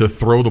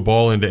throw the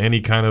ball into any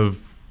kind of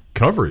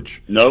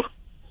coverage. Nope.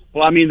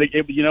 Well, I mean,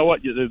 you know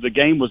what? The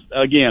game was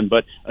again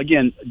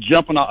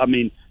jumping off. I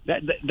mean,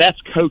 that's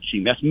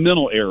coaching. That's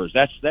mental errors.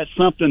 That's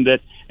something that.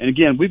 And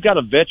again, we've got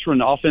a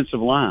veteran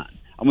offensive line.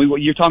 I mean,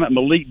 you're talking about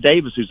Malik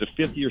Davis, who's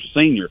a 5th-year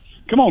senior.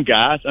 Come on,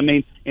 guys. I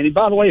mean, and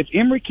by the way, if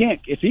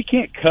he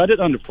can't cut it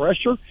under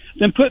pressure,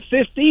 then put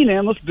 15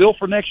 in. Let's build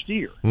for next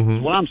year. Mm-hmm.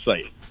 That's what I'm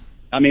saying.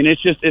 I mean,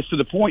 it's to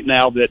the point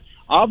now that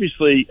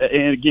obviously,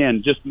 and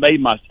again, just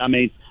made my. I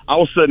mean. I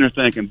was sitting there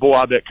thinking, boy,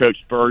 I bet Coach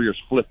Spurrier's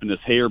flipping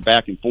his hair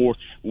back and forth.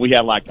 We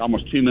had like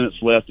almost 2 minutes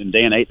left, and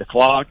Dan ate the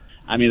clock.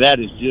 I mean, that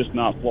is just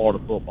not Florida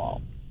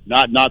football.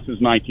 Not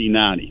since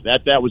 1990.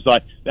 That was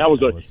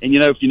and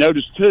if you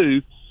notice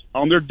too,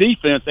 on their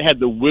defense, they had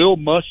the Will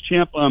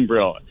Muschamp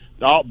umbrella.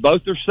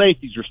 Both their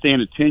safeties are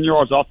standing 10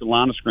 yards off the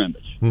line of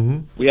scrimmage.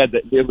 Mm-hmm.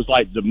 It was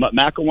like the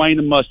McElwain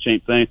and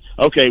Muschamp thing.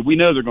 Okay, we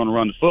know they're going to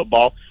run the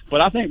football,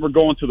 but I think we're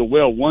going to the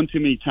well one too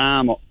many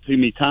times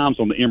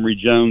on the Emory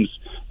Jones,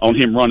 on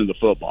him running the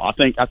football. I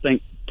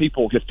think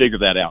people have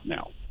figured that out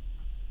now.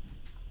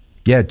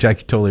 Yeah, Jack,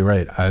 you're totally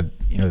right.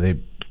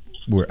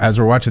 As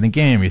we're watching the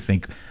game, you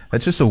think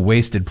that's just a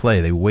wasted play.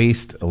 They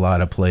waste a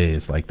lot of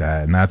plays like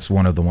that, and that's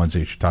one of the ones that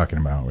you're talking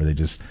about, where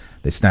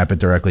they snap it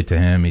directly to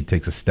him. He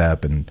takes a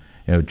step and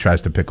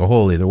tries to pick a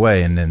hole either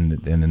way, and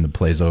then the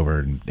play's over.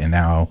 And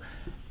now,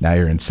 Now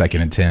you're in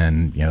 2nd and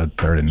 10,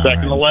 third and 9.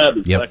 Second and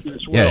 11, yep. second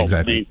and 12.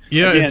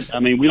 Yeah,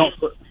 exactly. We don't.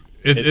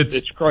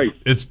 It's crazy.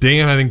 It's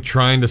Dan, I think,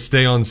 trying to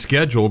stay on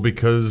schedule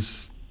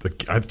because,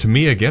 to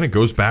me, again, it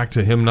goes back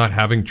to him not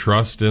having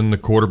trust in the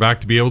quarterback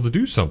to be able to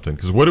do something.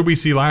 Because what did we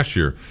see last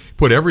year?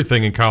 Put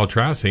everything in Kyle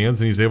Trask's hands,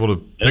 and he's able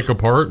to pick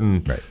apart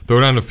and throw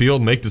down the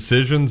field, make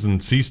decisions,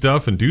 and see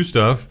stuff and do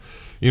stuff.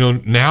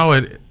 Now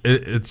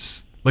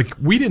it's like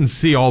we didn't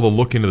see all the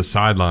look into the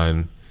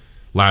sideline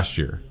last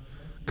year.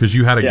 Because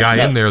you had a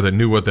guy in there that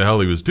knew what the hell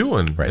he was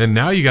doing. Right. And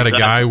now you got a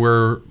guy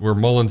where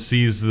Mullen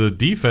sees the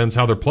defense,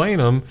 how they're playing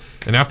them,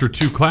 and after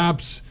 2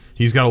 claps,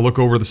 he's got to look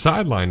over the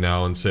sideline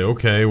now and say,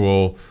 okay,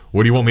 well,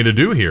 what do you want me to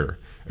do here?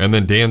 And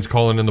then Dan's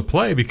calling in the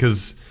play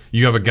because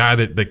you have a guy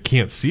that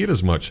can't see it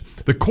as much.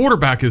 The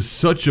quarterback is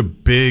such a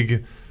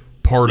big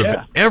part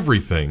of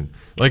everything.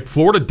 Like,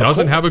 Florida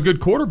doesn't have a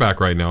good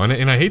quarterback right now.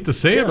 And I hate to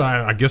say it, but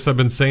I guess I've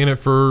been saying it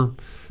for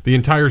the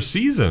entire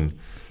season.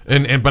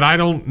 But I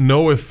don't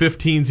know if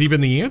 15's even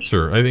the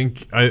answer. I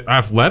think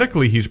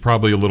athletically he's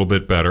probably a little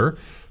bit better,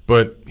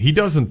 but he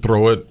doesn't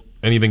throw it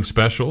anything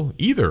special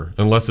either,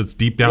 unless it's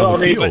deep down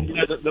the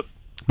field.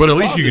 But at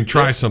least you can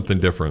try something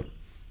different.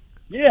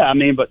 Yeah,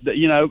 but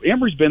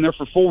Emory's been there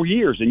for 4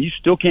 years, and you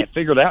still can't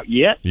figure it out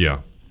yet.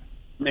 Yeah.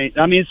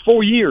 It's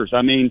 4 years.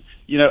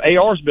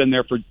 AR's been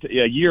there for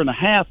a year and a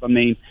half.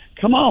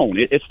 Come on,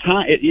 it's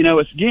time.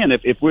 It's again,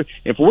 if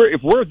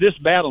we're this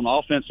bad on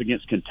offense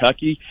against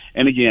Kentucky,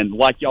 and again,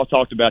 like y'all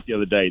talked about the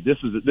other day, this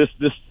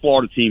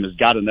Florida team has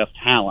got enough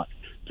talent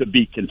to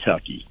beat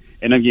Kentucky.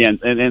 And again,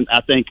 and I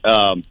think,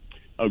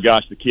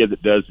 the kid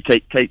that does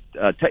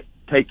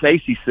Tate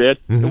Casey said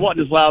it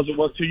wasn't as loud as it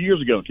was 2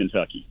 years ago in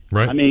Kentucky.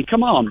 Right.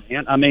 Come on,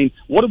 man.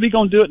 What are we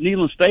going to do at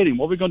Neyland Stadium?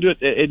 What are we going to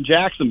do in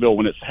Jacksonville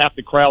when it's half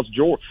the crowd's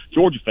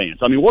Georgia fans?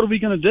 What are we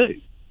going to do?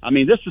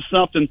 This is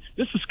something.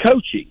 This is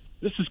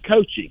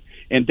coaching.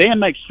 And Dan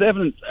makes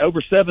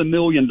over $7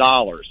 million.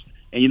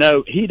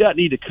 And, he doesn't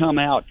need to come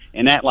out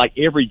and act like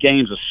every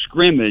game's a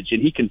scrimmage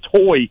and he can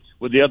toy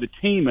with the other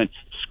team and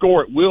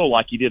score at will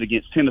like he did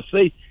against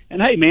Tennessee.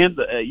 And, hey, man,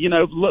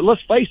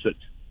 let's face it.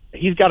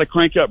 He's got to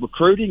crank up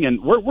recruiting,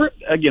 and we're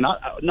again,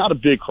 not a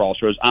big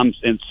crossroads. I'm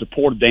in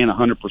support of Dan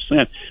 100%,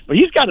 but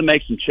he's got to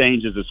make some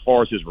changes as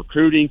far as his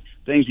recruiting,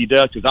 things he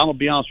does, because I'm going to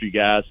be honest with you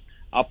guys,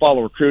 I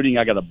follow recruiting.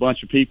 I got a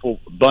bunch of people,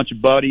 a bunch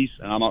of buddies,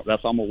 and I'm going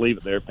to leave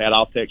it there. Pat,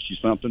 I'll text you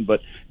something. But,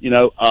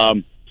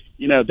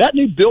 that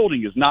new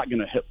building is not going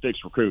to fix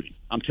recruiting.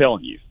 I'm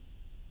telling you.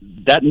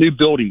 That new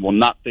building will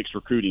not fix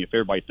recruiting if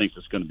everybody thinks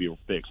it's going to be a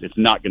fix. It's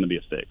not going to be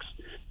a fix.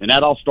 And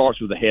that all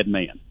starts with the head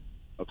man.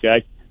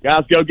 Okay?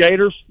 Guys, go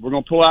Gators. We're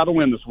going to pull out a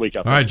win this week, I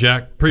think. All right,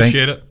 Jack.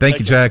 Appreciate it. Thank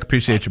you, Jack.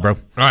 Appreciate you, bro. All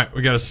right,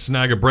 we got to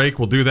snag a break.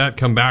 We'll do that.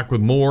 Come back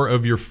with more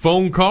of your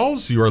phone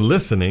calls. You are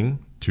listening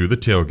to The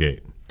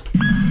Tailgate.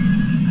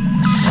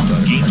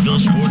 Gainesville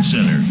Sports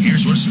Center.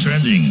 Here's what's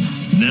trending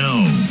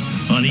now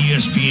on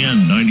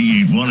ESPN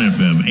 98.1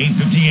 FM,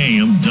 850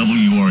 AM,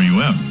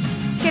 WRUF.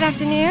 Good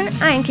afternoon.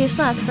 I'm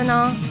Keishla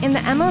Espinal. In the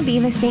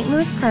MLB, the St.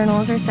 Louis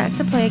Cardinals are set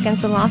to play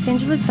against the Los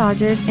Angeles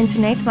Dodgers in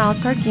tonight's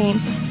wildcard game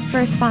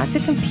for a spot to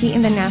compete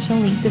in the National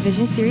League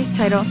Division Series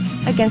title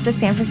against the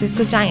San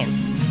Francisco Giants,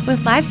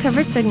 with live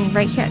coverage starting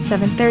right here at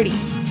 7:30.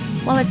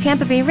 While the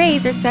Tampa Bay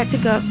Rays are set to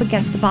go up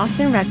against the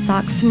Boston Red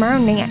Sox tomorrow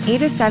night at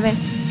 8:07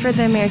 for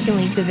the American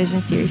League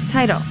Division Series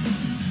title.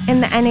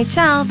 In the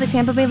NHL, the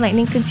Tampa Bay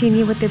Lightning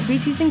continue with their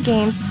preseason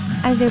games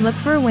as they look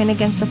for a win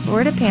against the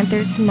Florida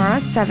Panthers tomorrow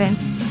at 7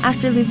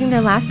 after losing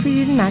their last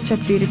preseason matchup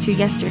 3-2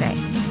 yesterday.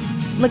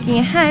 Looking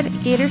ahead,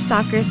 Gators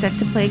soccer is set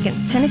to play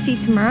against Tennessee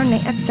tomorrow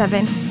night at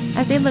 7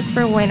 as they look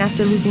for a win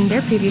after losing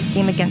their previous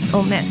game against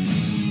Ole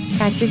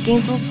Miss. At your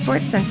Gainesville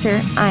Sports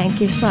Center, I am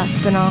Keishla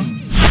Espinal.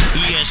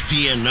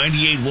 ESPN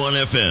 98.1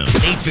 FM,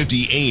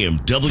 850 AM,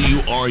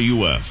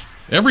 WRUF.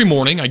 Every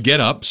morning I get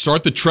up,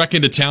 start the trek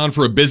into town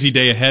for a busy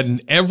day ahead, and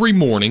every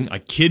morning, I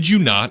kid you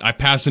not, I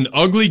pass an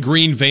ugly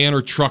green van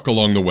or truck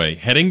along the way,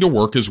 heading to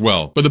work as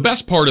well. But the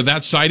best part of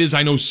that sight is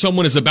I know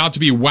someone is about to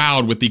be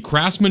wowed with the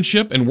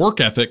craftsmanship and work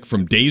ethic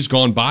from days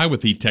gone by with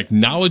the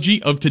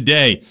technology of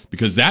today,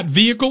 because that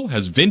vehicle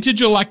has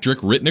Vintage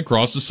Electric written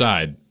across the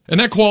side. And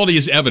that quality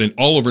is evident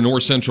all over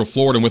North Central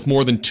Florida. And with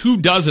more than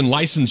 24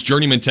 licensed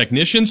journeyman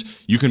technicians,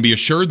 you can be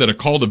assured that a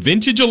call to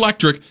Vintage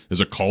Electric is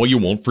a call you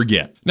won't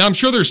forget. Now, I'm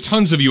sure there's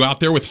tons of you out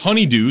there with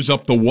honeydews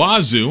up the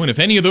wazoo, and if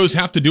any of those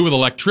have to do with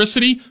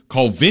electricity,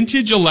 call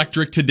Vintage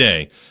Electric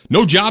today.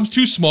 No job's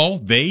too small.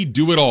 They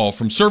do it all,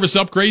 from service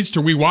upgrades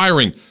to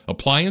rewiring,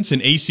 appliance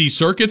and AC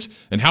circuits,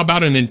 and how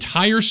about an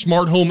entire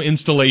smart home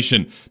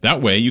installation?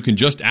 That way, you can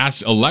just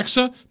ask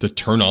Alexa to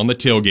turn on the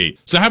tailgate.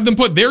 So have them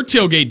put their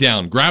tailgate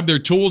down, grab their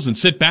tools, and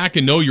sit back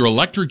and know your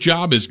electric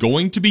job is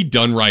going to be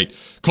done right.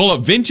 Call up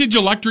Vintage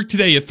Electric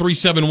today at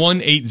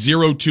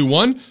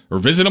 371-8021 or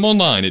visit them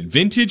online at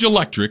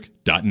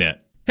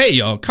vintageelectric.net. Hey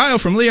y'all, Kyle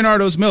from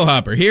Leonardo's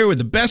Millhopper here with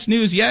the best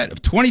news yet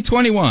of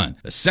 2021.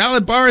 The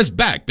salad bar is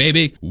back,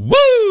 baby.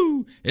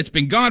 Woo! It's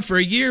been gone for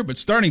a year, but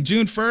starting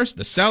June 1st,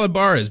 the salad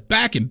bar is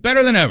back and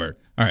better than ever.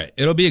 All right,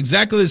 it'll be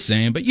exactly the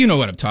same, but you know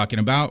what I'm talking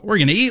about. We're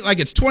going to eat like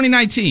it's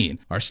 2019.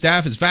 Our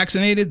staff is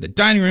vaccinated, the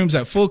dining room's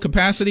at full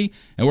capacity,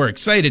 and we're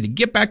excited to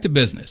get back to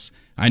business.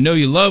 I know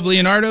you love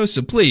Leonardo,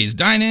 so please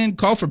dine in,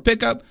 call for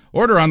pickup,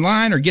 order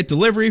online, or get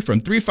delivery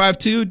from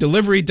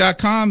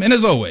 352delivery.com. And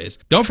as always,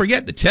 don't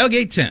forget the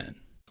Tailgate 10.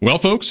 Well,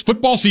 folks,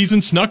 football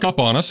season snuck up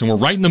on us, and we're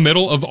right in the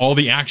middle of all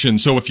the action.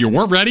 So if you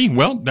weren't ready,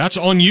 well, that's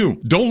on you.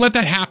 Don't let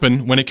that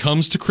happen when it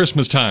comes to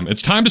Christmas time.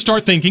 It's time to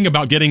start thinking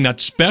about getting that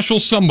special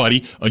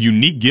somebody a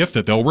unique gift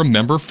that they'll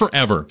remember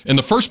forever. And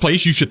the first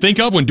place you should think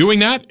of when doing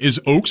that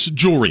is Oaks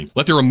Jewelry.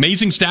 Let their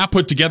amazing staff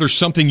put together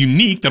something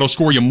unique that'll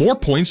score you more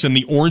points than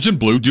the orange and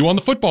blue do on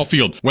the football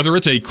field. Whether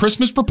it's a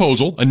Christmas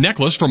proposal, a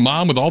necklace for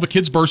mom with all the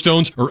kids'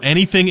 birthstones, or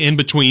anything in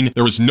between,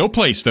 there is no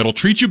place that'll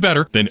treat you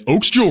better than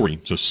Oaks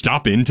Jewelry. So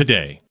stop in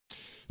today.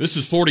 This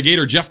is Florida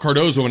Gator Jeff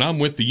Cardozo, and I'm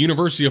with the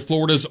University of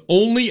Florida's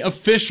only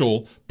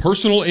official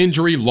personal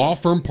injury law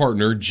firm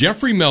partner,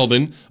 Jeffrey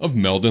Meldon of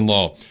Meldon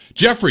Law.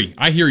 Jeffrey,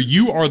 I hear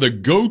you are the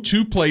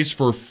go-to place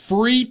for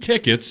free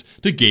tickets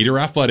to Gator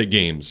athletic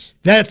games.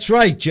 That's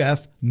right,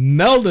 Jeff.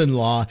 Meldon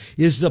Law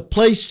is the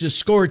place to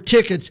score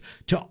tickets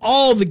to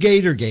all the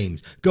Gator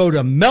games. Go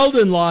to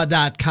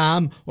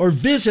meldonlaw.com or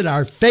visit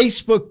our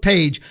Facebook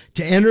page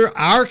to enter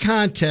our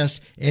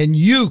contest, and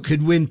you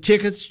could win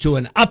tickets to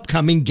an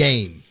upcoming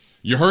game.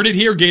 You heard it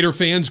here, Gator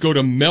fans. Go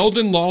to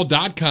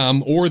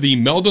meldonlaw.com or the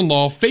Meldon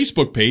Law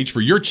Facebook page for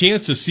your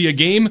chance to see a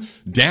game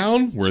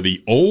down where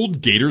the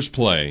old Gators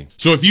play.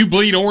 So if you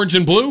bleed orange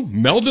and blue,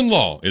 Meldon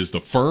Law is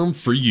the firm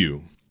for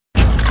you.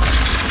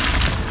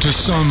 To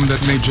some,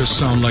 that may just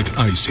sound like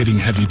ice hitting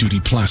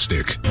heavy-duty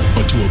plastic.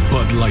 But to a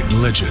Bud Light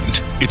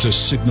legend, it's a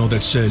signal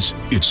that says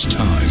it's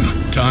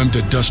time. Time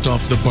to dust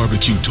off the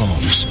barbecue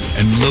tongs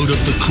and load up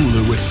the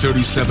cooler with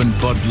 37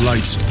 Bud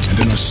Lights and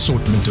an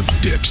assortment of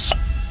dips.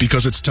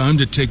 Because it's time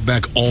to take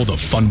back all the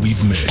fun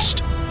we've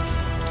missed.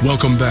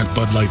 Welcome back,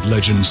 Bud Light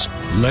legends.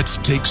 Let's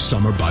take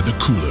summer by the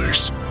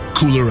coolers.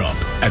 Cooler up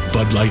at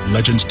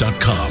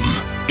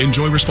BudLightLegends.com.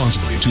 Enjoy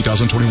responsibly.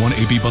 2021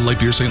 AB Bud Light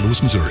Beer, St.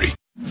 Louis, Missouri.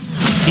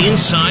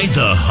 Inside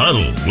the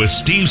Huddle with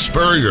Steve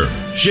Spurrier,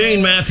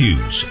 Shane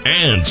Matthews,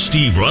 and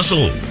Steve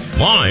Russell.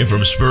 Live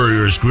from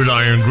Spurrier's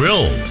Gridiron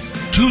Grill.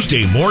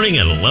 Tuesday morning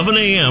at 11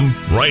 a.m.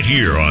 right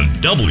here on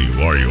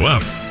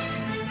WRUF.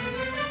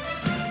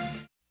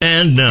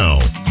 And now,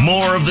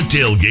 more of the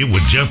Tailgate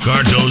with Jeff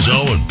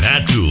Cardozo and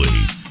Pat Dooley.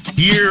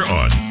 Here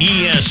on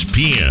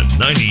ESPN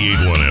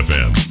 98.1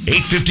 FM,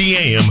 8:50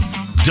 AM,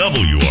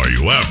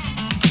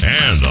 WRUF.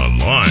 And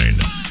online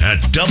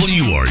at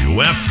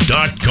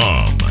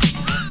WRUF.com.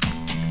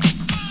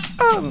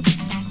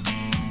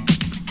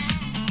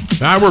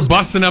 We're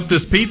busting up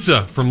this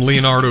pizza from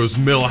Leonardo's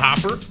Mill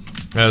Hopper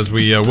as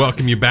we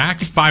welcome you back.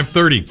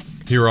 5:30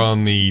 here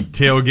on the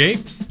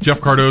Tailgate.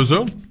 Jeff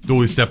Cardozo.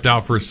 Dooley stepped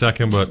out for a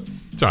second, but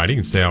it's all right. He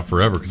can stay out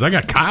forever because I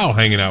got Kyle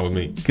hanging out with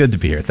me. Good to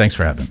be here. Thanks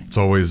for having me. It's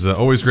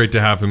always great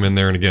to have him in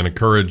there. And again,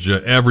 encourage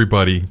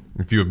everybody,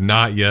 if you have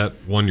not yet,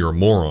 one, you're a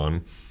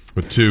moron,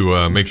 but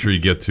two, make sure you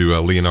get to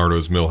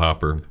Leonardo's Mill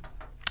Hopper.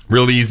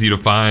 Really easy to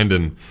find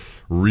and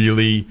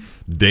really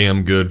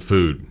damn good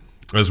food.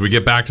 As we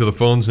get back to the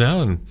phones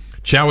now and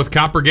chat with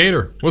Copper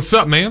Gator. What's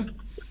up, man?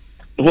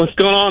 What's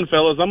going on,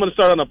 fellas? I'm going to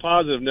start on a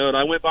positive note.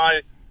 I went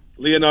by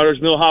Leonardo's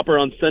Mill Hopper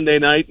on Sunday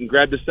night and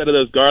grabbed a set of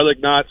those garlic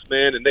knots,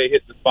 man, and they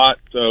hit the spot.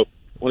 So I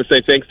want to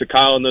say thanks to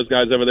Kyle and those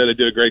guys over there. They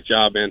do a great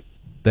job, man.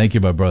 Thank you,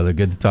 my brother.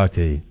 Good to talk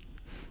to you.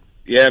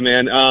 Yeah,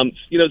 man.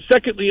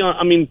 Secondly,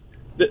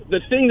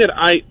 the thing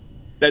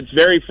that's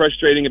very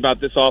frustrating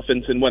about this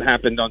offense and what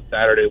happened on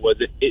Saturday was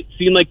it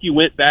seemed like you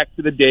went back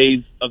to the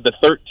days of the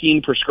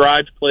 13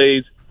 prescribed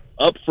plays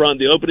up front,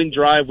 the opening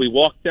drive. We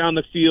walked down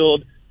the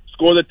field,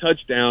 score the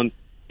touchdown,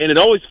 and it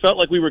always felt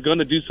like we were going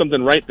to do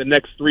something right the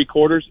next three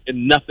quarters,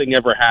 and nothing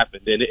ever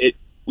happened. And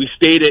we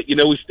stayed at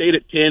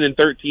 10 and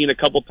 13 a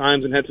couple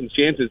times and had some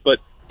chances, but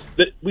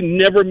we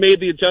never made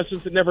the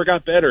adjustments. It never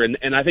got better.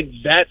 And I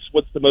think that's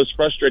what's the most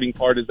frustrating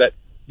part is that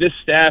this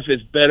staff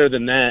is better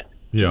than that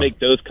to make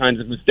those kinds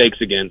of mistakes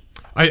again.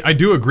 I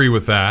do agree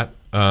with that.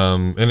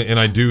 And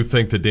I do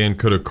think that Dan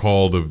could have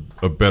called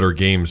a better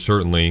game,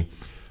 certainly.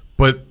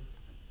 But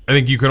I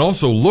think you can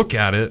also look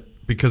at it,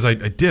 because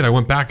I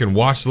went back and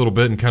watched a little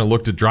bit and kind of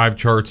looked at drive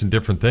charts and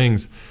different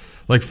things.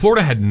 Like,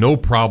 Florida had no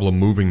problem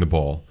moving the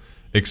ball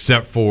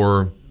except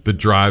for the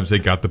drives they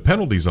got the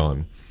penalties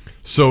on.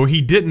 So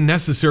he didn't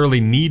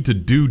necessarily need to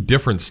do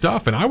different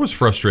stuff, and I was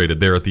frustrated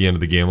there at the end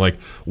of the game. Like,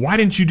 why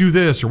didn't you do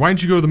this, or why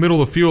didn't you go to the middle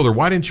of the field, or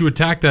why didn't you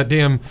attack that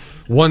damn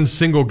one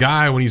single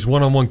guy when he's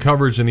one-on-one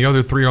coverage and the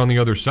other three are on the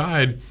other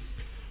side?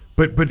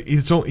 But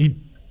it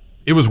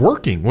was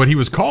working, what he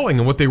was calling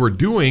and what they were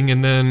doing,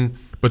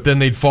 but then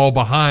they'd fall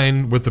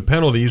behind with the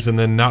penalties and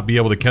then not be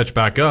able to catch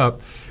back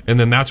up, and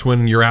then that's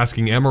when you're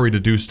asking Emory to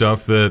do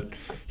stuff that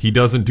he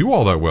doesn't do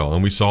all that well,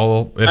 and we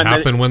saw it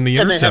happen when the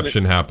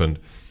interception happened.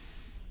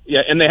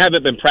 Yeah, and they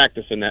haven't been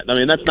practicing that. I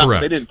mean, that's not.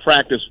 Correct. They didn't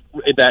practice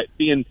that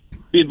being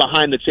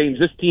behind the chains.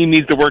 This team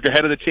needs to work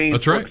ahead of the chains.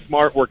 That's right. Work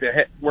smart, work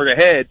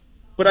ahead.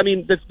 But I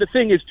mean, the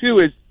thing is too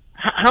is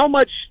how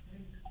much.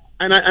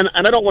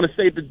 and I don't want to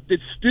say that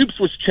Stoops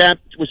was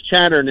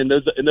chattering in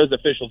those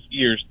officials'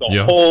 ears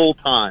the whole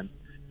time.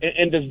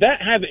 And does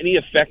that have any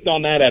effect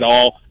on that at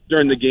all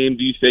during the game,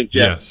 do you think,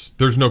 Jeff? Yes,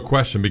 there's no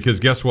question, because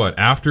guess what?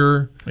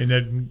 After they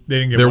didn't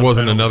get there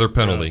wasn't another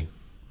penalty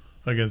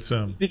against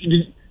them.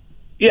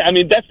 Yeah, I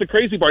mean, that's the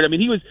crazy part. I mean,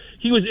 he was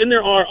in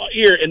their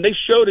ear, and they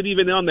showed it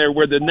even on there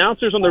where the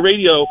announcers on the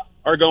radio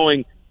are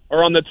going,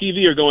 or on the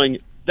TV are going,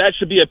 that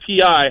should be a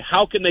PI.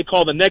 How can they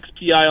call the next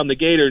PI on the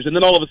Gators? And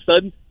then all of a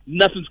sudden,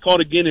 nothing's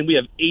called again, and we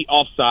have 8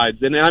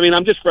 offsides. And, I mean,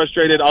 I'm just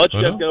frustrated. I'll let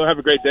you guys go. Have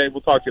a great day.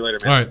 We'll talk to you later,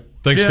 man. All right.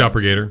 Thanks, Scott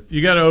Brigator.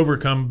 You got to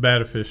overcome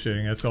bad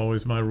officiating. That's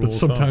always my rule. But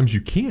sometimes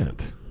you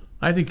can't.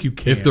 I think you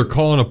can. If they're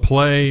calling a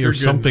play or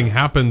something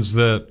happens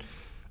that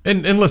 –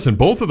 and listen,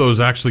 both of those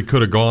actually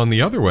could have gone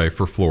the other way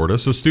for Florida,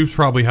 so Stoops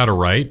probably had a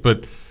right.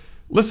 But,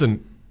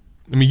 listen,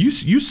 I mean,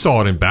 you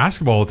saw it in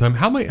basketball all the time.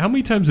 How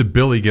many times did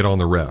Billy get on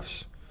the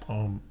refs?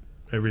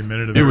 Every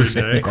minute of every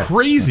day. It was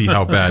crazy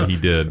how bad he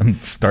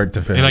did. Start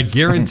to finish. And I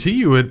guarantee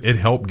you it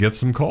helped get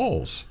some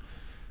calls.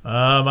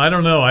 I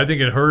don't know. I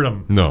think it hurt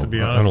him, No, to be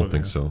honest I don't with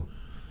think you. so.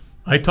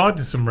 I talked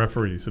to some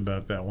referees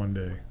about that one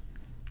day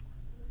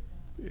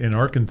in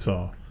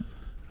Arkansas.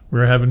 We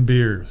were having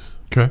beers.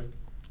 Okay.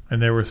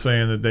 And they were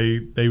saying that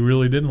they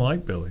really didn't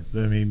like Billy.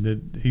 I mean,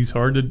 that he's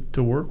hard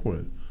to work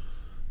with.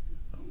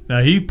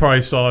 Now, he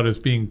probably saw it as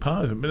being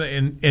positive.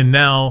 And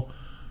now,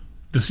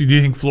 do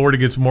you think Florida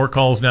gets more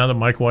calls now that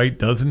Mike White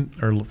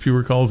doesn't, or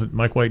fewer calls that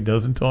Mike White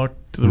doesn't talk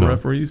to the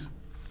referees?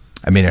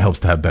 I mean, it helps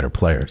to have better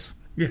players.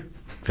 Yeah,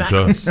 exactly.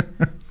 It does.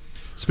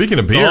 Speaking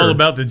of beer, it's all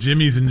about the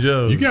Jimmies and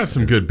Joes. You got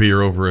some good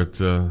beer over at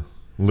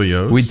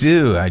Leo's. We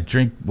do. I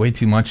drink way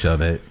too much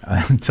of it.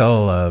 I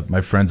tell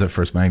my friends at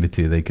First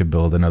Magnitude they could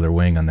build another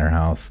wing on their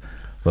house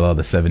with all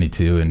the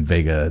 72 and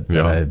Vega.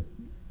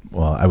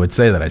 I would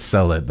say that I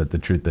sell it, but the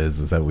truth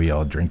is that we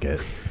all drink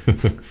it.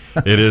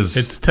 It is.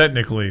 It's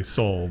technically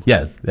sold.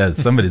 Yes,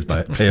 somebody's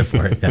paying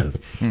for it. Yes.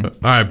 All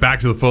right, back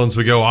to the phones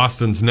we go.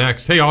 Austin's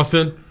next. Hey,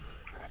 Austin.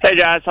 Hey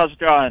guys, how's it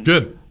going?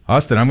 Good.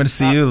 Austin, I'm going to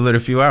see you in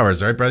a few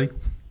hours, right, buddy?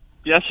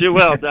 Yes, you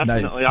will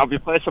definitely. Nice. I'll be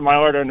placing my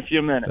order in a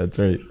few minutes. That's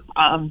right.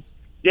 I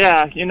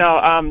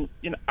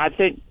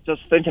think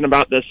just thinking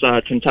about this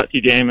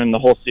Kentucky game and the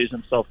whole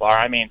season so far.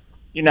 I mean,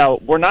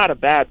 we're not a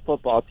bad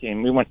football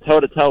team. We went toe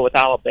to toe with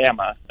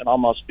Alabama and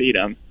almost beat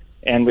them,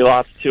 and we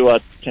lost to a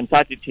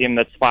Kentucky team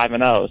that's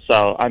 5-0.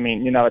 So I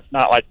mean, it's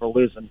not like we're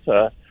losing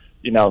to,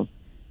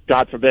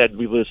 God forbid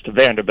we lose to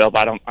Vanderbilt.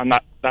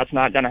 That's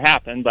not going to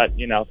happen. But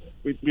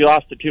we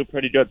lost to 2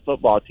 pretty good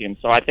football teams.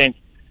 So I think,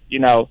 we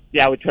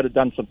could have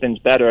done some things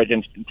better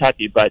against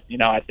Kentucky. But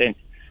I think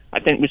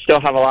we still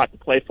have a lot to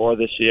play for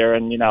this year.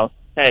 And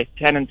hey,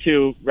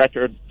 10-2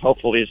 record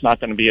hopefully is not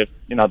going to be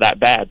that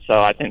bad.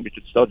 So I think we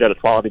could still get a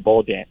quality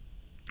bowl game.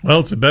 Well,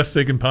 it's the best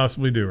they can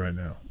possibly do right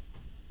now.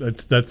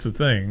 That's the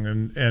thing.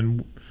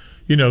 And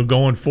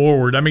going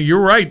forward, I mean,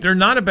 you're right. They're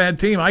not a bad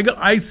team.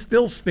 I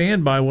still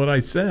stand by what I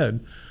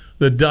said.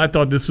 I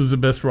thought this was the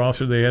best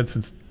roster they had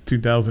since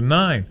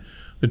 2009.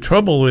 The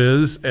trouble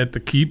is, at the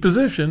key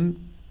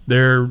position,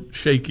 they're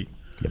shaky.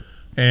 Yep.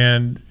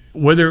 And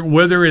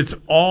whether it's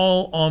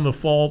all on the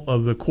fault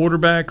of the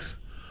quarterbacks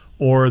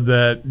or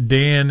that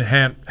Dan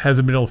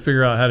hasn't been able to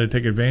figure out how to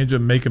take advantage of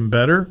them, make them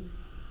better,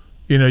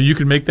 you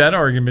can make that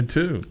argument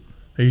too.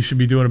 He should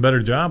be doing a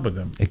better job with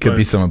them. It could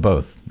be some of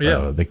both.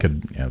 Yeah. They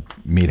could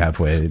meet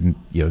halfway.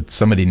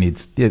 Somebody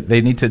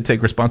they need to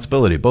take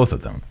responsibility, both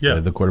of them. Yeah.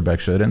 The quarterback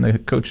should and the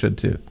coach should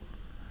too.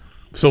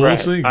 So Right. we'll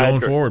see going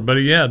forward. But,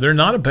 they're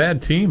not a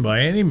bad team by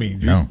any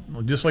means. No.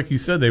 Just like you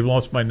said, they've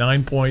lost by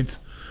 9 points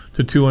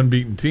to 2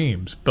 unbeaten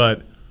teams.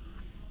 But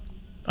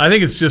I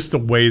think it's just the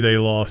way they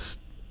lost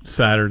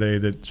Saturday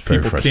that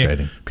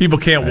people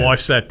can't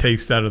wash that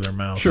taste out of their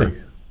mouth. Sure.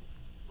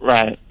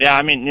 Right. Yeah,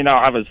 I mean,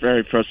 I was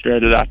very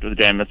frustrated after the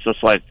game. It's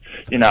just like,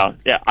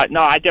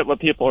 I get what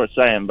people are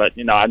saying, but,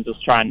 I'm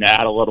just trying to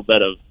add a little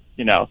bit of,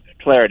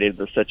 clarity to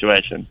the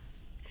situation.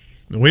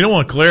 We don't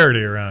want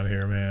clarity around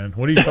here, man.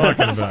 What are you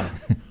talking about?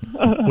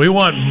 We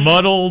want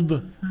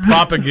muddled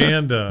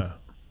propaganda.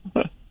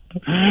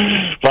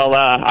 Well,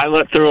 I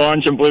look through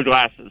orange and blue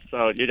glasses,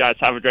 so you guys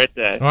have a great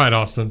day. All right,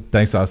 Austin.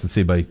 Thanks, Austin. See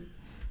you, buddy.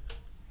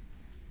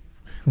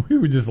 We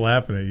were just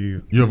laughing at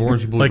you. You have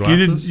orange and blue like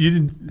glasses? You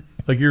didn't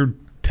like you're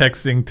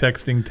texting,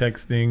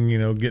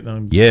 getting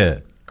on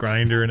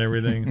Grindr and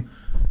everything,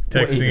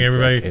 texting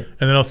everybody, and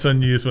then all of a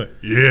sudden you just went,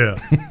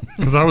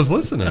 because I was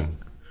listening.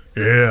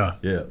 Yeah.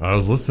 I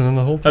was listening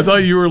the whole time. I thought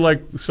you were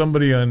like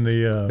somebody on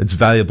the it's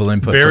valuable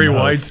input. Barry from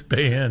the White's host.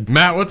 band.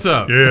 Matt, what's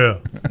up? Yeah.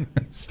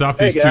 Stop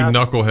Hey, these guys. 2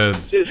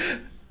 knuckleheads.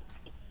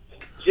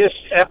 Just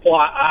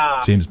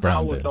FYI, James Brown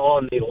I was did.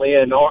 on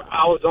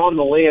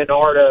the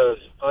Leonardo's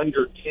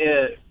under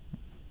 10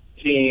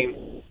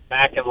 team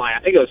back in I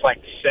think it was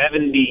like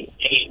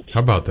 78.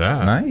 How about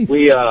that? Nice.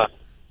 We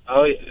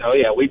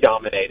we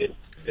dominated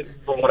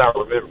from what I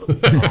remember. We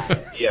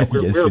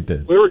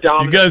were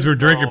dominating. You guys were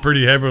drinking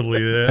pretty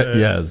heavily.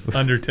 Yes.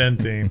 Under 10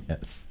 team.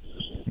 Yes.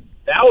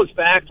 That was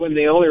back when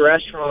the only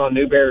restaurant on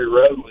Newberry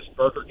Road was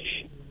Burger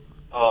King.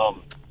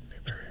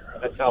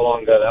 That's how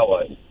long ago that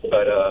was.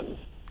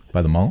 But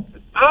By the mall?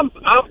 I'm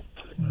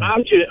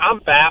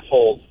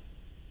baffled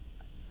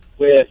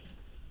with.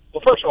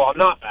 Well, first of all, I'm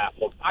not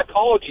baffled. I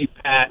called you,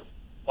 Pat,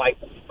 like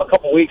a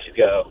couple weeks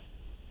ago,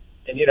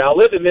 and I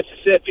live in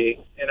Mississippi,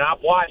 and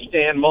I've watched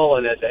Dan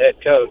Mullen as a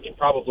head coach,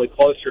 probably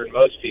closer than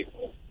most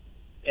people.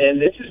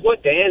 And this is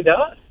what Dan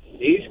does.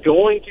 He's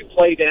going to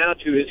play down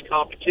to his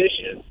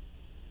competition.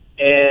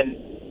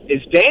 And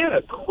is Dan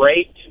a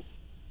great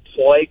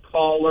play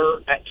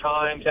caller at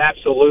times?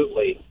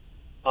 Absolutely.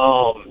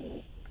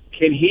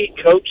 Can he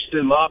coach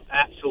them up?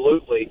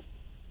 Absolutely.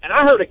 And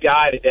I heard a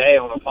guy today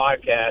on a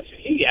podcast, and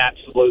he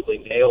absolutely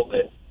nailed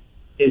it,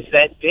 is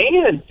that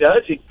Dan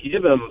doesn't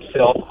give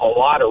himself a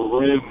lot of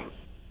room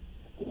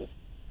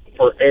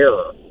for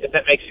error, if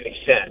that makes any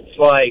sense.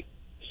 Like,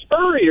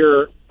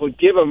 Spurrier would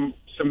give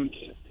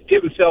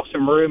himself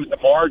some room at the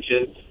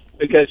margin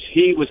because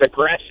he was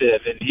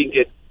aggressive and he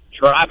could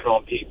drive it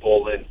on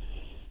people, and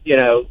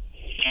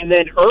and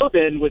then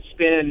Urban would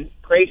spend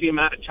crazy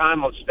amount of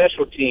time on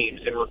special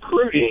teams and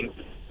recruiting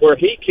where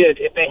he could,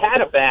 if they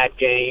had a bad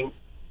game,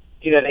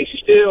 they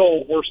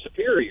still were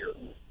superior.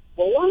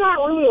 Well, we're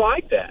not really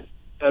like that.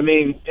 I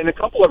mean, in a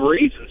couple of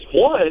reasons.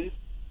 One,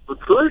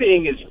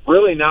 recruiting is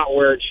really not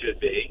where it should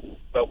be,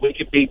 but we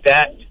could beat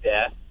that to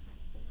death.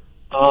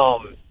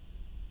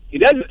 He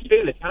doesn't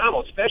spend the time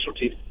on special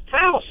teams.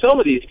 How some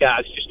of these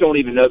guys just don't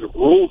even know the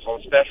rules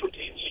on special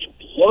teams just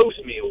blows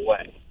me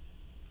away.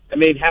 I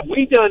mean, have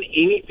we done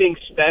anything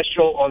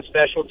special on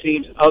special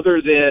teams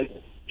other than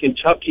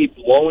Kentucky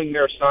blowing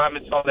their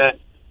assignments on that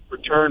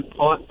return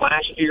punt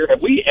last year?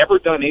 Have we ever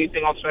done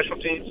anything on special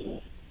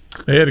teams?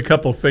 They had a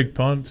couple of fake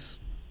punts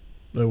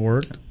that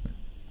worked.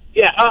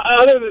 Yeah,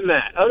 other than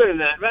that, I mean,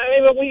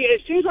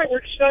 it seems like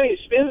we're just not even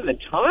spending the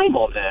time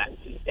on that.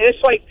 And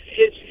it's like,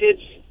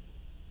 it's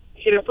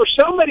for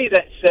somebody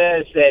that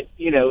says that,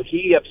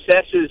 he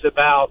obsesses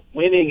about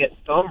winning at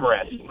thumb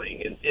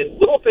wrestling and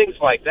little things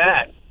like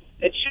that,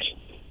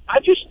 I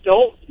just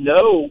don't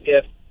know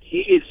if he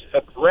is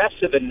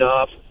aggressive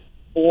enough,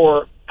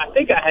 or I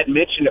think I had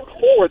mentioned it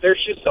before,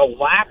 there's just a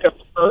lack of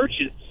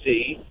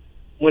urgency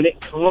when it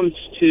comes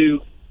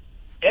to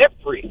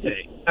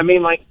everything. I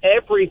mean, like,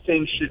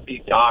 everything should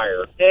be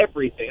dire.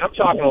 Everything. I'm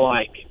talking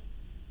like,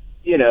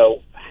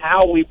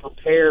 how we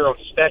prepare on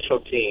special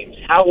teams,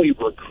 how we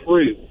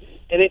recruit.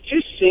 And it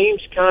just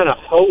seems kind of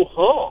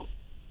ho-hum.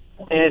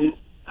 And,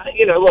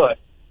 look,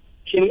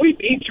 can we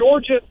beat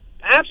Georgia?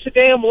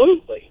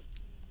 Absolutely.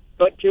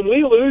 But can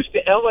we lose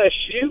to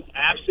LSU?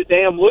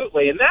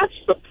 Absolutely. And that's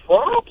the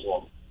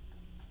problem.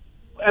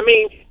 I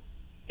mean,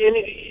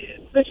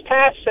 this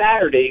past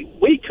Saturday,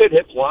 we could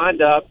have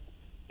lined up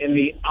in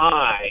the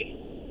eye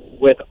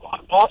with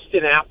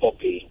Austin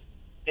Appleby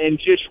and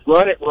just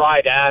run it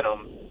right at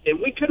them, and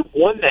we could have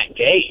won that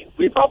game.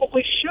 We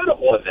probably should have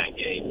won that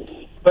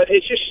game. But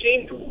it just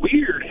seemed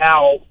weird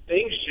how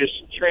things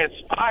just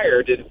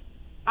transpired, and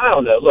I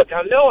don't know. Look,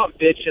 I know I'm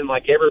bitching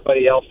like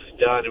everybody else has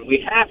done, and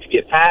we have to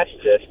get past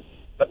this.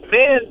 But,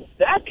 man,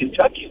 that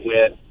Kentucky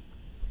win,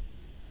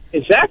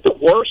 is that the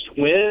worst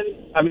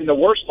win? I mean, the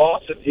worst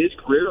loss of his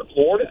career at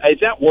Florida? Is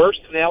that worse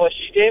than the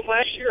LSU game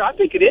last year? I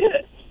think it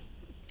is.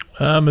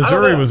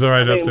 Missouri was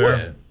right up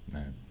there.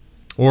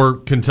 Or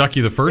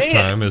Kentucky the first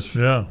time is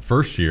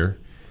first year.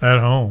 At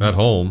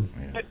home.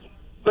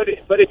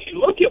 But if you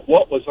look at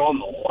what was on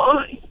the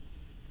line.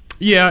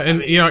 Yeah,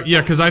 and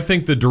because I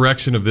think the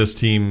direction of this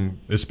team,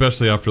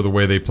 especially after the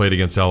way they played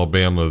against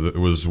Alabama, it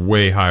was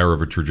way higher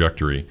of a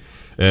trajectory.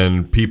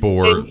 And people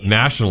were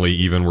nationally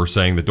even were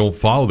saying that don't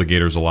follow the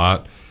Gators a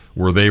lot,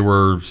 where they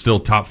were still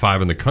top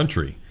 5 in the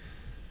country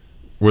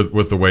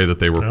with the way that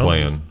they were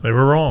playing. They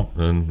were wrong.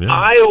 And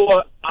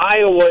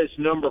Iowa is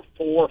number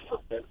 4 for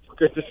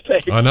goodness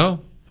sake. I know.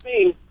 I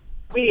mean,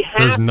 we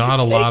have There's not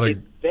to a lot of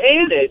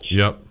advantage.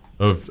 Yep,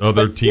 of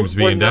other teams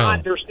being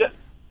down.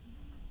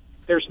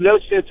 There's no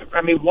sense of.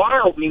 I mean, why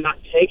are we not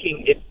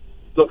taking it?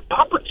 Look,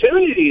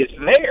 opportunity is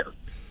there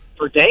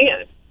for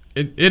Dan.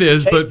 It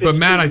is, but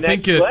Matt, I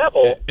think it.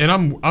 Level. And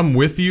I'm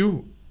with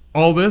you.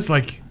 All this,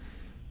 like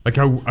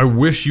I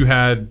wish you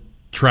had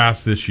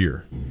Trask this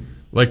year,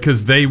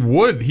 because he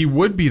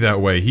would be that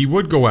way. He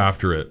would go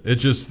after it.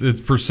 It's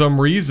for some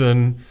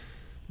reason.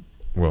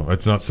 Well,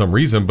 it's not some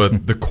reason,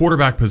 but the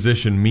quarterback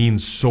position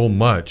means so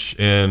much,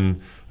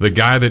 and the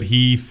guy that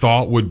he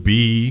thought would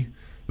be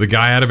the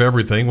guy out of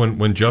everything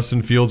when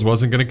Justin Fields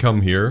wasn't going to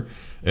come here,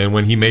 and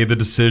when he made the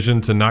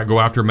decision to not go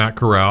after Matt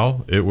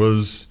Corral, it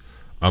was,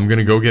 I'm going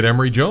to go get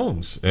Emory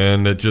Jones,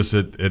 and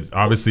it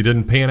obviously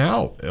didn't pan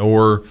out.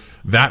 Or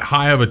that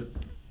high of a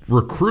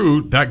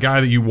recruit, that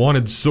guy that you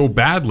wanted so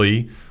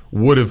badly,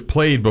 would have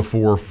played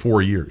before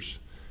 4 years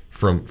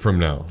from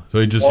now. So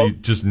he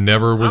just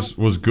never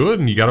was good,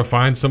 and you got to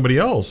find somebody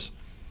else.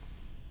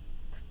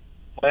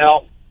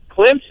 Well,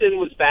 Clemson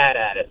was bad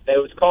at it.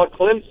 It was called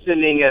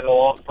Clemsoning it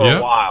for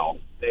a while.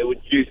 They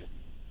would use it.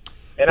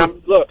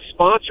 And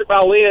sponsored by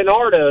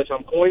Leonardo's,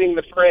 I'm coining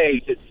the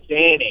phrase, it's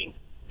Danny,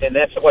 and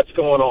that's what's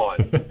going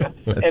on.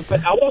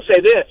 But I will say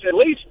this, at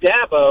least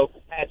Dabo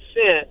had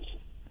sense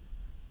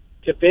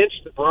to bench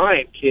the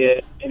Bryant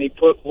kid, and he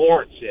put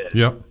Lawrence in.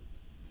 Yep.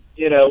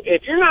 You know,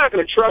 if you're not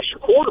going to trust your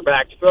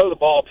quarterback to throw the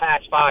ball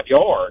past 5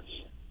 yards,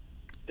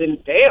 then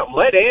damn,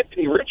 let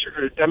Anthony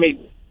Richardson. I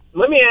mean,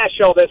 let me ask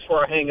y'all this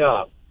before I hang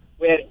up.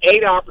 We had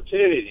 8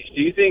 opportunities.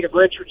 Do you think if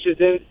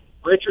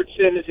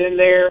Richardson is in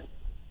there,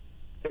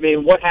 I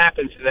mean, what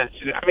happens in that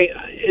scenario? I mean,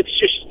 it's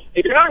just,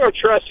 if you're not going to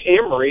trust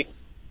Emory,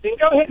 then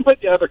go ahead and put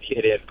the other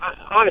kid in.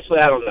 Honestly,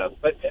 I don't know.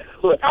 But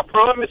look, I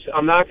promise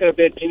I'm not going to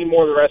bid any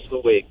more the rest of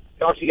the week.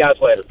 Talk to you guys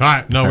later. All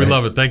right. No, we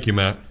love it. Thank you,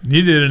 Matt.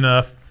 You did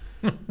enough.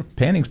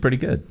 Panning's pretty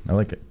good. I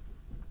like it.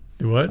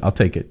 What? I'll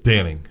take it.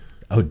 Danning.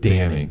 Oh,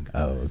 Danning.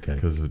 Oh, okay.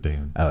 Because of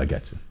Dan. Oh, I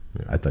got you.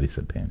 Yeah. I thought he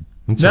said Panning.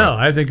 No,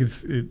 I think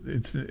it's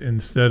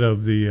instead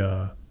of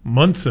the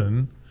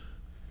Munson,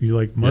 you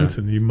like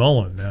Munson, you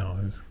Mullen now.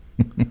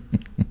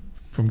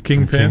 From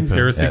Kingpin,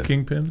 Heresy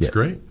Kingpin. It's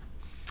great.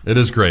 It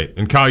is great.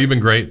 And Kyle, you've been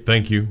great.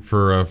 Thank you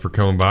for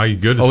coming by. You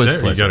good to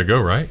stay? You got to go,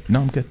 right?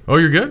 No, I'm good. Oh,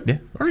 you're good? Yeah.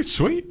 All right,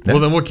 sweet. Yeah.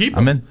 Well, then we'll keep it.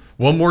 I'm in.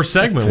 One more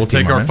segment. We'll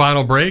take our minutes.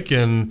 final break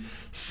and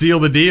seal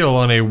the deal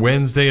on a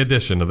Wednesday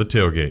edition of The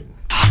Tailgate.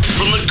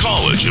 From the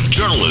College of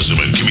Journalism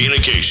and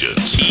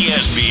Communications,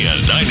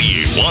 ESPN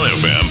 98.1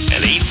 FM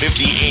and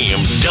 850 AM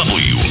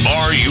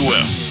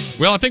WRUF.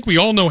 Well, I think we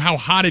all know how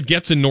hot it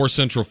gets in North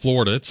Central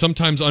Florida. It's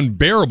sometimes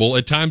unbearable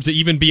at times to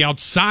even be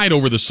outside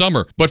over the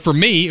summer. But for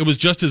me, it was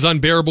just as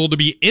unbearable to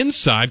be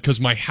inside because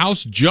my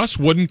house just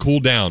wouldn't cool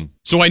down.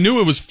 So I knew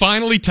it was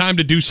finally time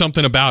to do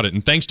something about it.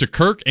 And thanks to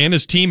Kirk and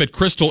his team at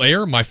Crystal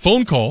Air, my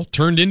phone call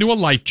turned into a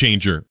life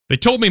changer. They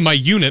told me my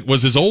unit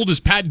was as old as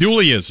Pat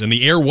Dooley is, and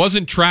the air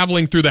wasn't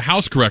traveling through the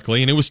house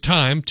correctly, and it was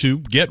time to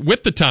get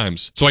with the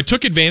times. So I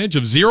took advantage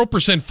of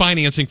 0%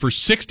 financing for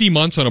 60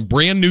 months on a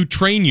brand new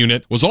Trane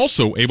unit, was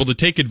also able to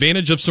take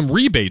advantage of some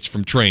rebates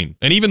from Trane.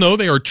 And even though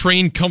they are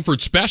Trane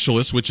Comfort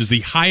Specialists, which is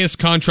the highest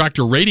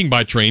contractor rating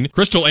by Trane,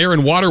 Crystal Air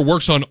and Water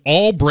works on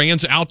all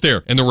brands out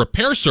there, and the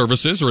repair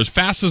services are as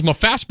fast as my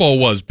fastball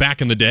was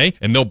back in the day,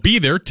 and they'll be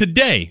there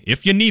today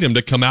if you need them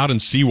to come out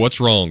and see what's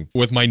wrong.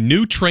 With my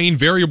new Trane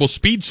variable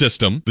speed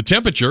system, the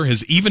temperature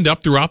has evened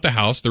up throughout the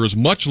house, there is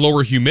much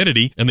lower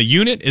humidity, and the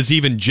unit is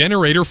even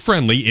generator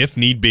friendly if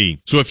need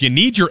be. So if you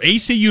need your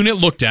AC unit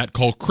looked at,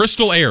 call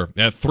Crystal Air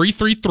at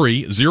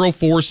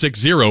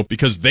 333-0460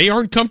 because they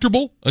aren't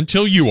comfortable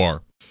until you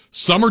are.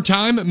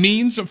 Summertime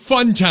means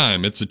fun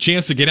time. It's a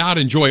chance to get out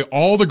and enjoy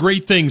all the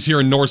great things here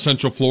in North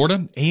Central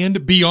Florida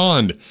and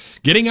beyond.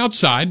 Getting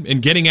outside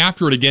and getting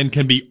after it again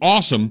can be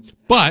awesome,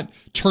 but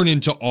turn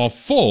into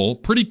awful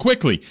pretty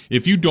quickly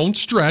if you don't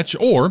stretch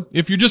or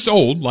if you're just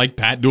old like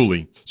Pat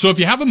Dooley. So if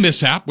you have a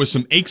mishap with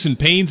some aches and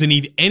pains and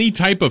need any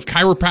type of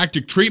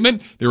chiropractic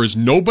treatment, there is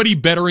nobody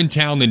better in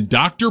town than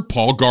Dr.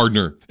 Paul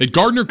Gardner. At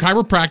Gardner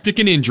Chiropractic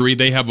and Injury,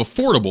 they have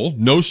affordable,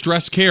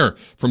 no-stress care.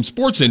 From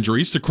sports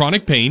injuries to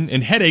chronic pain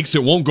and headaches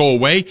that won't go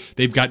away,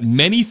 they've got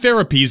many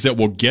therapies that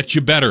will get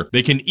you better.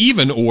 They can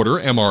even order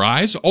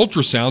MRIs,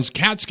 ultrasounds,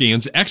 CAT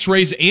scans,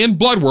 x-rays, and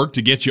blood work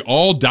to get you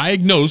all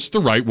diagnosed the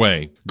right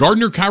way.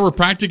 Gardner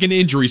Chiropractic and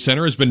Injury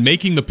Center has been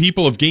making the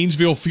people of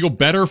Gainesville feel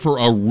better for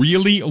a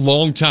really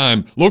long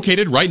time.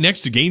 Located right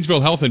next to Gainesville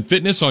Health and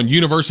Fitness on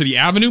University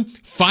Avenue,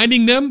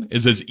 finding them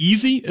is as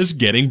easy as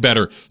getting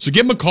better. So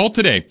give them a call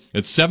today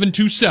at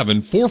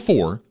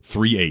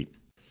 727-4438.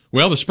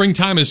 Well, the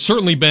springtime has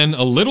certainly been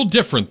a little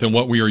different than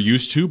what we are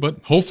used to, but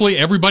hopefully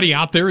everybody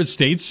out there has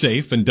stayed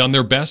safe and done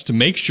their best to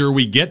make sure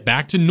we get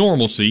back to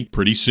normalcy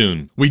pretty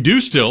soon. We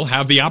do still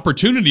have the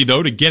opportunity,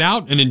 though, to get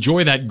out and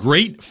enjoy that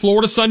great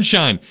Florida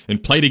sunshine,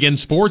 and Play It Again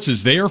Sports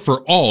is there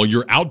for all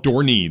your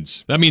outdoor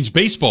needs. That means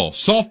baseball,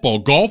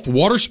 softball, golf,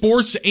 water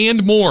sports,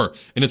 and more.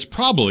 And it's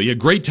probably a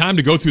great time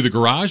to go through the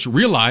garage,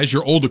 realize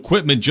your old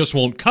equipment just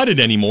won't cut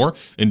it anymore,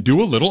 and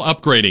do a little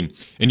upgrading.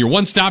 And your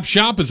one-stop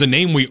shop is a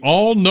name we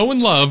all know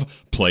and love,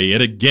 Play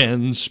It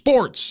Again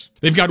Sports.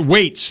 They've got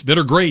weights that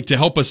are great to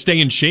help us stay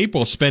in shape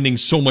while spending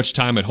so much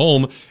time at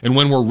home. And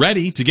when we're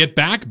ready to get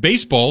back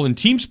baseball and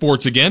team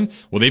sports again,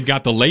 well, they've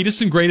got the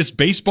latest and greatest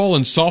baseball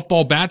and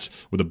softball bats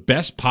with the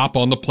best pop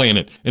on the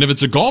planet. And if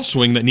it's a golf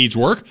swing that needs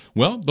work,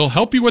 well, they'll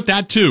help you with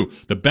that too.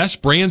 The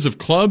best brands of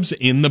clubs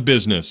in the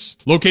business.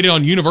 Located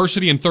on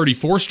University and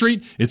 34th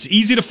Street, it's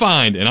easy to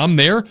find, and I'm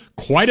there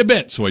quite a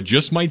bit, so I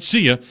just might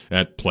see you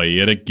at Play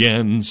It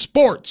Again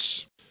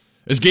Sports.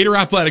 As Gator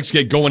Athletics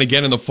get going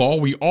again in the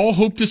fall, we all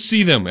hope to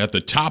see them at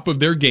the top of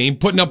their game,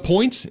 putting up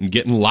points and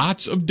getting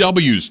lots of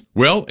W's.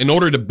 Well, in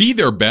order to be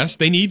their best,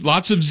 they need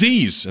lots of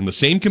Z's, and the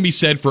same can be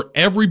said for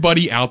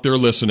everybody out there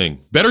listening.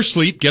 Better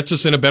sleep gets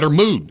us in a better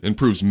mood,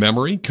 improves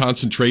memory,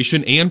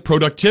 concentration, and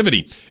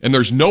productivity. And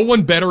there's no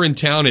one better in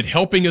town at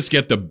helping us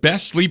get the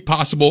best sleep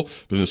possible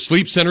than the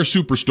Sleep Center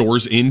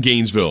Superstores in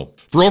Gainesville.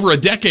 For over a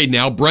decade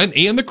now, Brent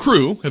and the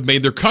crew have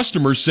made their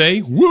customers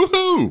say,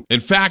 woohoo! In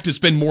fact, it's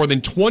been more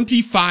than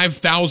 25,000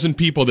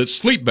 people that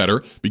sleep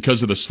better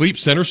because of the Sleep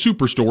Center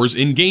Superstores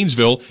in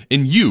Gainesville,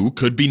 and you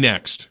could be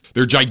next.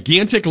 Their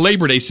gigantic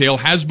Labor Day sale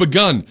has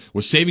begun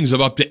with savings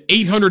of up to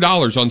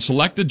 $800 on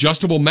select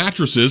adjustable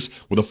mattresses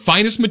with the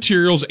finest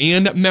materials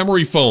and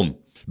memory foam.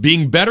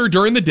 Being better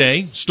during the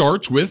day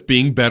starts with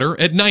being better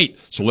at night.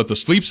 So let the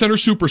Sleep Center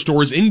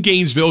Superstores in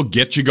Gainesville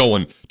get you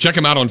going. Check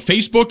them out on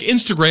Facebook,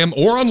 Instagram,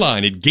 or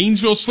online at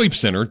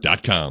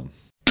GainesvilleSleepCenter.com.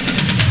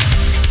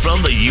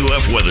 From the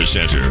UF Weather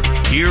Center,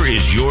 here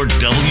is your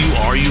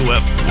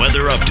WRUF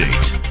weather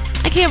update.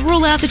 I can't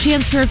rule out the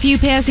chance for a few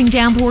passing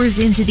downpours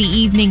into the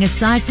evening.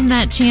 Aside from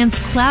that chance,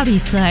 cloudy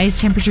skies.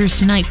 Temperatures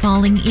tonight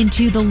falling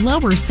into the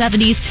lower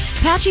 70s.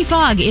 Patchy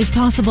fog is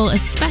possible,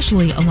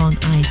 especially along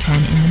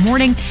I-10 in the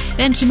morning.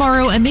 Then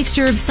tomorrow, a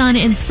mixture of sun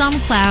and some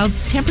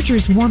clouds.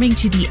 Temperatures warming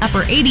to the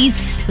upper 80s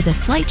with a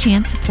slight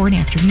chance for an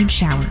afternoon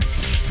shower.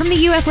 From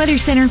the UF Weather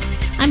Center,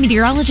 I'm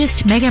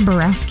meteorologist Megan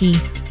Borowski.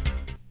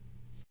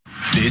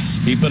 This,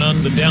 keep it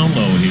on the down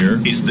low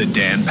here, is the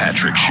Dan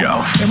Patrick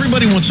Show.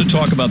 Everybody wants to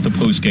talk about the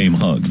post-game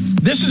hug.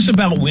 This is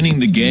about winning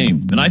the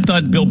game. And I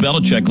thought Bill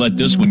Belichick let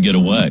this one get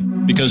away.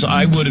 Because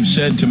I would have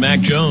said to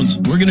Mac Jones,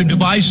 we're going to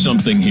devise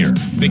something here.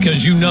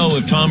 Because you know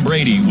if Tom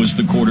Brady was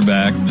the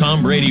quarterback,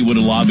 Tom Brady would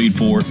have lobbied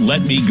for,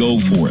 let me go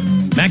for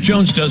it. Mac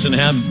Jones doesn't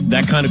have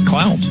that kind of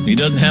clout. He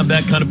doesn't have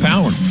that kind of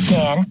power.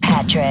 Dan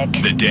Patrick.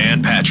 The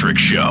Dan Patrick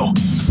Show.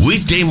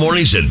 Weekday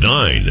mornings at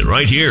 9,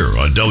 right here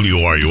on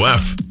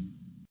WRUF.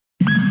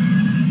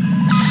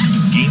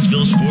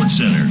 Gainesville Sports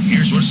Center.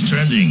 Here's what's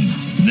trending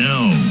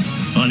now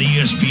on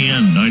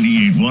ESPN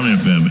 98.1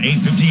 FM,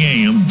 850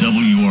 AM,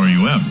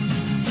 WRUF.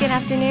 Good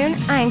afternoon.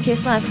 I'm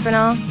Kishla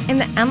Espinal. In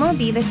the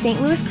MLB, the St.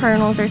 Louis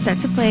Cardinals are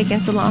set to play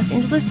against the Los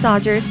Angeles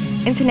Dodgers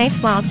in tonight's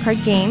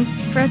wildcard game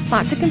for a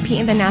spot to compete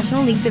in the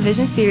National League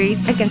Division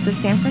Series against the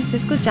San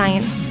Francisco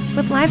Giants,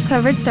 with live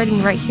coverage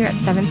starting right here at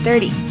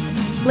 7:30.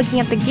 Looking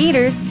at the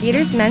Gators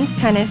men's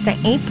tennis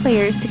sent 8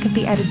 players to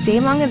compete at a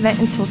day-long event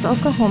in Tulsa,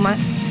 Oklahoma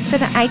for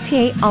the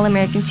ITA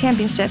All-American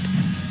Championships,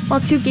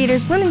 while 2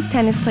 Gators women's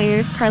tennis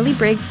players, Carly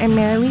Briggs and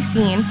Marilee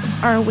Seen,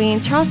 are away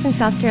in Charleston,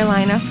 South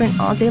Carolina for an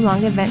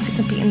all-day-long event to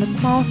compete in the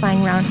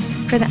qualifying round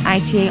for the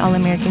ITA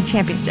All-American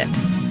Championships.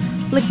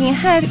 Looking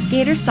ahead,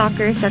 Gator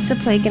soccer is set to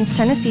play against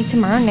Tennessee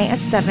tomorrow night at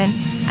 7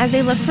 as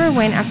they look for a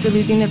win after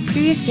losing their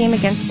previous game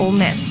against Ole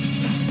Miss.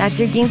 That's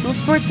your Gainesville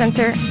Sports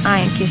Center.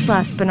 I'm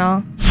Kishla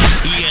Espinal.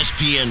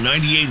 ESPN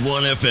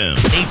 98.1 FM,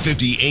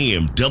 850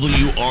 AM,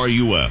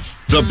 WRUF.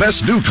 The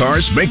best new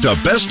cars make the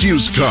best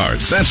used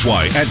cars. That's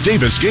why at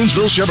Davis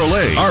Gainesville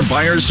Chevrolet, our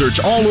buyers search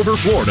all over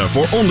Florida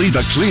for only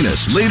the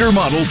cleanest, later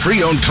model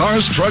pre-owned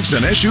cars, trucks,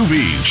 and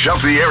SUVs.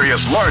 Shop the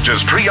area's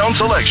largest pre-owned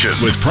selection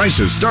with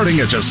prices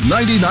starting at just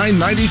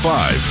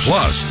 $99.95.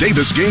 Plus,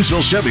 Davis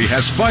Gainesville Chevy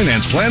has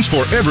finance plans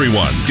for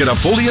everyone. Get a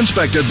fully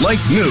inspected,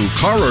 like new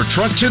car or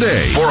truck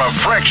today for a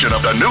fraction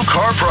of the new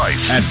car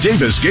price at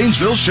Davis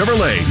Gainesville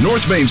Chevrolet,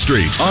 North Main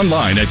Street.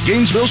 Online at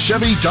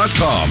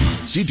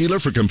GainesvilleChevy.com. See dealer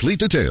for complete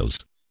details.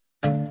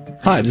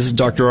 Hi, this is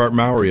Dr. Art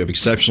Mowry of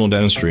Exceptional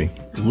Dentistry.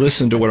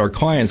 Listen to what our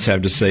clients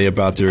have to say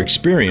about their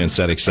experience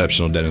at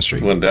Exceptional Dentistry.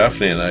 When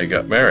Daphne and I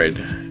got married,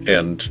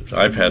 and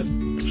I've had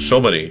so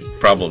many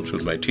problems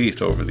with my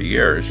teeth over the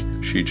years,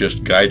 she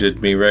just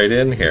guided me right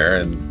in here,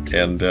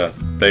 and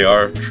they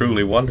are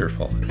truly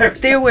wonderful.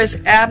 There was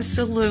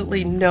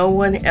absolutely no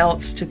one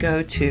else to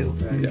go to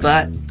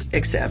but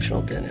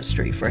Exceptional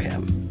Dentistry for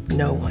him.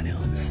 No one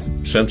else.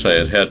 Since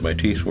I had my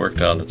teeth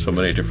worked on in so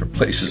many different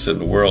places in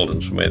the world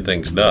and so many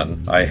things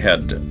done, I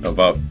had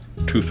about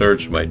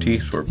 2/3 of my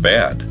teeth were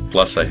bad.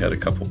 Plus I had a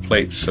couple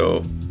plates,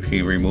 so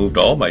he removed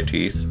all my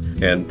teeth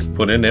and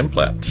put in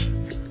implants.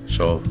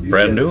 So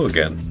brand new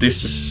again.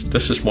 This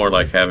is more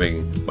like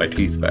having my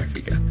teeth back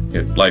again.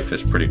 Life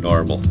is pretty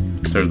normal.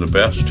 They're the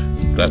best.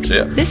 That's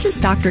it. This is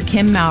Dr.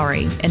 Kim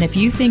Mowry, and if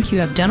you think you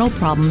have dental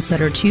problems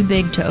that are too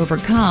big to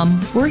overcome,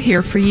 we're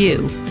here for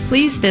you.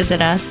 Please visit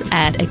us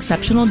at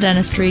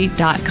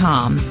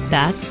exceptionaldentistry.com.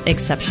 That's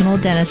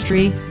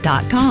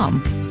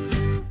exceptionaldentistry.com.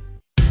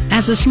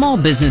 As a small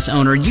business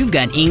owner, you've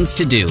got ings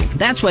to do.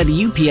 That's why the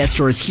UPS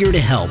Store is here to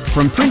help.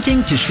 From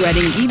printing to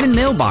shredding, even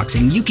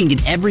mailboxing, you can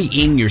get every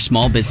ing your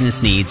small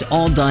business needs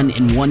all done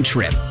in one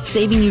trip,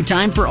 saving you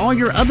time for all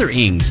your other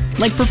ings,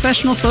 like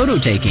professional photo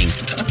taking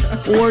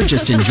or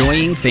just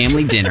enjoying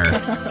family dinner.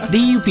 The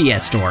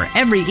UPS Store,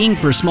 every ing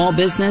for small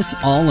business,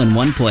 all in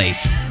one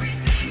place.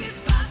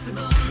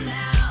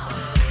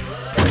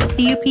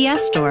 The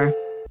UPS Store.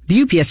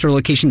 The UPS Store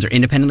locations are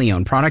independently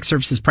owned. Product,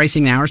 services,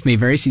 pricing, and hours may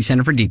vary. See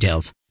Center for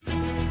details.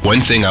 One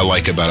thing I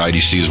like about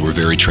IDC is we're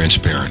very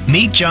transparent.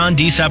 Meet John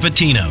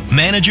DiSabatino,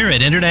 manager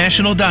at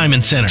International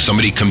Diamond Center.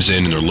 Somebody comes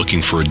in and they're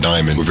looking for a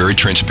diamond. We're very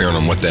transparent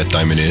on what that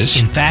diamond is.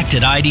 In fact,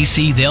 at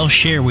IDC, they'll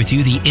share with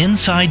you the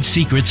inside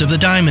secrets of the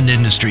diamond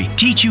industry,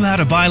 teach you how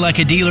to buy like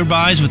a dealer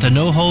buys with a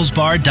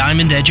no-holds-barred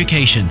diamond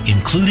education,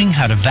 including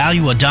how to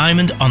value a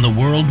diamond on the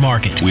world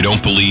market. We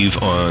don't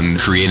believe on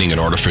creating an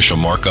artificial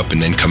markup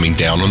and then coming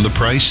down on the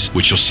price,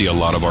 which you'll see a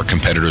lot of our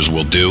competitors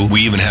will do.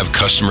 We even have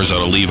customers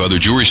that'll leave other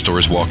jewelry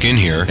stores, walk in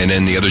here, there, and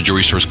then the other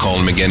jewelry store's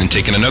calling him again and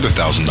taking another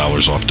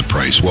 $1,000 off the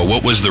price. Well,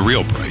 what was the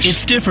real price?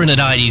 It's different at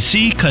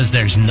IDC because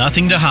there's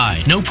nothing to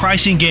hide. No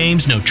pricing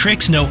games, no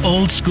tricks, no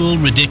old school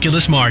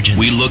ridiculous margins.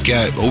 We look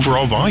at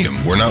overall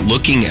volume. We're not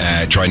looking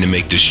at trying to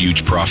make this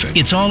huge profit.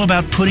 It's all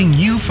about putting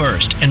you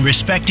first and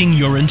respecting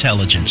your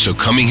intelligence. So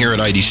coming here at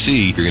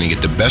IDC, you're going to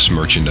get the best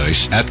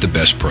merchandise at the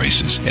best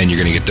prices, and you're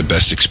going to get the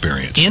best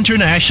experience.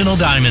 International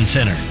Diamond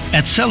Center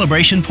at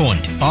Celebration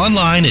Point.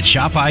 Online at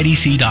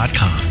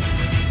shopidc.com.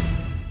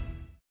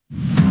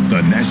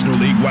 The National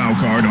League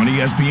Wildcard on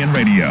ESPN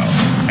Radio.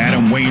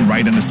 Adam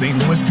Wainwright and the St.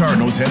 Louis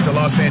Cardinals head to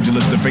Los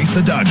Angeles to face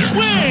the Dodgers.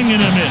 Swing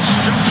and a miss.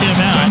 Struck him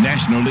out. The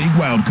National League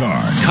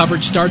Wildcard.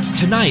 Coverage starts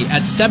tonight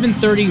at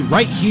 7:30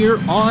 right here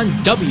on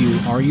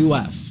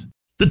WRUF.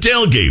 The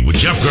Tailgate with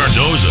Jeff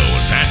Cardozo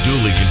and Pat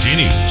Dooley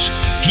continues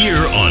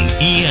here on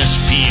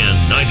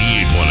ESPN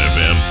 98.1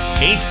 FM,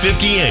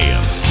 850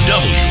 AM,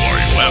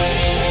 WRUF,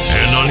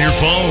 and on your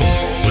phone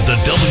with the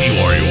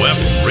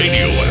WRUF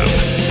radio app.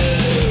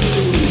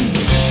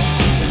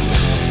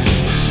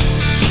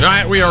 All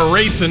right, we are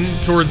racing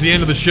towards the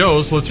end of the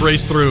show, so let's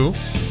race through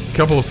a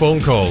couple of phone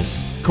calls.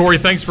 Corey,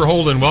 thanks for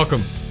holding.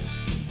 Welcome.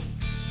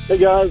 Hey,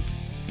 guys.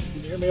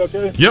 Can you hear me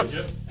okay? Yep.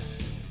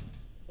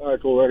 All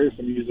right, cool. I hear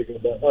some music in the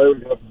back. There we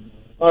go.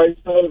 All right,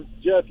 so,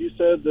 Jeff, you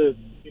said that,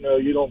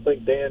 you don't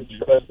think Dan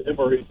trusts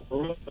Emory.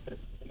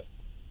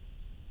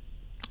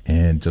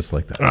 And just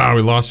like that. Ah,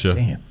 we lost you.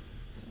 Damn.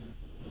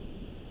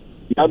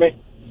 You got me?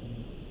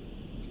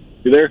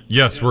 You there?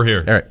 Yes, we're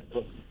here. All right.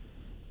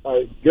 All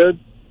right, good?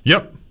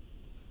 Yep.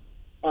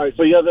 All right,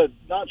 so that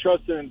not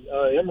trusting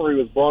Emory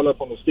was brought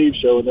up on the Steve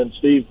show, and then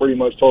Steve pretty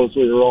much told us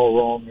we were all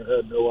wrong and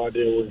had no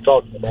idea what we were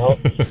talking about.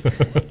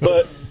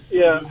 But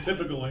yeah,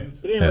 typical answer.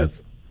 But anyway,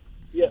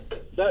 yeah,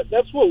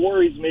 that's what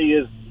worries me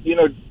is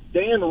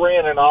Dan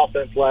ran an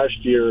offense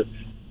last year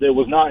that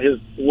was not his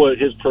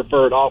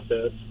preferred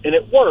offense, and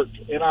it worked.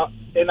 And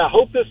I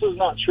hope this is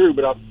not true,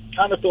 but I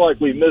kind of feel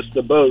like we missed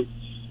the boat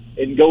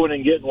in going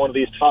and getting one of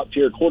these top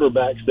tier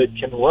quarterbacks that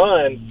can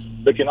run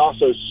but can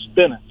also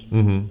spin it.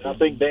 Mm-hmm. I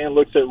think Dan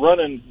looks at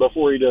running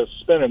before he does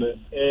spinning it,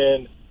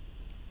 and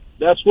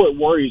that's what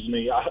worries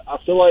me. I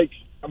feel like,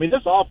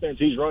 this offense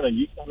he's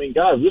running,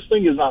 guys, this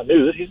thing is not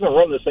new. He's been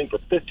running this thing for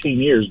 15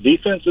 years.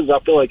 Defenses, I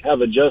feel like,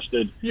 have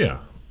adjusted. Yeah.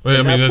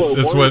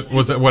 That's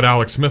what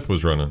Alex Smith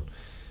was running.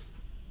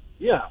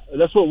 Yeah,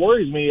 that's what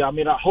worries me. I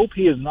hope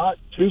he is not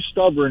too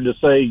stubborn to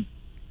say,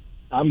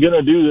 I'm going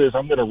to do this.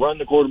 I'm going to run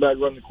the quarterback,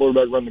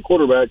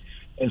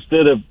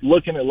 instead of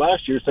looking at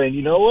last year saying,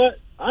 you know what?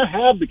 I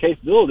have the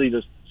capability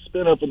to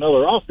spin up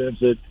another offense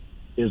that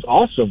is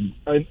awesome,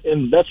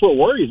 and that's what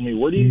worries me.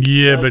 Where do you?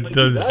 Yeah, but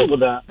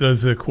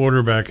does the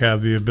quarterback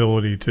have the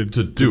ability to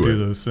do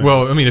those things?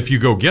 Well, if you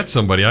go get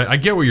somebody, I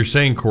get what you're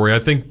saying, Corey. I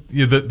think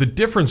the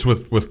difference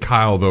with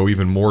Kyle, though,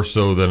 even more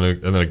so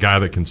than a guy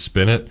that can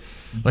spin it,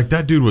 like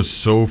that dude was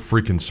so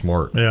freaking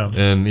smart. Yeah,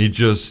 and he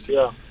just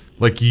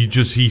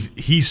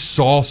he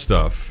saw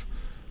stuff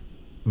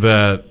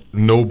that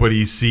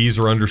nobody sees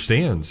or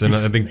understands, and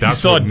I think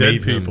that's what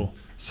made him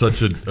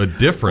such a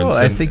difference. Well,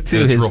 I think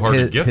too, it's real hard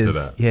to get to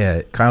that.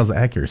 Yeah, Kyle's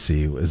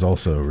accuracy is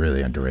also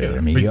really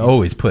underrated. He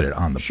always put it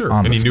on the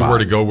and he spot. knew where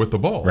to go with the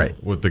ball, right,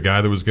 with the guy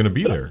that was going to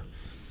be there.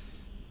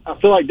 I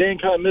feel like Dan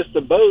kind of missed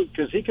the boat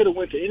because he could have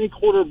went to any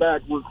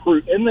quarterback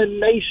recruit in the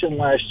nation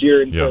last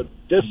year and said,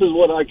 "This is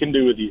what I can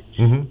do with you."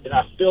 Mm-hmm. And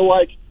I feel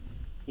like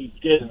he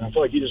didn't. I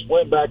feel like he just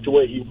went back to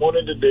what he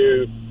wanted to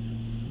do,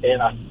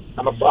 and I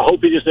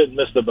hope he just didn't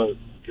miss the boat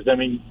because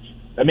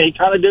he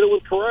kind of did it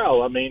with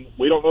Corral.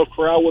 We don't know if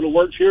Corral would have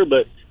worked here,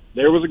 but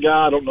there was a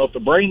guy. I don't know if the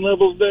brain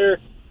level's there,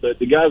 but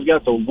the guy's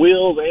got the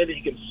wheels and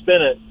he can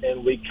spin it,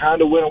 and we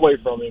kind of went away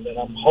from him. And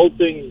I'm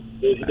hoping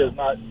that he does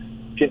not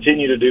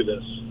continue to do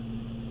this.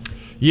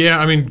 Yeah,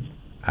 I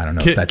don't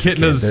know.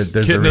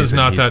 Kitna's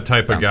not that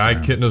type of guy.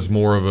 Kitna's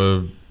more of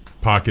a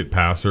pocket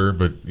passer,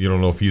 but you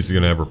don't know if he's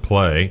going to ever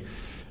play.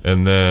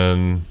 And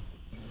then,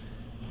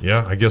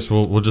 I guess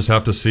we'll just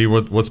have to see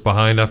what's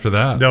behind after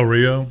that. Del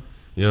Rio.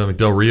 Yeah,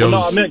 Del Rio's.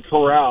 Well, no, I meant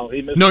Corral.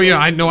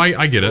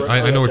 I get it.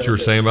 I know what you were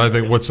saying, but I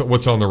think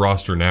what's on the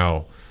roster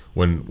now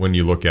when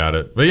you look at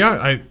it. But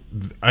yeah,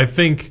 I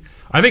think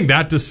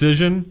that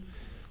decision.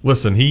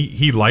 Listen,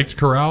 he liked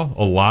Corral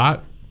a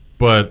lot,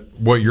 but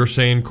what you're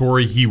saying,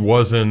 Corey, he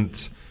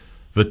wasn't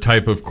the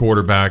type of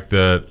quarterback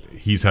that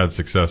he's had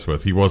success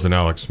with. He wasn't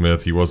Alex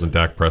Smith. He wasn't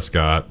Dak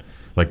Prescott,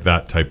 like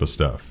that type of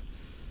stuff.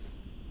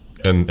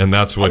 And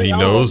that's what he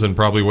knows, and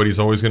probably what he's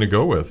always going to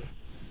go with.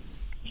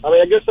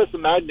 I guess that's the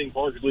maddening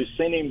part because we've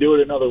seen him do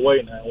it another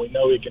way now. We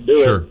know he can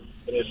do it,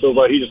 and it feels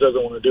like he just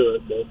doesn't want to do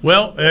it. But.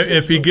 Well,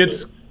 if he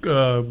gets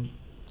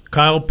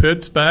Kyle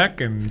Pitts back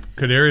and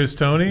Kadarius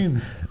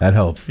Toney, that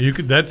helps.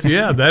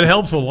 That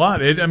helps a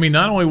lot.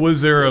 Not only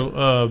was there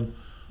a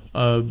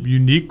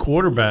unique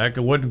quarterback,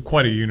 it wasn't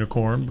quite a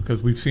unicorn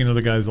because we've seen other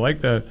guys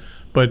like that,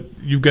 but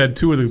you've got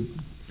two of the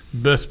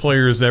best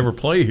players to ever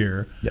play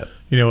here. Yep.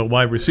 At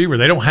wide receiver,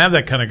 they don't have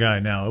that kind of guy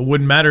now. It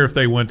wouldn't matter if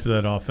they went to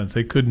that offense;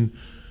 they couldn't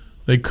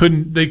They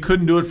couldn't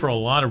do it for a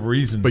lot of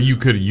reasons. But you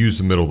could have used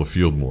the middle of the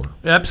field more.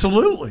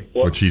 Absolutely.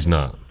 Which he's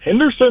not.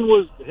 Henderson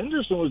was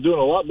doing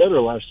a lot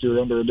better last year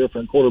under a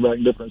different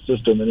quarterback, different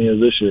system than he is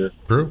this year.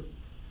 True.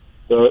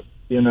 So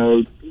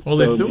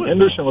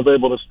Henderson was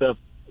able to step.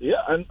 Yeah,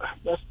 and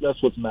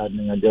that's what's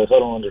maddening. I guess I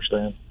don't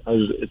understand.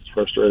 It's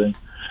frustrating.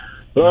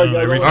 But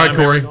all right,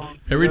 Corey.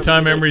 Every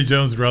time Emory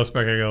Jones drops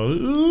back, I go.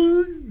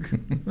 Ooh.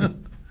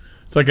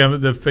 It's like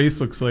the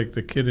face looks like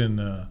the kid in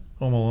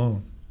Home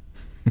Alone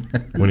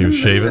when he was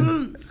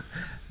shaving.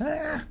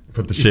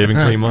 Put the shaving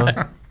cream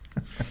on.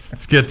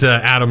 Let's get to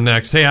Adam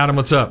next. Hey, Adam,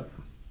 what's up?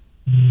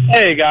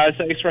 Hey, guys.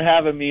 Thanks for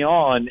having me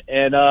on.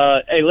 And,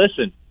 hey,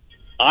 listen,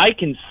 I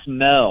can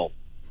smell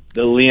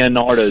the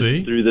Leonardo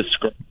through the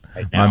screen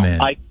right now. My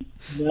man. I can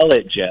smell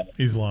it, Jeff.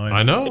 He's lying.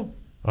 I know.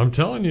 I'm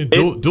telling you.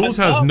 Duels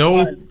has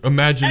no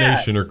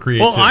imagination or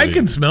creativity. Well, I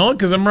can smell it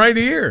because I'm right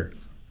here.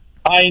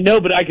 I know,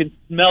 but I can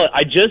smell it.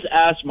 I just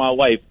asked my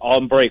wife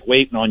on break,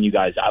 waiting on you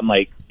guys. I'm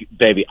like,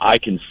 baby, I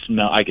can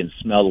smell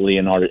the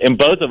Leonardo. And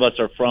both of us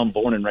are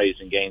born and raised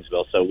in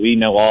Gainesville, so we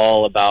know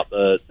all about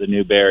the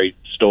Newberry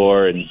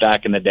store. And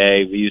back in the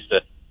day, we used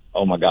to,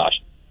 oh my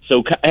gosh.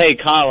 So, hey,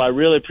 Kyle, I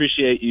really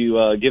appreciate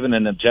you giving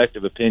an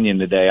objective opinion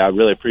today. I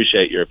really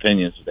appreciate your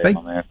opinions today,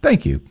 my man.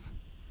 Thank you.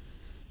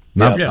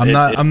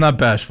 I'm not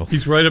bashful.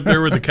 He's right up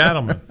there with the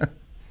cattleman.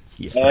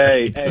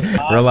 Hey,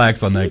 Kyle,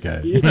 relax on that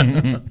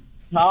guy.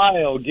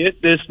 Kyle,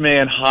 get this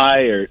man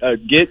hired.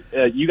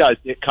 You guys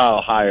get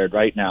Kyle hired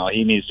right now.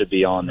 He needs to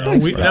be on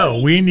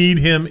there. We need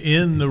him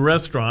in the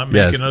restaurant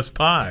making us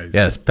pies.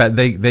 Yes, Pat,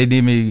 they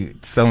need me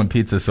selling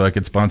pizza so I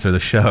could sponsor the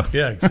show.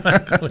 Yeah,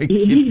 exactly.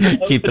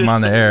 keep them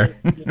on the air.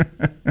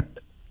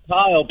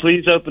 Kyle,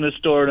 please open a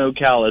store in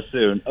Ocala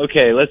soon.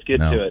 Okay, let's get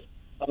to it.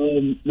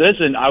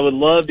 Listen, I would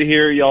love to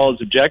hear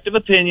y'all's objective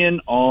opinion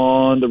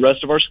on the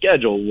rest of our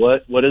schedule.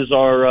 What is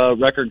our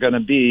record going to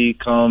be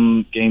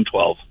come Game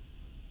 12?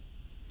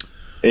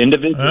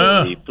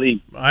 Individually, please.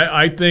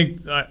 I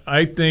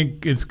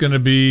think it's going to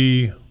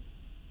be.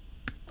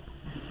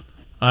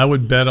 I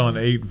would bet on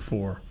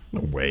 8-4.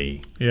 No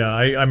way. Yeah,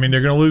 I mean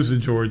they're going to lose to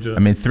Georgia. I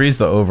mean 3's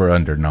the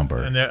over/under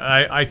number, and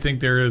I think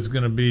there is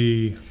going to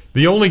be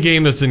the only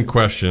game that's in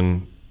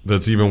question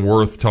that's even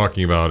worth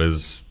talking about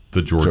is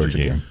the Georgia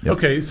game. Yep.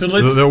 Okay, so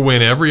they'll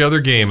win every other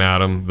game,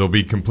 Adam. They'll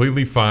be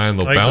completely fine.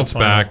 They'll bounce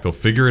back. They'll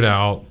figure it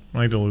out. I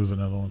think they'll lose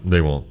another one.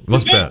 They won't.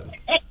 Let's bet.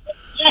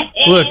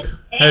 Look,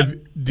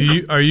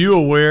 are you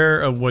aware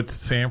of what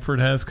Samford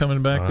has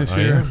coming back this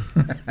year?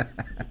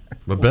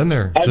 I've been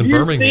there. It's Have in you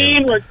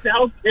Birmingham. seen what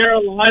South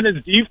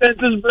Carolina's defense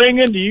is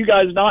bringing? Do you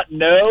guys not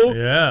know?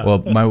 Yeah.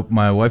 Well,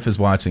 my wife is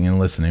watching and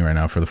listening right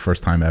now for the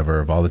first time ever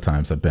of all the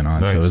times I've been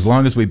on. Nice. So as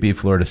long as we beat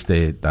Florida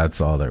State,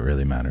 that's all that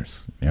really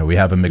matters. We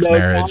have a mixed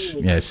marriage.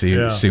 Yeah,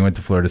 she went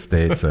to Florida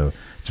State, so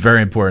it's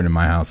very important in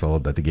my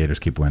household that the Gators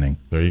keep winning.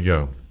 There you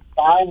go.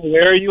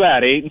 Where are you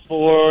at?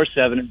 8-4,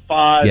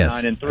 7-5,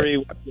 Yes.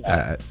 9-3.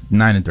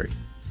 9-3.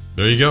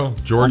 There you go.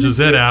 George is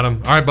it,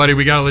 Adam. All right, buddy,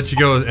 we got to let you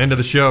go. End of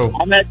the show.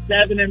 I'm at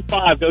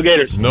 7-5. Go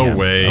Gators. No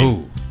way.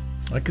 Oh.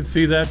 I could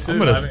see that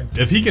too.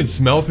 If he can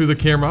smell through the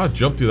camera, I'll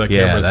jump through that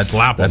camera and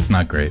slap him. That's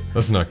not great.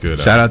 That's not good.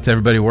 Shout out to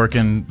everybody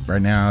working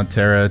right now: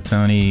 Tara,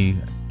 Tony,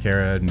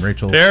 Kara, and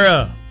Rachel.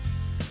 Tara,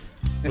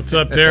 what's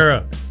up,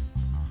 Tara?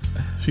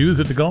 She was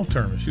at the golf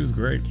tournament. She was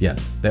great.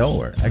 Yes, they all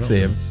were.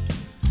 Actually,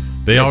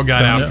 they all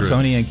got after it.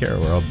 Tony and Kara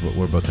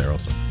were both there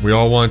also. We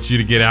all want you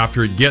to get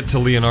after it. Get to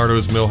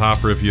Leonardo's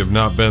Millhopper if you have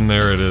not been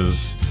there. It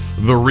is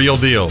the real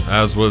deal,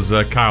 as was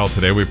Kyle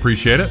today. We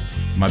appreciate it.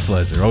 My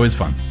pleasure. Always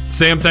fun.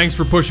 Sam, thanks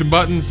for pushing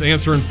buttons,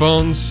 answering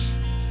phones.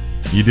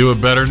 You do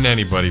it better than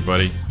anybody,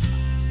 buddy.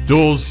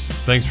 Duels,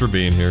 thanks for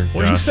being here.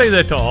 Well, you say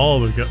that to all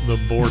the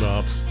board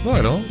ops. No,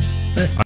 I don't.